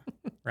time,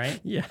 right?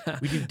 Yeah.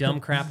 We do dumb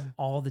crap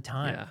all the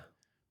time. Yeah.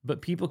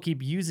 But people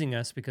keep using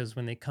us because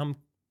when they come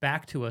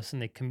back to us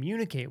and they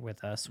communicate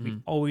with us, we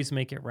always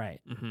make it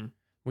right. Mm-hmm.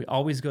 We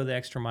always go the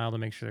extra mile to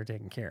make sure they're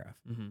taken care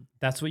of. Mm-hmm.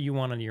 That's what you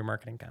want on your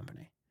marketing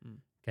company.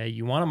 Okay.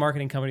 You want a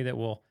marketing company that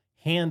will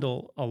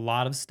handle a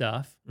lot of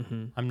stuff.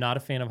 Mm-hmm. I'm not a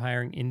fan of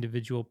hiring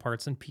individual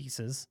parts and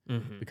pieces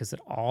because it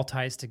all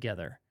ties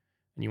together.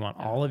 And you want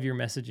all of your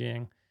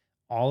messaging,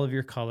 all of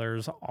your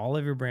colors, all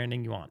of your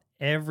branding. You want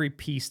every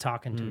piece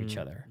talking to each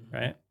other,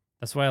 right?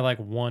 That's why I like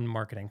one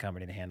marketing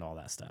company to handle all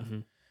that stuff.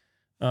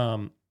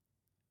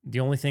 The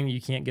only thing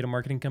you can't get a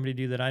marketing company to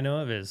do that I know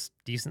of is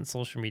decent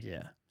social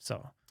media.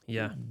 So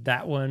yeah,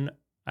 that one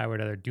I would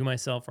either do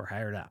myself or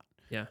hire it out.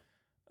 Yeah.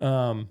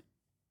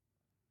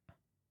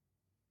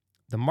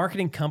 The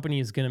marketing company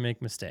is going to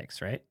make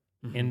mistakes, right?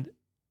 And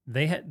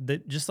they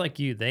had just like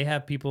you, they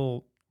have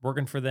people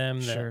working for them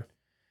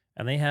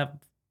and they have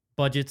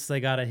budgets they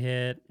got to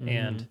hit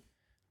and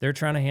they're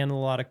trying to handle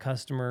a lot of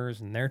customers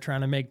and they're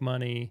trying to make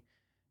money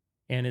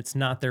and it's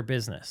not their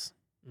business.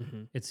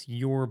 It's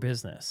your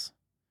business.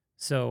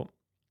 So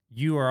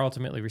you are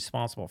ultimately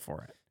responsible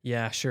for it.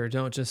 Yeah, sure.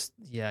 Don't just,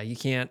 you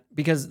can't,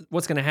 because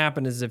what's going to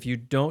happen is if you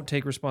don't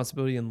take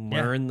responsibility and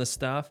learn the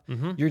stuff,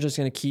 you're just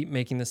going to keep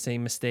making the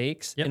same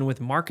mistakes. Yep. And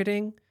with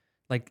marketing,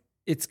 like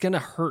it's going to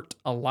hurt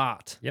a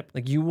lot. Yep.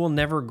 Like you will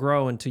never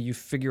grow until you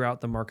figure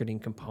out the marketing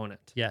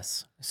component.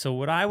 Yes. So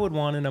what I would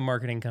want in a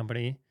marketing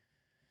company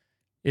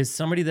is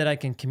somebody that I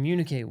can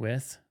communicate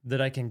with,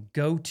 that I can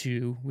go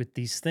to with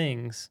these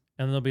things.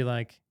 And they'll be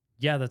like,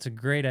 yeah, that's a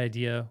great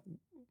idea.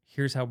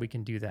 Here's how we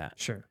can do that.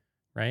 Sure.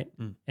 Right?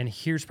 And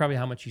here's probably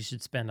how much you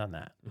should spend on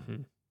that.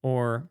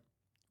 Or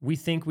we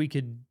think we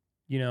could,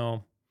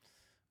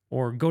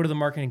 or go to the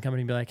marketing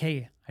company and be like,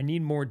 hey, I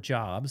need more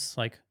jobs.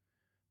 Like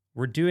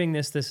we're doing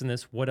this, this, and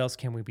this. What else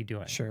can we be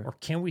doing? Sure. Or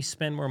can we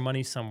spend more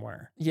money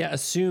somewhere? Yeah.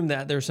 Assume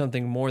that there's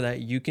something more that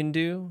you can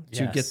do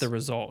to get the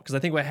result. Because I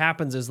think what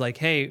happens is like,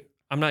 hey,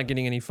 I'm not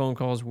getting any phone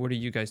calls. What are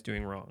you guys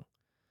doing wrong?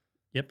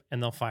 Yep.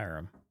 And they'll fire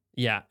them.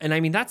 Yeah. And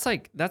I mean, that's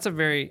a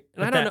very,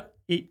 and I don't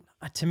know.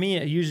 To me,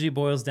 it usually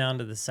boils down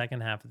to the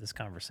second half of this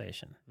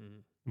conversation,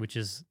 which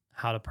is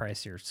how to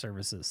price your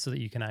services so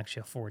that you can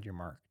actually afford your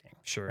marketing.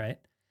 Sure. Right?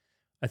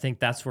 I think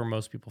that's where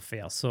most people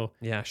fail. So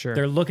yeah, sure.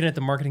 They're looking at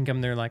the marketing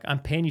company. They're like, I'm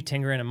paying you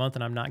 10 grand a month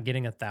and I'm not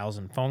getting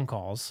 1,000 phone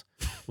calls.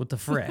 What the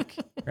frick?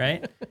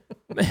 Right?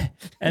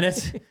 and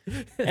it's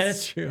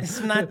true.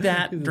 It's not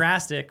that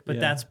drastic, but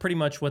that's pretty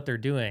much what they're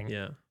doing.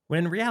 Yeah.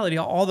 When in reality,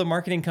 all the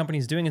marketing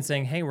companies doing is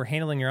saying, hey, we're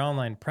handling your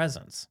online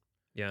presence.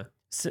 Yeah.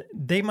 So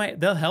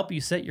they'll help you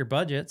set your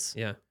budgets.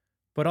 Yeah.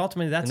 But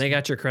ultimately and they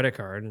got your credit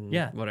card and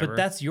whatever. But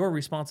that's your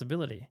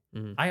responsibility.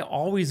 I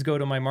always go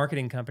to my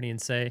marketing company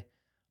and say,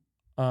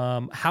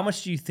 how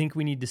much do you think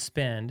we need to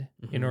spend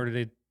in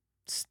order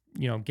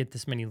to, get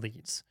this many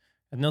leads?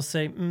 And they'll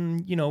say,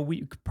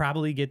 we could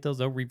probably get those.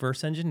 They'll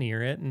reverse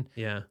engineer it. And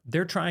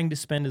they're trying to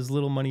spend as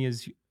little money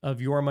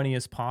of your money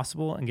as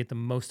possible and get the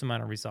most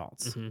amount of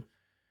results.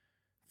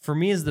 For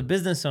me as the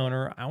business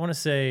owner, I want to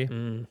say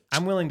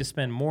I'm willing to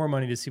spend more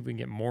money to see if we can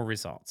get more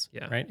results.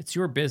 Yeah. Right? It's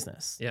your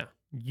business. Yeah.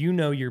 you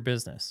know your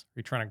business. Are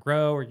you trying to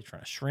grow? Are you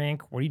trying to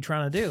shrink? What are you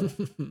trying to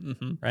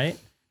do? Right?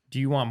 Do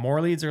you want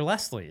more leads or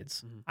less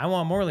leads? I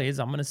want more leads.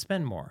 I'm going to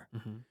spend more.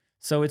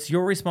 So it's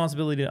your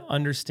responsibility to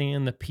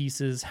understand the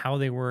pieces, how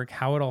they work,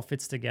 how it all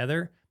fits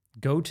together.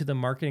 Go to the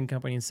marketing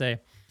company and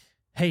say,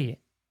 hey,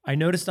 I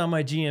noticed on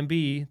my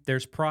GMB,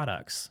 there's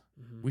products.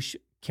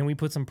 Can we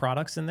put some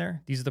products in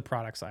there? These are the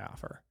products I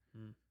offer.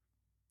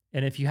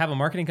 And if you have a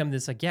marketing company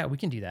that's like, yeah, we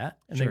can do that.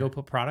 And they go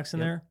put products in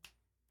there.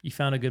 You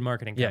found a good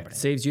marketing company. Yeah, it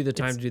saves you the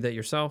time to do that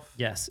yourself.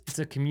 Yes, it's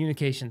a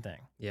communication thing.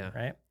 Yeah.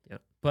 Right? Yeah.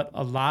 But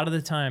a lot of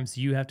the times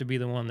you have to be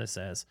the one that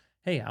says,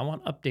 hey, I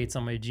want updates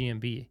on my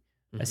GMB.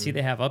 I see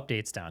they have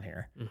updates down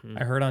here.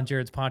 I heard on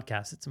Jered's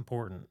podcast, it's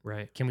important.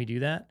 Right. Can we do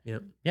that?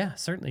 Yep. Yeah,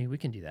 certainly we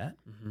can do that.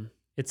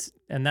 It's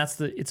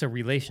a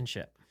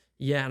relationship.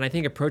 Yeah, and I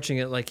think approaching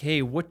it like,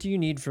 hey, what do you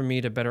need from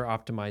me to better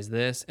optimize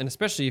this? And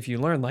especially if you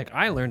learn, like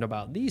I learned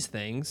about these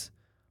things.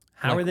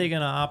 How are they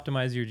going to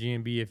optimize your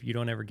GMB if you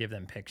don't ever give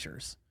them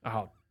pictures?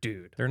 Oh,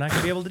 dude. They're not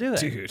going to be able to do it.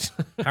 Dude.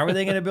 How are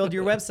they going to build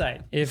your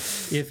website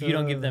if you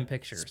don't give them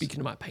pictures? Speaking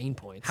of my pain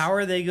points. How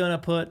are they going to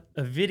put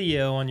a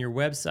video on your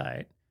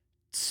website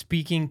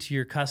speaking to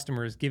your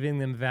customers, giving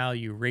them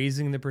value,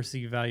 raising the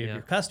perceived value of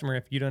your customer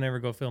if you don't ever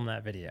go film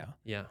that video?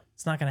 Yeah.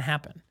 It's not going to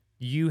happen.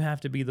 You have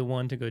to be the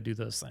one to go do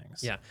those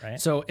things. Yeah. Right.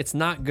 So it's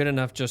not good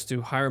enough just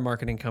to hire a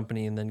marketing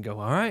company and then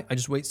go, all right, I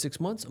just wait 6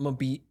 months. I'm going to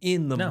be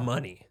in the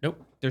money.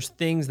 Nope. There's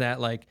things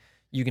that like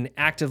you can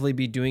actively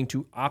be doing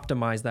to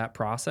optimize that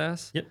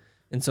process. Yep.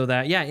 And so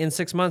that, yeah, in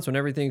 6 months when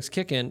everything's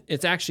kicking,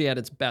 it's actually at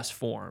its best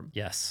form.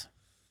 Yes.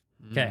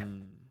 Okay.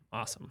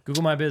 Awesome.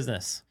 Google My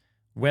Business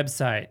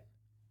website.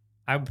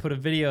 I would put a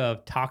video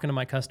of talking to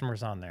my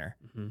customers on there.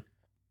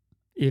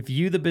 If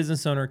you, the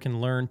business owner,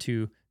 can learn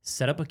to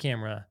set up a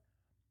camera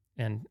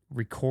and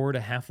record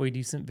a halfway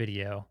decent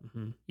video,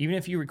 even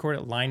if you record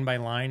it line by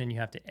line and you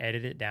have to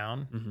edit it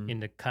down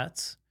into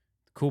cuts.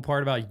 The cool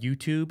part about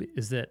YouTube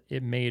is that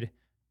it made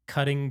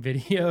cutting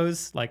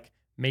videos, like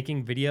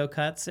making video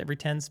cuts every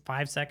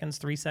 5 seconds,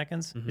 3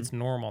 seconds, it's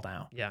normal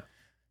now. Yeah.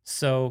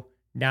 So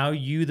now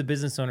you, the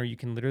business owner, you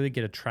can literally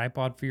get a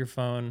tripod for your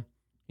phone.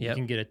 You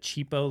can get a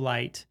cheapo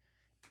light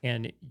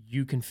and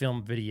you can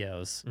film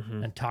videos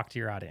and talk to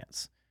your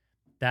audience.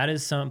 That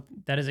is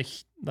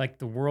like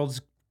the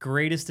world's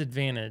greatest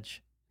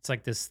advantage. It's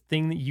like this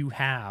thing that you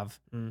have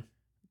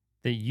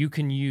that you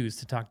can use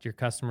to talk to your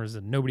customers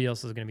that nobody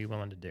else is going to be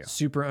willing to do.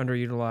 Super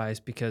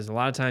underutilized because a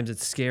lot of times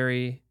it's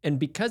scary. And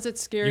because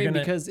it's scary,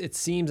 because it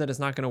seems that it's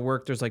not going to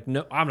work, there's like,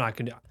 no, I'm not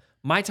going to.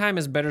 My time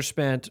is better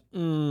spent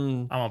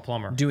I'm a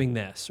plumber. Doing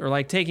this or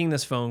like taking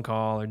this phone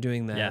call or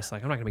doing this. Yeah.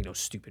 Like, I'm not going to make no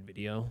stupid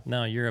video.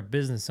 No, you're a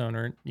business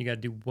owner. You got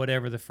to do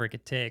whatever the frick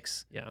it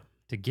takes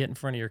to get in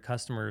front of your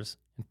customers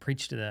and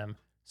preach to them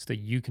so that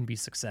you can be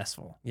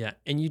successful. Yeah.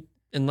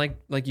 And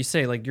like you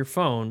say, like your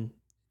phone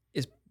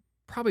is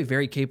probably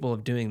very capable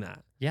of doing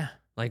that. Yeah.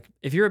 Like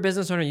if you're a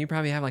business owner, you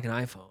probably have like an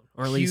iPhone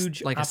or at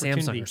least like a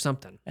Samsung or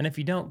something. And if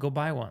you don't, go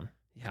buy one.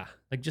 Yeah.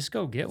 Like just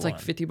go get it's one.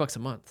 It's like $50 a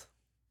month.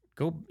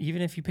 Go,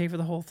 even if you pay for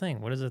the whole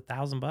thing. What is it,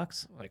 $1,000?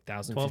 Like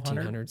 $1,000,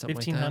 $1,500, something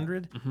 $1,500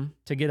 like that.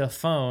 To get a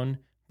phone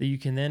that you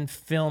can then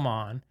film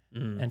on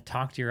and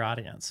talk to your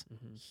audience.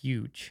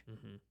 Huge.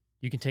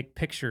 You can take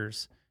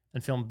pictures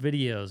and film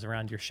videos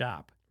around your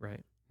shop.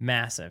 Right.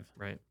 Massive.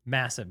 Right.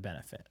 Massive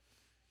benefit.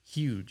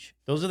 Huge.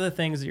 Those are the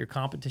things that your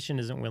competition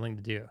isn't willing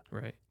to do.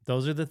 Right.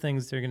 Those are the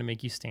things that are going to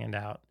make you stand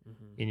out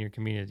in your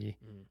community.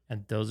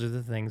 And those are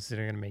the things that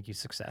are going to make you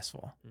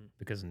successful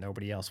because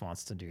nobody else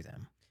wants to do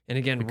them. And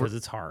again, because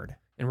it's hard.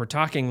 And we're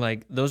talking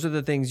like those are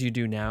the things you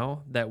do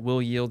now that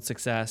will yield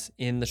success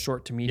in the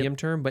short to medium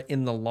term, but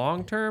in the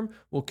long term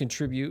will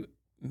contribute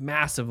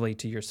massively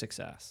to your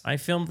success. I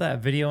filmed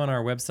that video on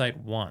our website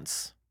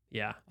once.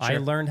 Yeah. Sure. I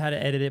learned how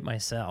to edit it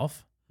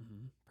myself.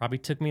 Probably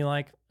took me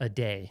like a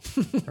day,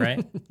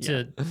 right?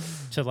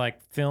 To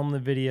like film the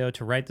video,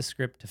 to write the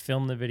script, to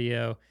film the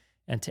video,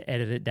 and to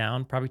edit it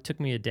down. Probably took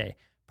me a day.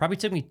 Probably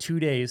took me 2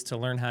 days to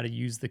learn how to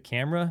use the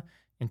camera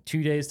and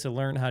 2 days to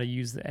learn how to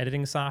use the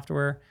editing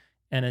software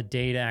and a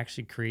day to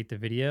actually create the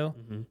video.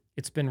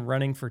 It's been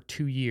running for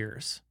 2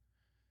 years.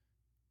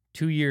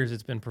 2 years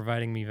it's been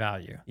providing me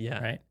value. Yeah.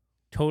 Right?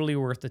 Totally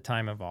worth the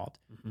time involved.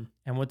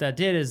 And what that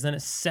did is then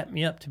it set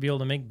me up to be able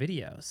to make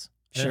videos.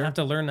 I didn't have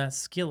to learn that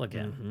skill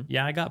again.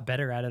 Yeah, I got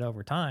better at it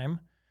over time,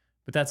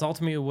 but that's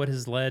ultimately what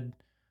has led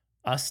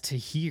us to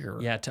here.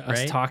 Yeah, to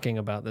us talking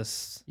about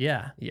this.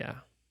 Yeah. Yeah.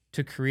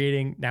 To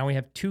creating, now we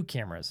have 2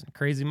 cameras and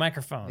crazy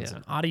microphones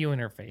and audio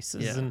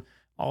interfaces and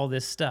all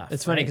this stuff.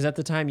 It's funny because at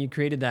the time you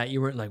created that, you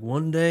weren't like,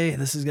 one day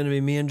this is going to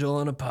be me and Joel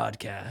on a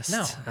podcast.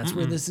 No. That's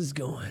where this is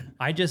going.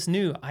 I just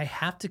knew I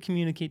have to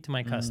communicate to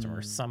my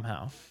customers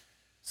somehow.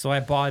 So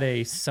I bought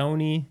a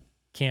Sony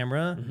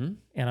camera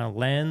and a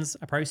lens.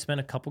 I probably spent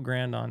a couple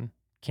grand on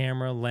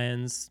camera,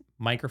 lens,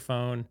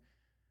 microphone.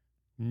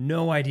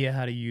 No idea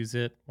how to use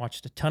it.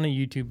 Watched a ton of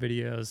YouTube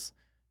videos,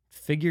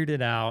 figured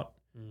it out.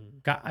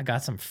 I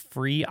got some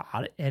free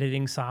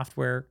editing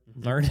software,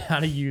 learned how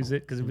to use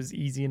it because it was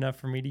easy enough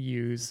for me to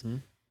use,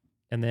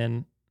 and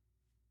then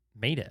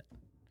made it.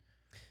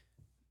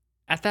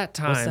 At that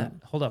time,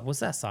 hold up.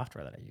 What's that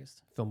software that I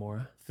used?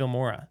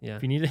 Filmora. Yeah.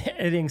 If you need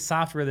editing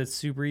software that's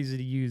super easy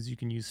to use, you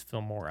can use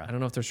Filmora. I don't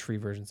know if there's free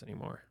versions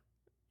anymore.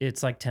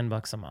 It's like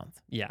 $10 a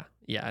month. Yeah.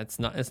 Yeah. It's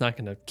not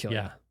going to kill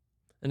you.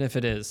 And if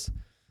it is,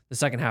 the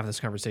second half of this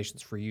conversation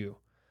is for you.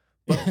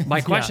 But my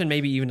question,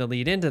 maybe even to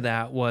lead into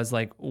that, was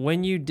like,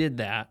 when you did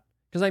that,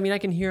 because I mean, I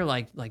can hear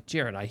like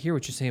Jered, I hear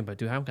what you're saying, but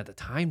dude, I haven't got the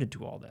time to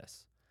do all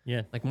this.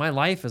 Yeah. Like my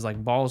life is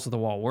like balls to the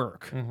wall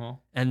work.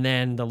 And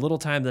then the little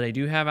time that I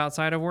do have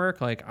outside of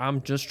work, like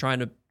I'm just trying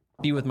to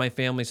be with my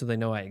family so they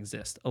know I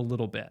exist a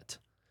little bit.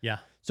 Yeah.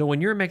 So when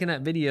you were making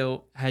that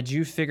video, had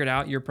you figured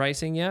out your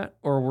pricing yet?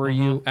 Or were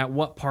you, at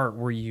what part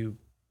were you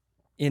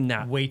in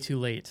that? Way too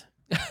late.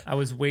 I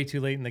was way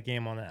too late in the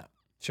game on that.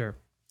 Sure.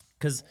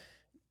 Because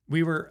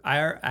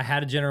I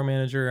had a general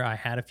manager. I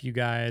had a few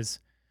guys.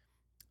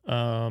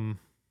 I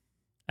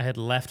had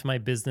left my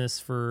business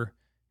for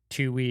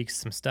 2 weeks.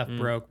 Some stuff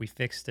broke. We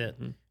fixed it.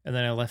 And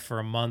then I left for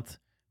a month.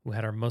 We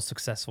had our most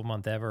successful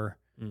month ever.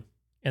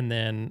 And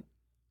then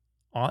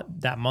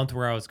that month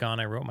where I was gone,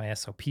 I wrote my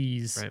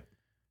SOPs. Right.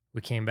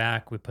 We came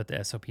back. We put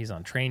the SOPs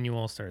on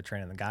Trainual, started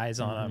training the guys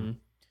on them.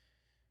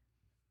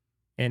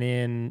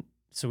 And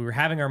so we were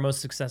having our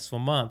most successful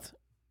month.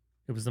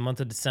 It was the month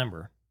of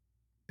December.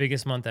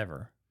 Biggest month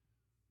ever.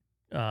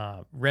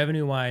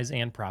 Revenue-wise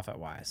and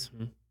profit-wise.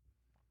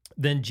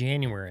 Then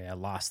January, I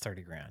lost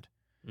 30 grand.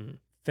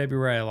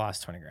 February, I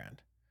lost 20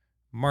 grand.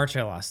 March,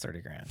 I lost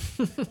 30 grand.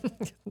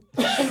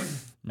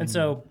 And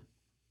so,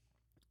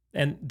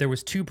 and there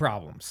was two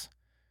problems.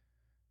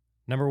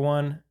 Number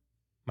one,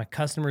 my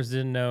customers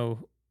didn't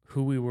know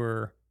who we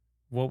were,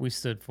 what we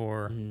stood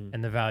for,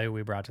 and the value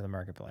we brought to the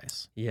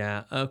marketplace.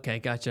 Yeah. Okay.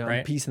 Gotcha. Right?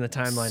 I'm piecing the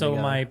timeline So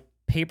together. my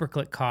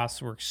pay-per-click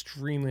costs were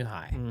extremely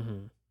high.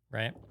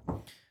 Right?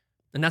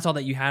 And that's all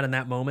that you had in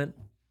that moment?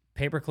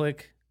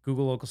 Pay-per-click,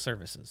 Google Local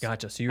Services.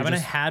 Gotcha. So you were I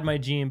had my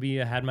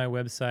GMB, I had my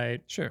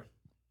website. Sure.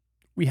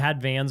 We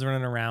had vans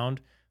running around,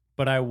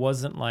 but I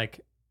wasn't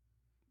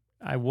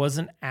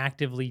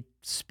actively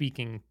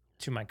speaking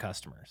to my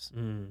customers.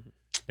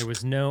 There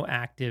was no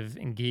active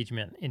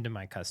engagement into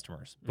my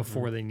customers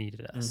before they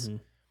needed us.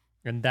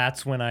 And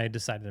that's when I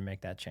decided to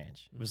make that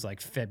change. It was like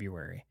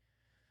February.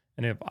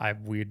 And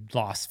we'd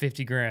lost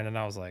 50 grand and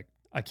I was like,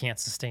 I can't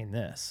sustain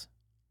this.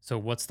 So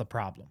what's the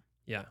problem?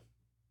 Yeah.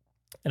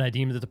 And I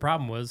deemed that the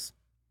problem was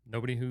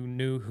nobody who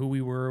knew who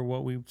we were or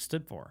what we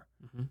stood for.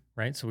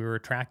 Right? So we were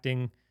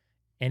attracting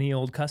any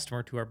old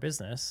customer to our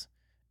business.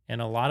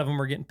 And a lot of them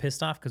were getting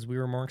pissed off because we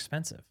were more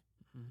expensive.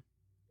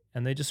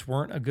 And they just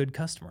weren't a good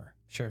customer.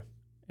 Sure.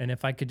 And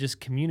if I could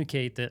just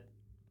communicate that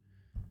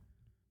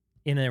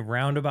in a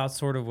roundabout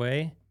sort of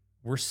way,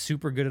 we're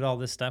super good at all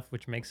this stuff,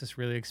 which makes us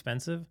really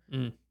expensive,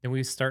 then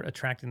we start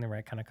attracting the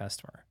right kind of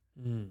customer.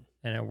 And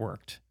it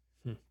worked.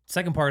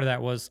 Second part of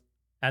that was,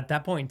 at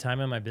that point in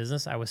time in my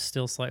business, I was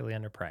still slightly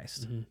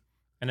underpriced.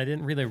 And I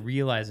didn't really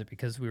realize it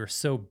because we were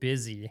so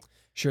busy.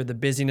 Sure, the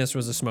busyness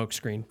was a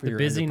smokescreen. The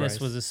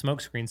busyness was a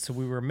smokescreen. So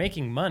we were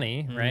making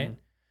money, right?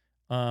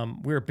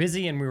 We were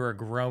busy and we were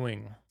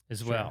growing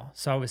as well.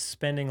 So I was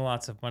spending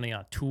lots of money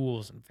on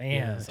tools and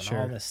vans and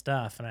all this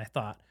stuff. And I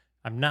thought,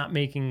 I'm not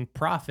making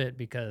profit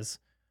because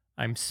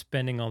I'm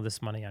spending all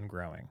this money on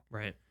growing.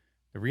 Right.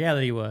 The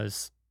reality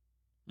was,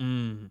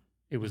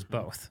 it was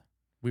both.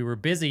 We were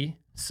busy,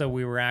 so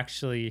we were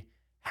actually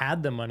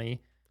had the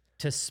money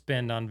to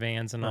spend on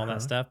vans and all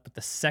that stuff. But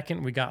the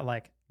second we got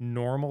like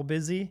normal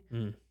busy,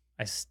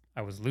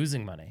 I was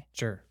losing money.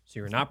 Sure. So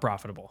you were not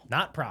profitable.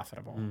 Not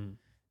profitable.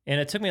 And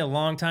it took me a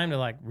long time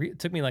to it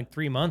took me like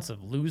 3 months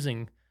of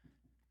losing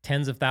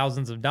tens of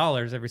thousands of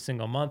dollars every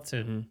single month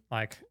to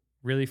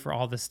really for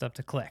all this stuff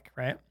to click,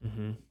 right?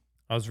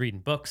 I was reading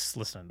books,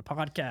 listening to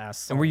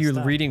podcasts. And were you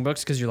reading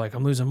books because you're like,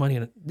 I'm losing money?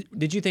 And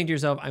did you think to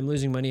yourself, I'm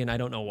losing money and I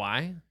don't know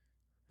why?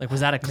 Like,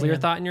 was that a clear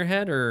thought in your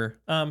head or?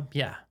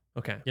 Yeah.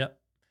 Okay. Yep.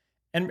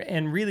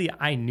 And really,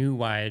 I knew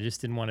why. I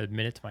just didn't want to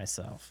admit it to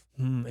myself.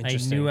 I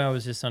knew I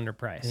was just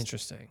underpriced.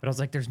 Interesting. But I was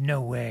like, there's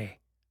no way.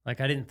 Like,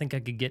 I didn't think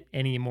I could get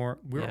any more.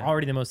 We were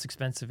already the most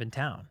expensive in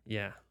town.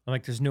 Yeah. I'm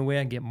like, there's no way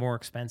I can get more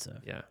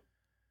expensive. Yeah.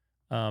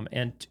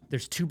 And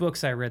there's 2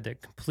 books I read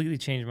that completely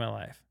changed my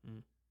life.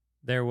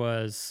 There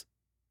was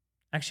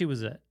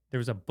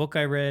a book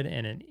I read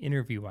and an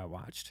interview I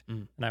watched.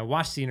 And I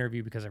watched the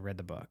interview because I read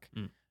the book.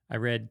 I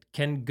read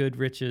Ken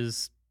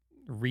Goodrich's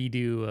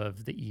redo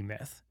of the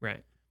E-Myth.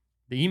 Right.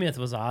 The E-Myth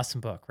was an awesome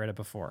book. Read it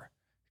before.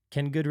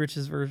 Ken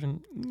Goodrich's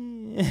version,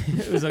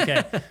 it was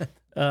okay.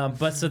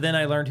 But so then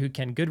I learned who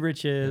Ken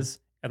Goodrich is,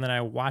 and then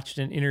I watched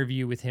an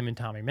interview with him and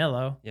Tommy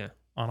Mello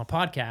on a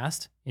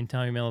podcast in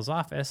Tommy Mello's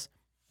office,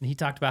 and he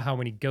talked about how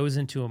when he goes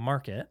into a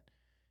market,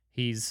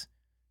 he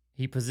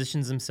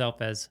positions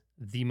himself as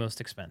the most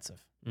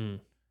expensive. And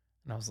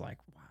I was like,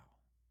 wow,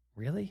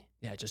 really?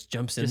 Yeah, just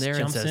jumps in there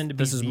and says,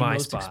 this is my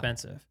spot.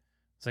 Expensive.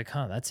 It's like,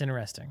 that's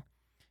interesting.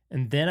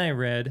 And then I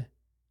read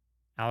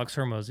Alex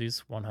Hormozy's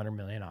 100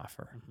 Million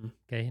Offer.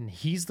 Okay. And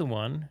he's the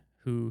one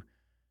who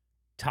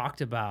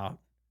talked about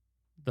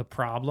the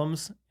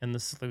problems and the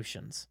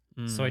solutions.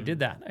 So I did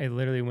that. I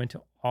literally went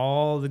to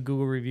all the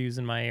Google reviews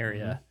in my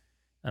area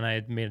and I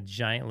had made a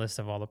giant list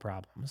of all the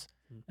problems,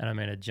 and I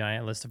made a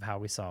giant list of how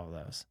we solve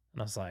those.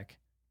 And I was like,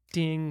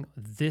 ding,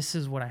 this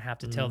is what I have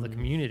to tell the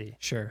community.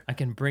 Sure. I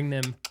can bring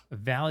them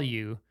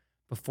value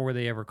before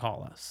they ever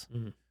call us.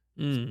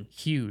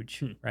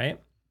 Huge, right?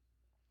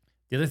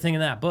 The other thing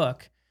in that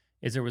book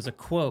is there was a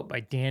quote by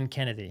Dan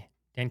Kennedy.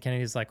 Dan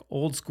Kennedy is like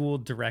old school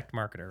direct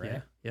marketer,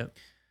 right? Yeah.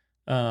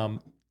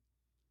 Yep.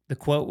 The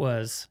quote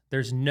was,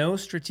 there's no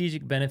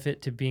strategic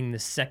benefit to being the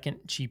second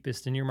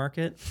cheapest in your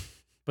market,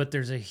 but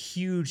there's a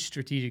huge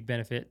strategic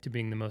benefit to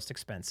being the most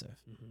expensive.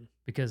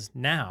 Because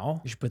now...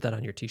 You should put that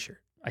on your t-shirt.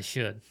 I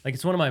should. Like,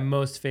 it's one of my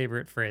most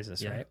favorite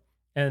phrases, right?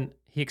 And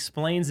he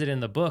explains it in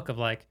the book of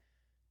like,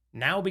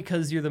 now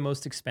because you're the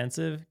most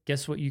expensive,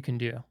 guess what you can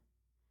do?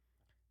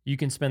 You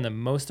can spend the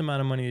most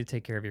amount of money to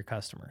take care of your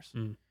customers.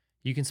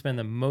 You can spend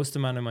the most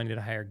amount of money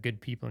to hire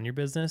good people in your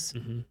business.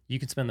 You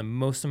can spend the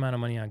most amount of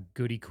money on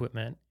good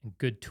equipment and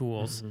good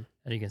tools,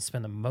 and you can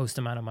spend the most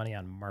amount of money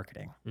on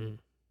marketing.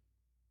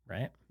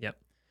 Right? Yep.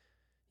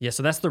 Yeah,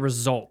 so that's the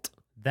result.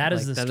 That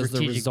is the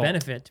strategic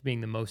benefit to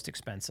being the most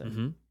expensive.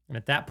 And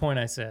at that point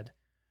I said,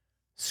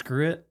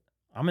 screw it.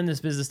 I'm in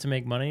this business to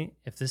make money.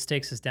 If this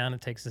takes us down,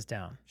 it takes us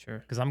down. Sure.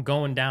 Because I'm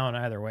going down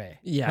either way.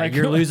 Yeah, like,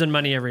 you're losing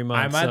money every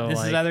month.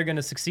 This is either going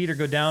to succeed or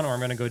go down, or I'm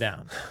going to go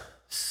down.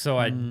 So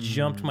I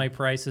jumped my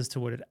prices to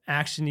what it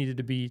actually needed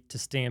to be to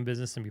stay in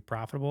business and be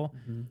profitable.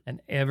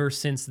 And ever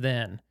since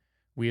then,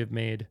 we have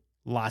made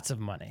lots of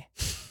money.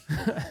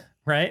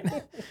 Right?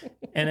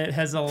 And it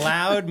has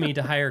allowed me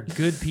to hire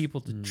good people,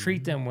 to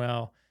treat them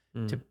well,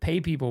 to pay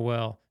people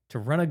well, to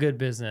run a good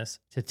business,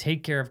 to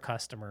take care of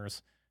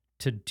customers,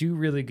 to do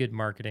really good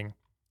marketing,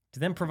 to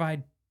then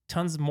provide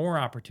tons more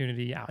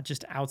opportunity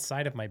just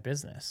outside of my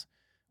business,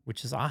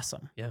 which is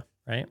awesome. Yeah.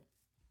 Right?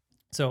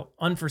 So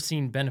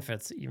unforeseen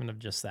benefits even of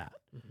just that.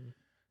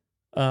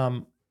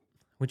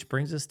 Which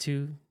brings us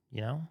to,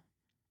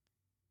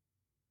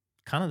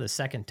 kind of the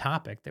second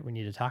topic that we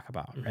need to talk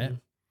about, right?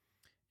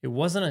 It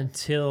wasn't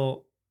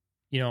until,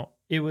 I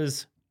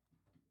was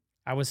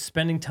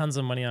spending tons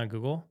of money on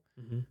Google,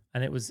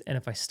 and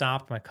if I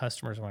stopped, my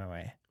customers went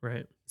away.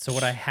 Right. So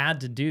what I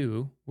had to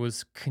do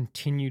was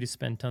continue to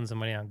spend tons of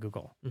money on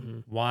Google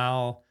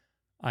while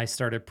I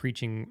started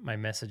preaching my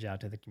message out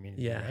to the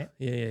community. Yeah. Right?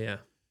 Yeah.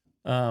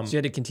 So you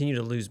had to continue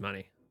to lose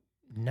money.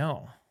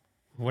 No.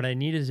 What I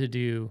needed to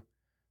do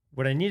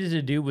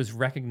was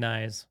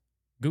recognize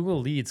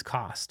Google leads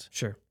cost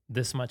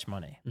this much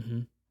money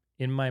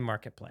in my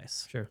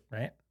marketplace. Sure.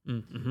 Right?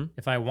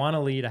 If I want a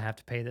lead, I have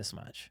to pay this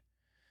much.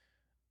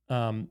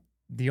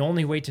 The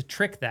only way to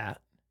trick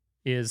that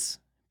is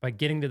by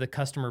getting to the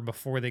customer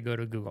before they go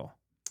to Google,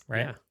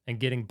 right? Yeah. And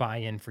getting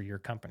buy-in for your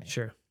company.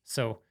 Sure.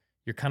 So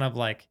you're kind of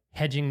like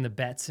hedging the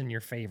bets in your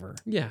favor.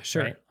 Yeah,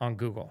 sure. Right? On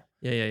Google.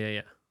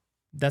 Yeah.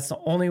 That's the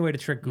only way to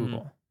trick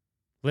Google,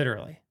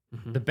 literally.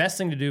 The best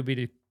thing to do would be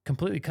to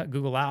completely cut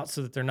Google out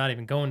so that they're not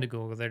even going to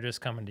Google. They're just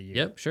coming to you.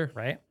 Yep, sure.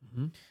 Right?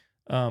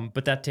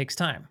 But that takes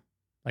time.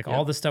 Like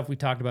all the stuff we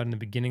talked about in the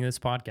beginning of this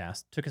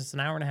podcast took us an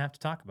hour and a half to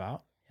talk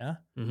about. Yeah.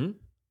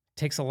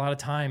 Takes a lot of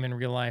time in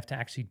real life to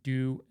actually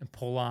do and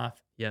pull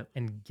off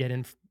and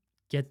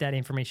get that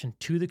information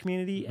to the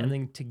community and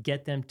then to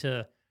get them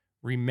to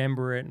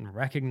remember it and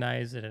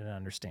recognize it and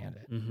understand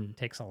it. It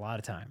takes a lot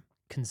of time.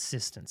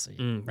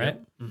 Consistency, right?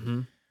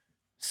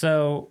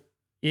 So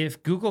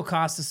if Google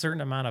costs a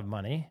certain amount of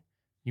money,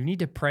 you need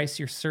to price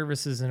your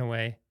services in a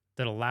way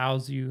that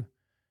allows you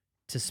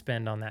to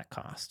spend on that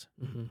cost,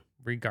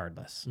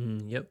 regardless.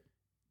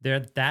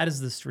 That is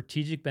the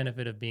strategic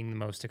benefit of being the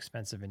most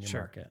expensive in your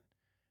market.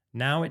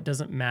 Now it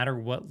doesn't matter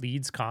what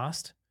leads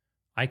cost.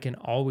 I can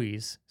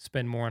always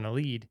spend more on a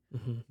lead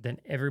than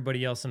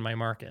everybody else in my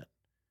market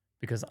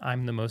because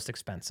I'm the most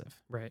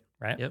expensive. Right.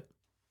 Yep.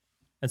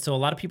 And so a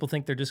lot of people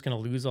think they're just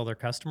going to lose all their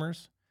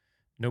customers.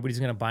 Nobody's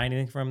going to buy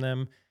anything from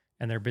them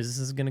and their business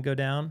is going to go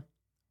down.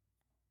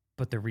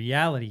 But the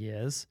reality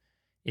is,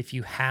 if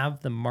you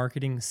have the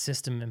marketing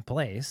system in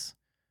place,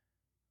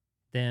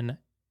 then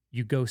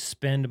you go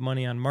spend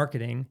money on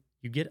marketing,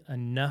 you get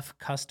enough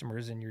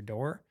customers in your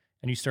door,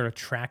 and you start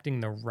attracting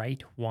the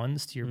right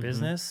ones to your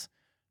business,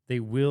 they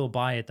will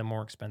buy at the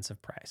more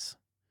expensive price.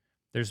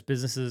 There's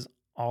businesses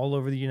all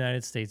over the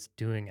United States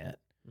doing it,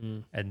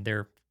 and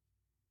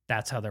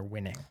that's how they're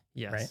winning.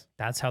 Yes. Right?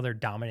 That's how they're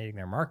dominating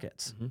their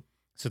markets.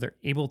 So they're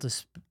able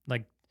to,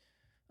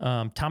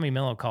 Tommy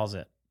Mello calls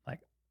it,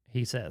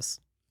 he says,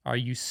 are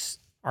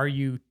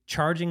you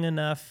charging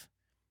enough?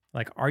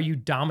 Like, are you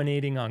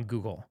dominating on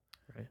Google?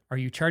 Right. Are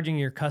you charging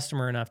your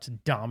customer enough to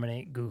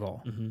dominate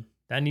Google?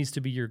 That needs to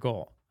be your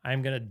goal.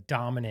 I'm going to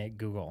dominate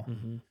Google,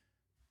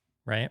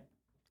 right?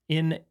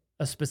 In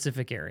a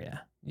specific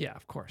area. Yeah,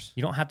 of course.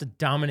 You don't have to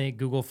dominate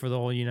Google for the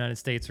whole United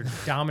States or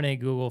dominate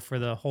Google for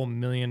the whole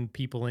million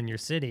people in your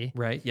city.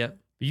 Right, yep.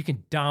 But you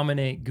can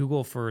dominate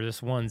Google for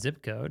this one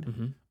zip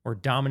code or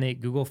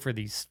dominate Google for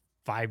these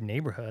 5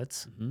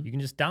 neighborhoods. You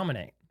can just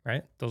dominate,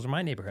 right? Those are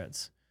my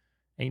neighborhoods.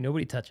 Ain't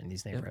nobody touching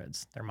these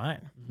neighborhoods. They're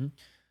mine.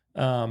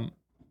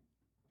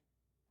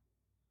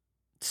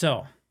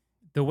 So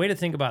the way to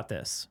think about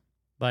this,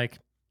 like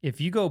if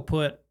you go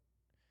put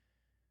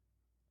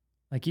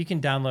like you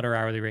can download our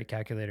hourly rate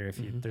calculator if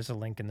you, there's a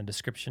link in the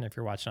description if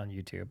you're watching on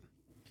YouTube.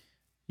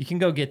 You can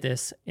go get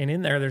this, and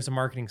in there's a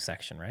marketing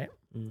section, right?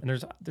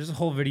 And there's a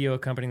whole video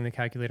accompanying the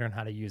calculator on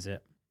how to use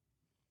it.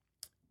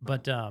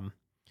 But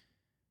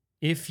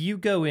if you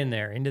go in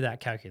there into that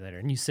calculator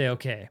and you say,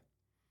 okay,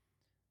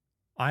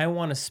 I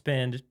want to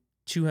spend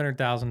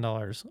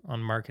 $200,000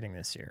 on marketing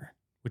this year,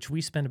 which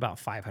we spend about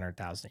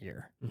 $500,000 a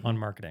year on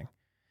marketing.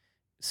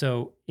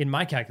 So in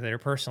my calculator,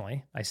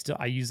 personally,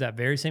 I use that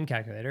very same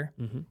calculator.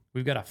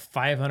 We've got a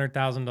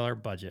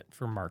 $500,000 budget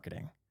for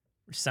marketing,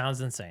 which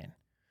sounds insane.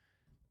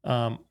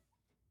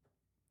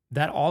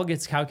 That all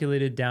gets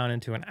calculated down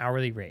into an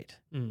hourly rate.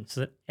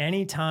 So that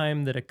any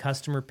time that a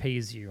customer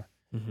pays you,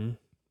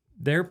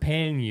 they're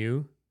paying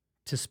you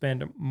to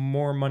spend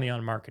more money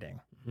on marketing,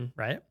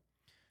 right?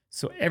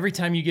 So every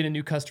time you get a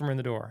new customer in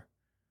the door,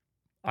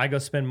 I go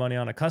spend money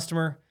on a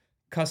customer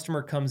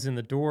comes in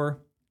the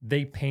door,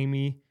 they pay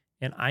me,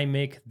 and I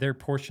make their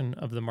portion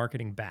of the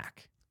marketing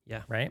back.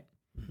 Yeah. Right?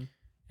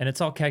 And it's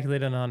all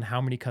calculated on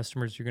how many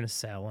customers you're going to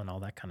sell and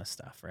all that kind of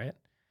stuff, right?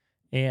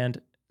 And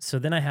so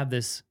then I have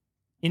this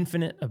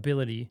infinite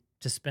ability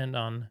to spend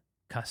on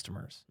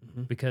customers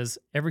because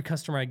every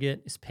customer I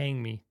get is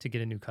paying me to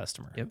get a new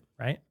customer. Yep.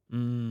 Right?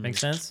 Make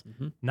sense?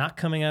 Not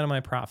coming out of my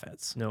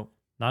profits. No.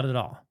 Not at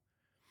all.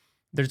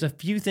 There's a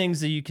few things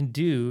that you can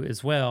do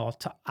as well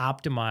to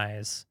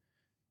optimize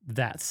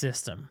that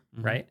system,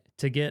 right?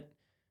 To get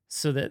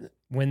so that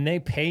when they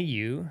pay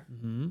you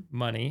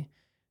money,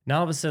 now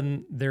all of a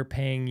sudden they're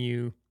paying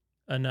you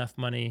enough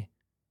money,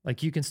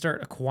 like you can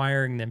start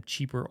acquiring them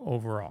cheaper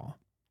overall.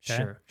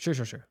 Okay?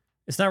 Sure.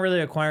 It's not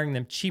really acquiring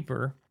them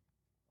cheaper.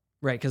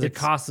 Right, because the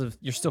cost of,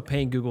 you're still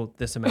paying Google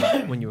this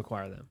amount when you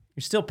acquire them.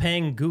 You're still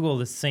paying Google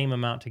the same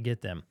amount to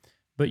get them,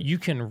 but you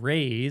can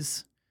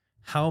raise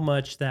how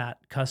much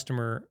that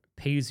customer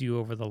pays you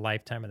over the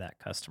lifetime of that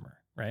customer,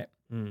 right?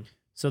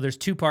 So there's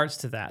two parts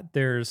to that.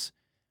 There's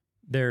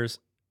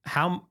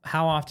how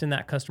often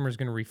that customer is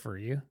going to refer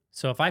you.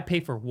 So if I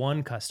pay for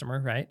one customer,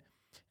 right,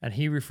 and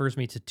he refers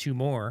me to two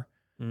more,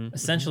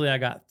 essentially I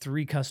got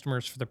 3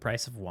 customers for the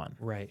price of one.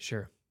 Right,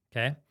 sure.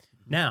 Okay.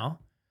 Now,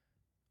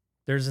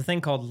 there's a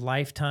thing called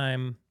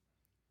lifetime,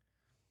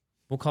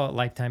 we'll call it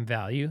lifetime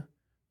value.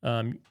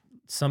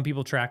 Some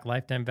people track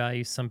lifetime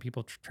value. Some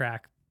people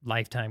track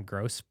lifetime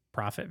gross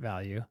profit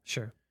value.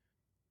 Sure.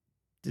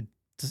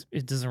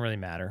 It doesn't really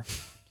matter.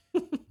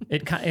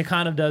 It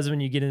kind of does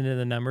when you get into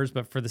the numbers,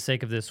 but for the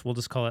sake of this, we'll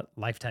just call it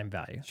lifetime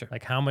value. Sure.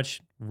 Like how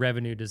much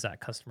revenue does that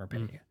customer pay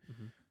you?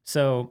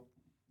 So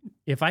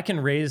if I can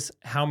raise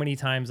how many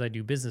times I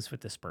do business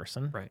with this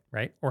person,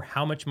 right? Or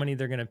how much money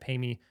they're going to pay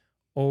me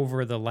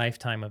over the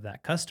lifetime of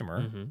that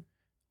customer,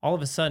 all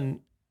of a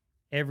sudden,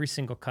 every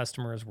single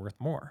customer is worth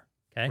more.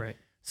 Okay. Right.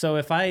 So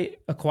if I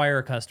acquire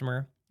a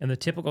customer and the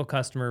typical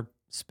customer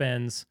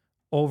spends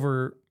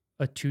over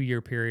a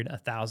 2-year period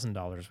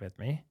 $1,000 with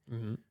me,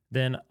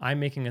 then I'm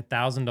making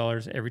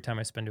 $1,000 every time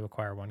I spend to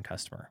acquire one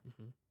customer.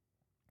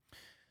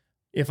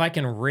 If I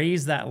can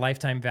raise that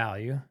lifetime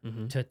value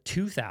to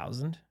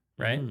 $2,000,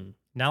 right?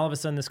 Now all of a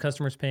sudden this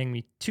customer is paying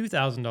me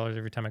 $2,000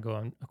 every time I go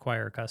and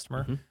acquire a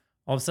customer.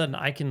 All of a sudden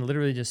I can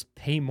literally just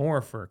pay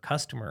more for a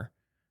customer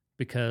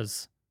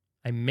because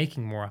I'm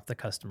making more off the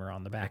customer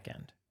on the back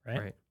end,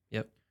 right?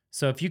 Yep.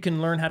 So if you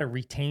can learn how to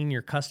retain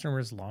your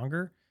customers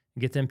longer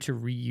and get them to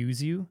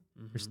reuse you,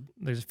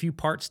 there's a few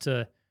parts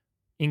to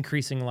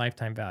increasing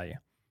lifetime value.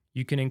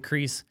 You can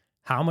increase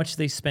how much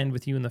they spend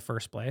with you in the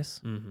first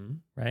place,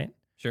 right?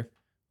 Sure.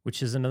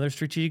 Which is another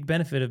strategic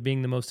benefit of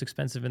being the most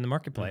expensive in the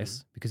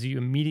marketplace because you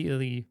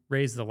immediately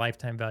raise the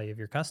lifetime value of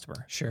your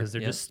customer. Sure. Because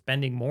they're just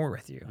spending more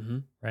with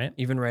you, right?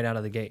 Even right out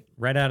of the gate.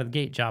 Right out of the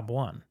gate, job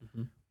one.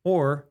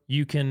 Or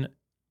you can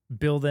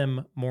bill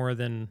them more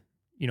than,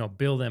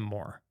 bill them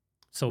more.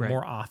 So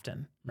more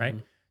often, right?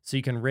 So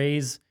you can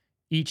raise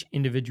each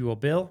individual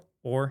bill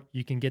or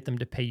you can get them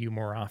to pay you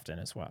more often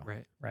as well,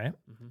 right?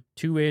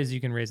 2 ways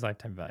you can raise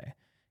lifetime value.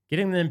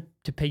 Getting them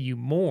to pay you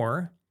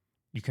more,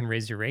 you can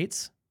raise your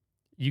rates.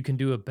 You can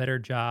do a better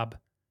job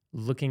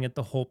looking at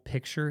the whole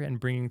picture and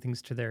bringing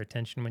things to their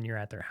attention when you're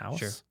at their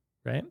house,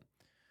 right?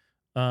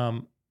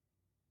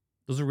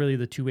 Those are really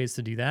the 2 ways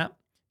to do that.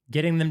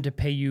 Getting them to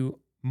pay you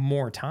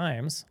more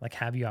times, like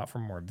have you out for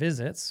more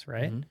visits,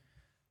 right?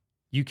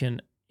 You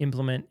can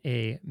implement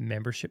a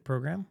membership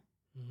program.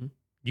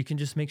 You can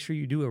just make sure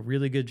you do a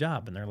really good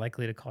job and they're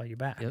likely to call you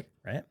back,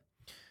 right?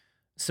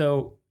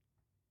 So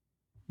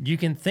you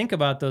can think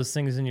about those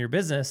things in your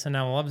business and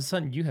now all of a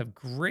sudden you have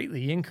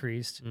greatly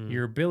increased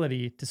your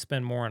ability to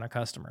spend more on a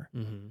customer.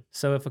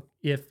 So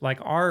if like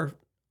I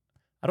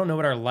don't know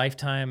what our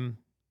lifetime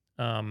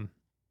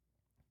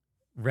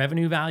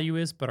revenue value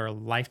is, but our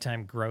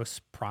lifetime gross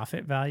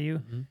profit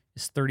value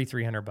is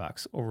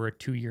 $3,300 over a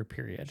 2-year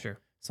period. Sure.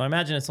 So I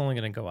imagine it's only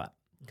going to go up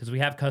because we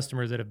have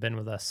customers that have been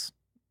with us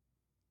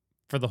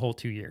for the whole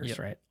 2 years,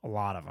 right? A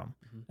lot of them.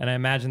 And I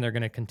imagine they're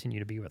going to continue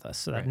to be with us.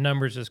 So that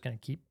number is just going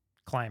to keep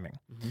climbing.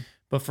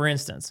 But for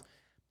instance,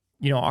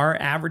 our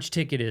average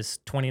ticket is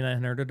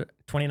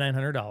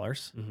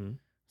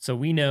 $2,900. So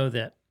we know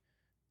that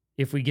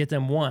if we get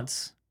them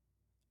once,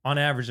 on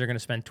average, they're going to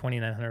spend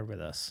 $2,900 with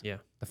us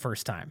the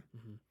first time.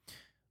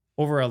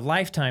 Over a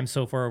lifetime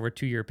so far, over a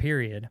 2-year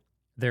period,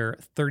 they're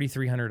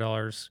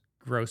 $3,300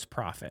 gross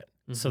profit.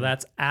 So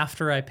that's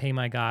after I pay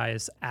my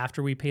guys,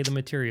 after we pay the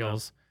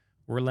materials,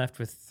 we're left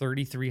with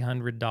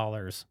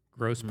 $3,300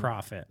 gross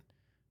profit,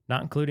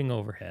 not including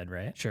overhead,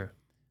 right? Sure.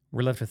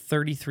 We're left with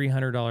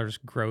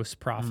 $3,300 gross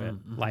profit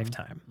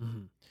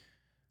lifetime.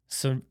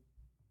 So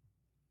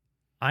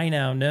I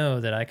now know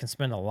that I can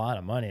spend a lot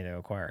of money to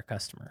acquire a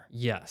customer.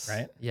 Yes.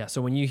 Right? Yeah.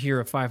 So when you hear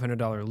a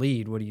 $500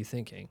 lead, what are you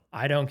thinking?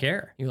 I don't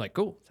care. You're like,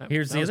 cool.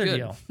 Here's the other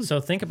deal. So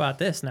think about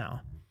this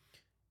now.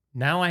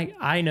 Now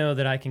I know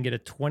that I can get a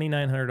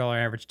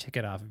 $2,900 average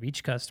ticket off of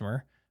each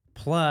customer,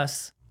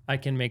 plus I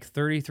can make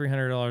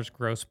 $3,300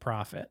 gross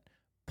profit.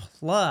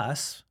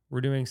 Plus,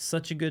 we're doing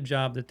such a good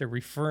job that they're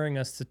referring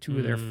us to 2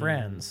 of their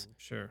friends.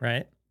 Sure.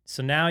 Right?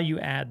 So now you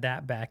add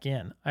that back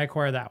in. I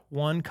acquire that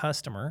one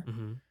customer.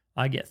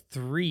 I get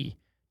 3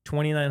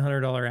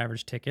 $2,900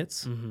 average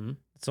tickets.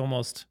 It's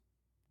almost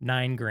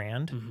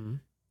 $9,000.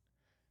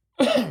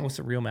 What's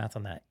the real math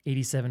on that?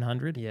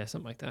 8,700? Yeah,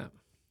 something like that.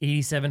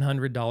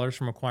 $8,700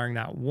 from acquiring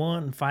that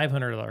one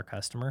 $500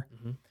 customer.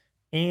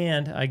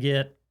 And I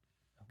get,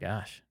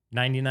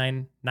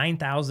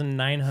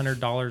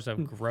 $9,900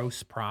 of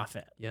gross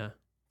profit. Yeah.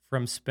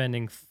 From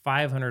spending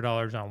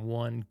 $500 on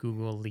one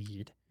Google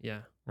lead. Yeah.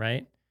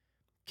 Right?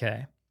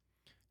 Okay.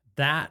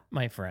 That,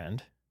 my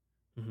friend,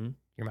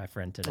 you're my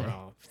friend today.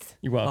 Oh.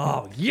 You're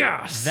welcome. Oh,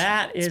 yes.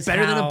 That is it's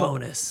better than a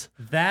bonus.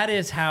 That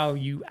is how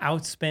you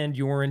outspend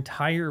your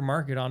entire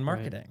market on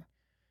marketing. Right.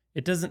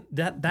 It doesn't,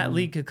 that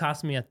lead could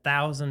cost me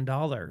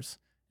 $1,000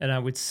 and I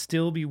would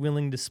still be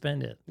willing to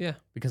spend it. Yeah.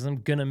 Because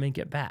I'm going to make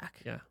it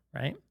back. Yeah.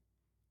 Right?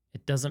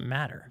 It doesn't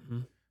matter.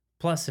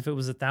 Plus, if it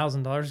was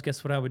 $1,000,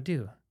 guess what I would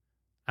do?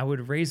 I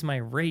would raise my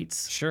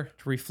rates to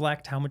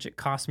reflect how much it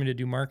costs me to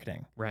do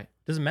marketing. Right.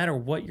 Doesn't matter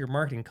what your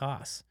marketing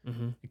costs.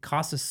 It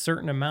costs a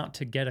certain amount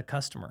to get a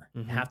customer.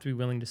 You have to be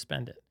willing to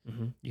spend it.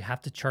 You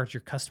have to charge your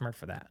customer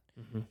for that.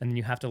 And then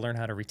you have to learn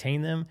how to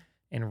retain them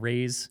and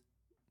raise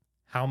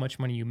how much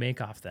money you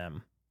make off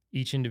them,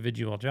 each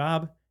individual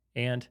job,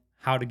 and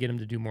how to get them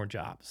to do more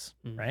jobs,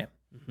 right?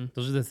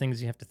 Those are the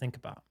things you have to think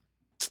about.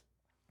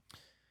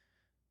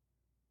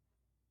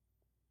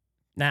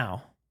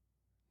 Now,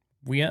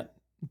 does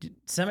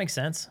that make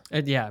sense?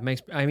 Yeah, it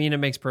makes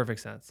perfect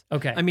sense.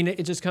 Okay. I mean,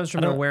 it just comes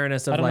from an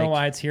awareness of I don't know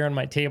why it's here on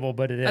my table,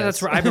 but it is.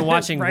 That's right. I've been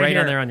watching right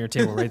on there on your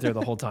table, right there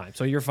the whole time.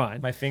 So you're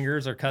fine. My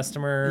fingers are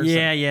customers.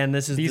 Yeah, and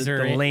these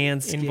are the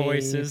landscape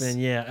invoices. And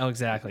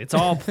exactly. It's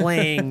all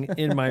playing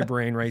in my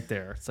brain right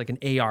there. It's like an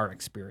AR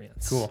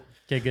experience. Cool.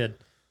 Okay, good.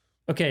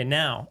 Okay,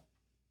 now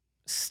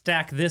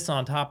stack this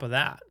on top of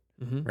that.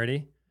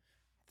 Ready?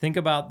 Think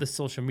about the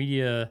social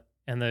media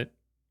and the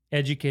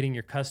educating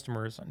your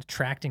customers and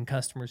attracting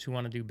customers who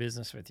want to do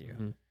business with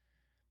you.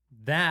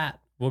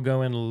 That will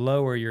go and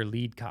lower your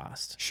lead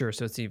cost. Sure,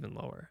 so it's even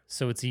lower.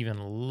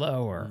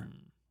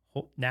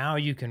 Now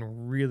you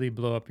can really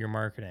blow up your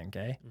marketing,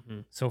 okay?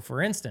 So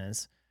for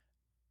instance,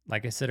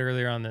 like I said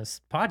earlier on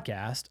this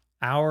podcast,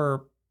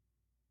 our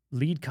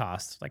lead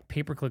cost, like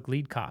pay-per-click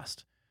lead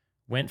cost,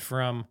 went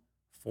from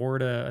 4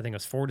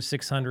 to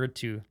 600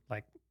 to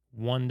like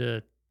 1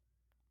 to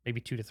maybe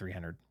 2 to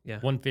 300,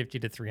 150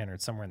 to 300,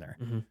 somewhere in there.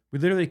 We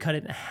literally cut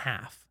it in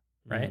half,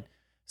 right?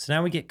 So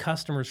now we get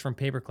customers from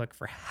pay-per-click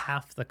for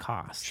half the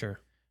cost.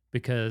 Sure.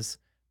 Because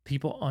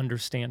people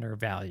understand our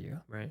value.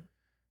 Right.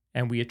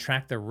 And we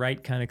attract the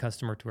right kind of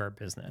customer to our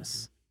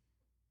business.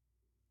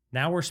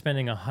 Now we're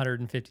spending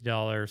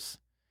 $150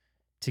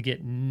 to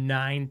get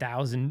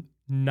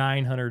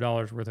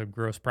 $9,900 worth of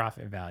gross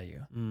profit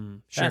value. Sure.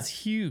 That's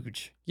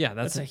huge. Yeah,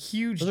 that's a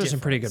huge Those are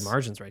some pretty good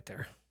margins right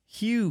there.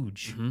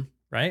 Huge,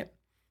 right?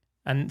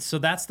 And so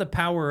that's the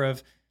power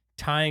of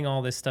tying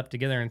all this stuff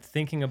together and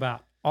thinking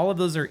about all of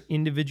those are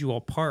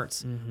individual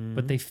parts,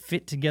 but they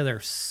fit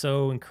together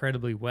so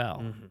incredibly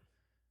well,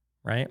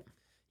 right?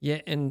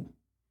 Yeah, and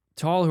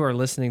to all who are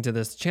listening to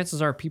this,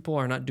 chances are people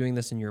are not doing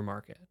this in your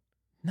market.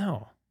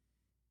 No.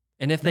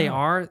 And if they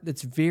are,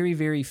 it's very,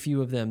 very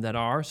few of them that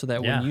are, so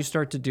that when you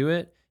start to do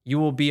it, you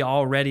will be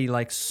already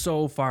like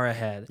so far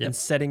ahead and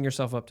setting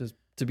yourself up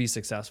to be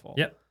successful.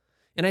 Yep.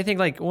 And I think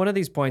like one of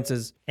these points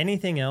is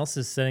anything else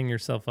is setting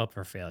yourself up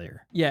for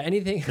failure. Yeah,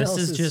 anything else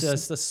is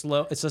just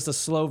a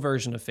slow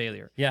version of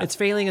failure. Yeah. It's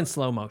failing in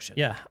slow motion.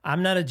 Yeah.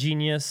 I'm not a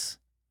genius.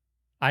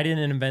 I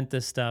didn't invent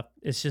this stuff.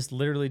 It's just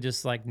literally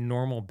just like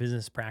normal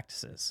business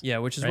practices. Yeah,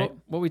 which is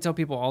what we tell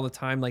people all the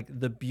time. Like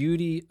the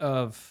beauty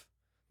of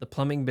the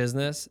plumbing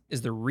business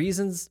is the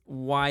reasons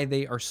why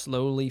they are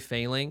slowly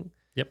failing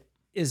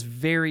is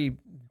very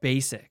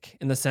basic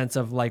in the sense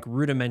of like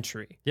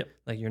rudimentary.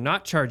 Like you're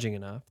not charging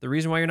enough. The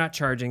reason why you're not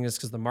charging is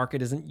because the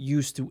market isn't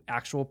used to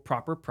actual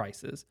proper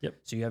prices.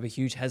 So you have a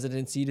huge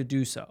hesitancy to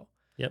do so.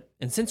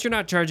 And since you're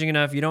not charging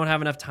enough, you don't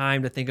have enough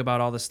time to think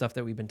about all the stuff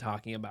that we've been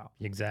talking about.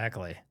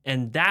 Exactly.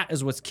 And that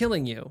is what's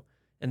killing you.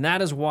 And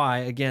that is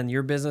why, again,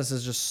 your business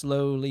is just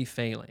slowly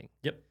failing.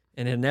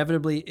 And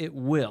inevitably it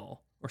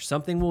will. or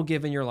something will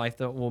give in your life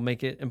that will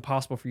make it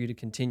impossible for you to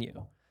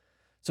continue.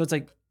 So it's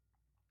like,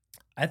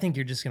 I think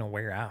you're just going to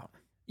wear out.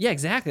 yeah,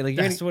 exactly. Like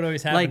that's what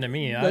always happened to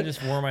me. I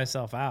just wore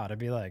myself out. I'd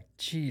be like,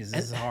 geez,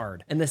 this is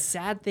hard. And the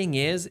sad thing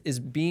is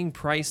being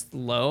priced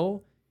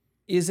low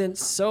isn't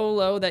so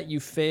low that you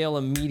fail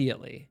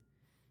immediately.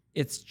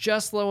 It's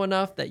just low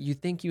enough that you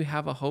think you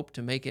have a hope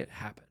to make it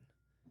happen.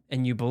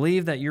 And you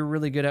believe that you're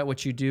really good at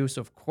what you do. So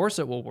of course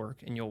it will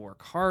work, and you'll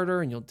work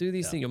harder, and you'll do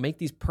these things. You'll make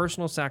these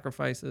personal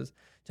sacrifices,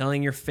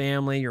 telling your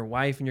family, your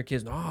wife, and your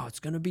kids, oh,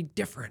 it's going to be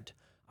different.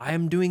 I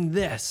am doing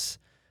this.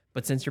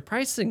 But since your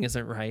pricing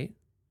isn't right,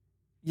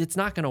 it's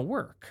not going to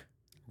work.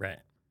 Right.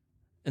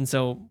 And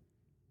so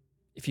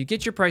if you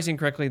get your pricing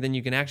correctly, then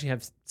you can actually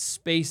have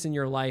space in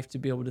your life to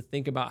be able to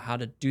think about how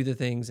to do the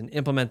things and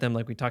implement them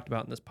like we talked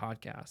about in this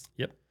podcast.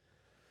 Yep.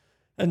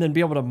 And then be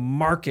able to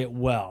market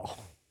well.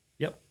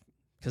 Yep.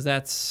 Because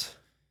that's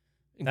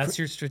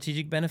your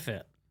strategic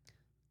benefit.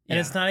 And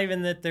it's not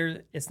even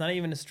that it's not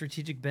even a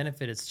strategic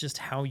benefit. It's just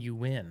how you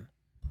win.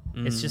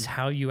 It's just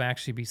how you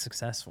actually be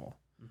successful.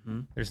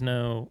 It's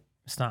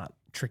not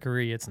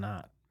trickery. It's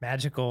not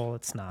magical.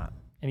 It's not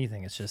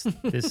anything. It's just,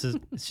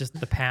 it's just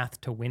the path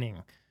to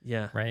winning.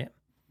 Yeah. Right.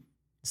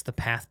 It's the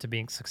path to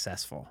being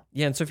successful.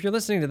 Yeah. And so if you're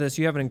listening to this,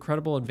 you have an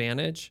incredible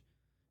advantage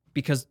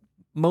because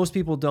most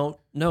people don't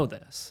know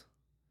this.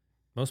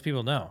 Most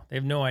people know. They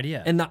have no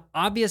idea. And the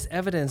obvious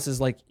evidence is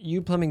like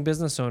you plumbing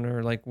business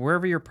owner, like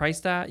wherever you're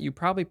priced at, you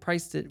probably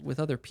priced it with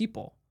other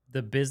people.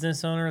 The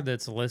business owner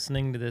that's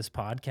listening to this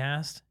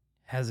podcast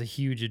has a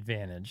huge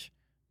advantage.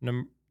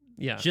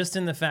 Just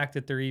in the fact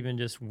that they're even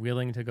just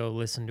willing to go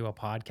listen to a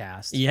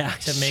podcast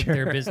to make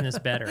their business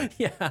better.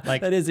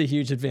 Like that is a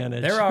huge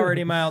advantage. They're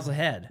already miles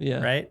ahead,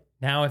 right?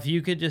 Now, if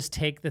you could just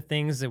take the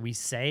things that we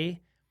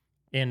say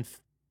and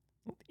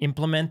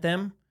implement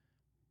them,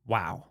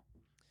 wow.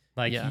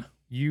 Like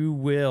you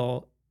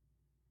will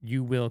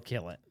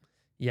kill it.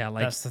 Yeah,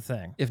 like that's the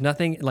thing. If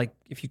nothing, like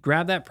if you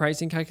grab that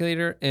pricing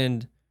calculator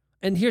and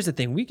here's the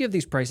thing, we give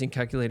these pricing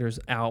calculators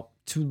out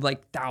to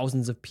like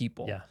thousands of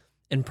people. Yeah.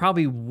 And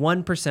probably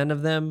 1%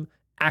 of them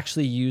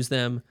actually use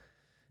them.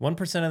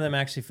 1% of them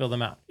actually fill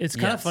them out. It's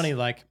kind of funny,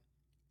 like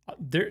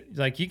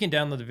you can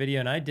download the video,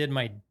 and I did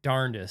my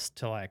darndest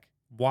to like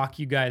walk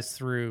you guys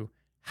through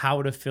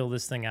how to fill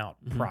this thing out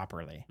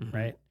properly,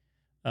 right?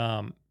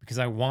 Because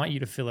I want you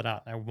to fill it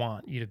out. I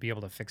want you to be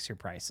able to fix your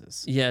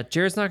prices. Yeah,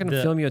 Jared's not going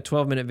to film you a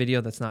 12-minute video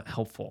that's not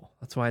helpful.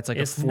 That's why it's like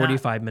a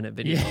 45-minute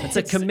video. It's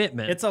a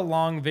commitment. It's a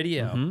long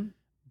video.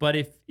 But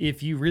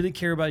if you really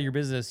care about your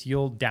business,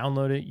 you'll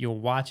download it, you'll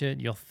watch it,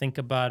 you'll think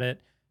about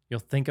it, you'll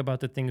think about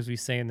the things we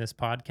say in this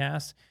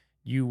podcast.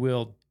 You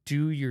will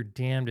do your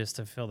damnedest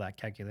to fill that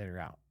calculator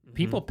out.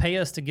 People pay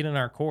us to get in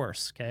our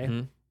course,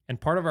 okay? And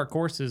part of our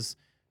course is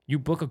you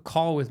book a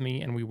call with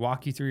me and we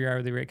walk you through your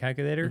hourly rate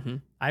calculator.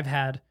 I've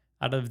had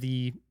out of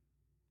the,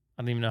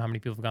 I don't even know how many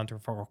people have gone through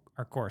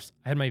our course.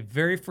 I had my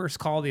very first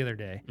call the other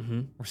day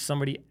where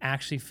somebody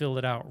actually filled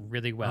it out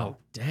really well.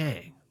 Oh,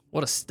 dang.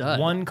 What a stud.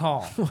 One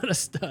call. What a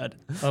stud.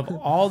 Of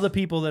all the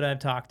people that I've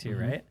talked to,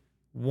 right?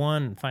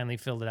 One finally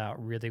filled it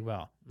out really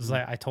well. It was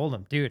like, I told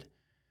him, dude,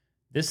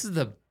 this is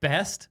the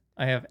best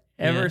I have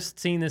ever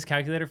seen this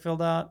calculator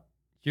filled out.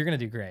 You're going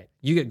to do great.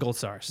 You get gold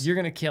stars. You're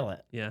going to kill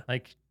it. Yeah.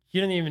 Like you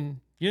don't even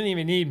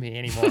need me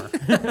anymore.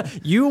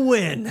 You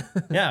win.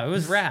 Yeah, it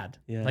was rad.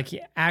 Yeah. Like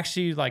he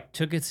actually like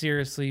took it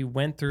seriously,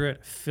 went through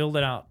it, filled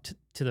it out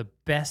to the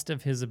best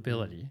of his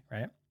ability,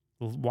 right?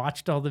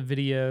 Watched all the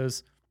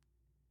videos,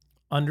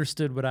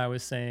 understood what I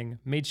was saying,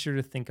 made sure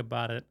to think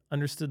about it,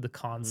 understood the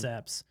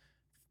concepts,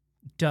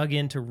 dug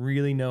in to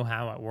really know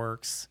how it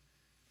works.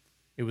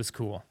 It was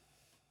cool.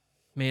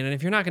 Man, and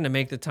if you're not going to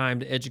make the time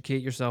to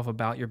educate yourself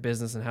about your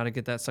business and how to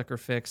get that sucker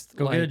fixed,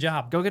 go get a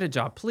job. Go get a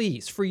job,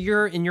 please, for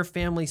your and your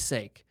family's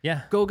sake.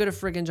 Yeah. Go get a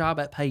friggin' job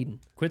at Payton.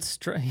 Quit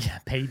struggling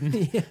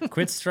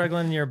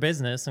in your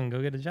business and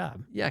go get a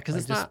job. Yeah, because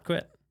it's just not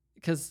quit.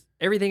 Because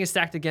everything is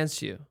stacked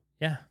against you.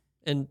 Yeah.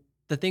 And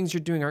the things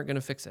you're doing aren't going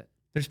to fix it.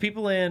 There's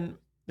people in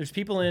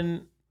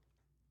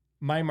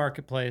my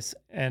marketplace,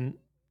 and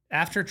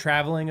after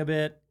traveling a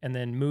bit and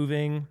then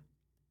moving,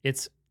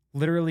 it's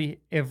literally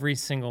every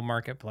single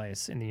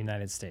marketplace in the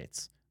United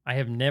States. I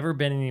have never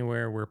been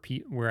anywhere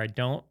where I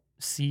don't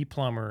see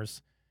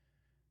plumbers,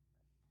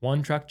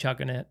 one truck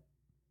chucking it,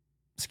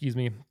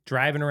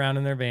 driving around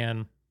in their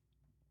van,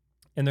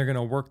 and they're going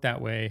to work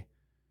that way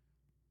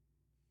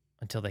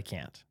until they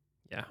can't.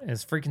 Yeah. And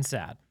it's freaking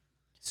sad.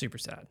 Super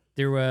sad.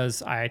 There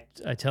was, I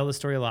tell this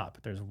story a lot,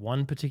 but there's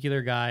one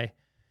particular guy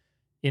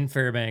in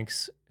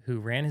Fairbanks who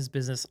ran his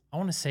business, I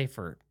want to say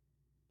for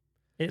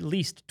at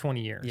least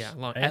 20 years. Yeah,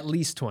 right? At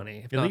least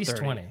 20. At least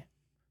 30. 20.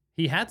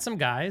 He had some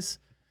guys,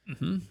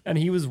 and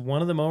he was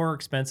one of the more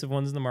expensive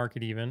ones in the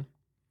market even.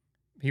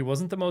 He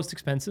wasn't the most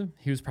expensive.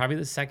 He was probably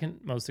the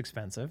second most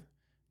expensive.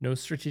 No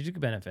strategic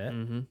benefit,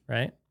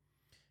 right?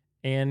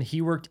 And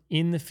he worked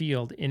in the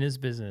field in his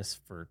business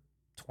for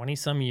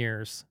 20-some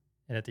years,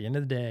 and at the end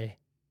of the day,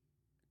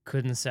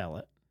 couldn't sell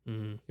it.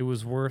 It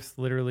was worth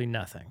literally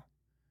nothing.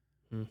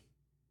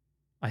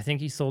 I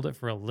think he sold it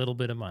for a little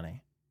bit of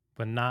money,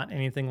 but not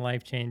anything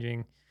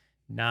life-changing,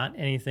 not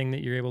anything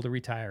that you're able to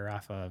retire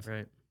off of.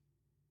 Right.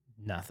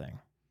 Nothing.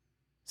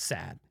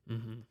 Sad.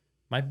 Mm-hmm.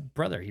 My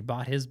brother, he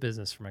bought his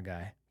business from a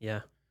guy.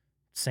 Yeah.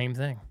 Same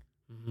thing.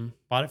 Mm-hmm.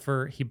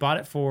 He bought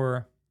it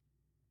for,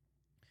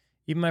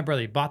 even my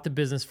brother, he bought the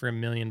business for $1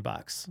 million,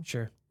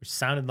 Sure. which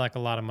sounded like a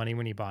lot of money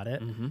when he bought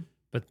it. Mm-hmm.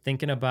 But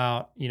thinking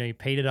about, he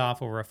paid it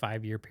off over a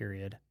 5-year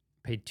period,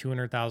 paid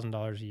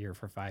 $200,000 a year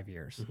for 5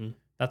 years. Mm-hmm.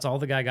 That's all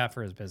the guy got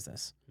for his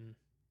business.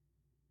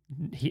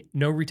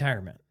 No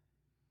retirement.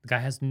 The guy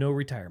has no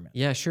retirement.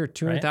 Yeah, sure.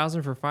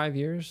 200,000 for 5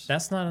 years.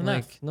 That's not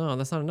enough. Like, no,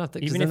 that's not enough.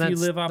 Even if you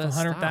live off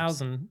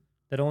 100,000,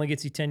 that only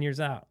gets you 10 years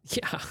out.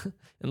 Yeah,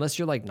 unless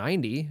you're like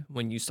 90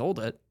 when you sold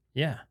it.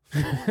 Yeah.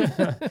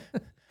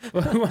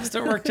 Well, who wants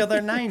to work till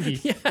they're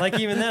 90? Yeah. Like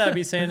even then, I'd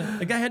be saying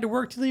the guy had to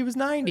work till he was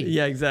 90.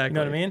 Yeah, exactly.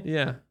 You know what I mean?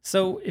 Yeah.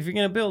 So if you're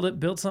gonna build it,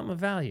 build something of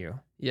value.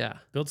 Yeah.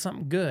 Build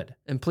something good.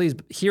 And please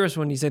hear us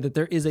when you say that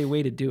there is a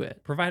way to do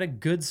it. Provide a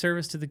good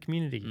service to the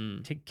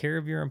community. Take care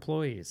of your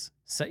employees.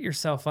 Set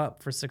yourself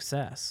up for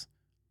success.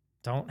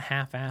 Don't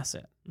half-ass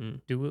it.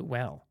 Do it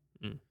well.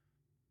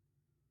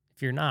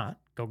 If you're not,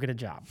 go get a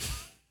job.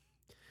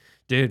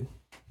 Dude,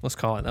 let's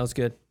call it. That was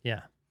good.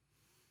 Yeah.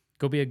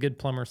 Go be a good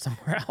plumber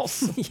somewhere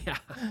else. Yeah.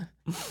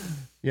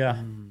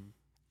 Yeah.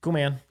 Cool,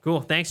 man.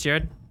 Cool. Thanks,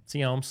 Jered. See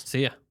you, Holmes. See ya.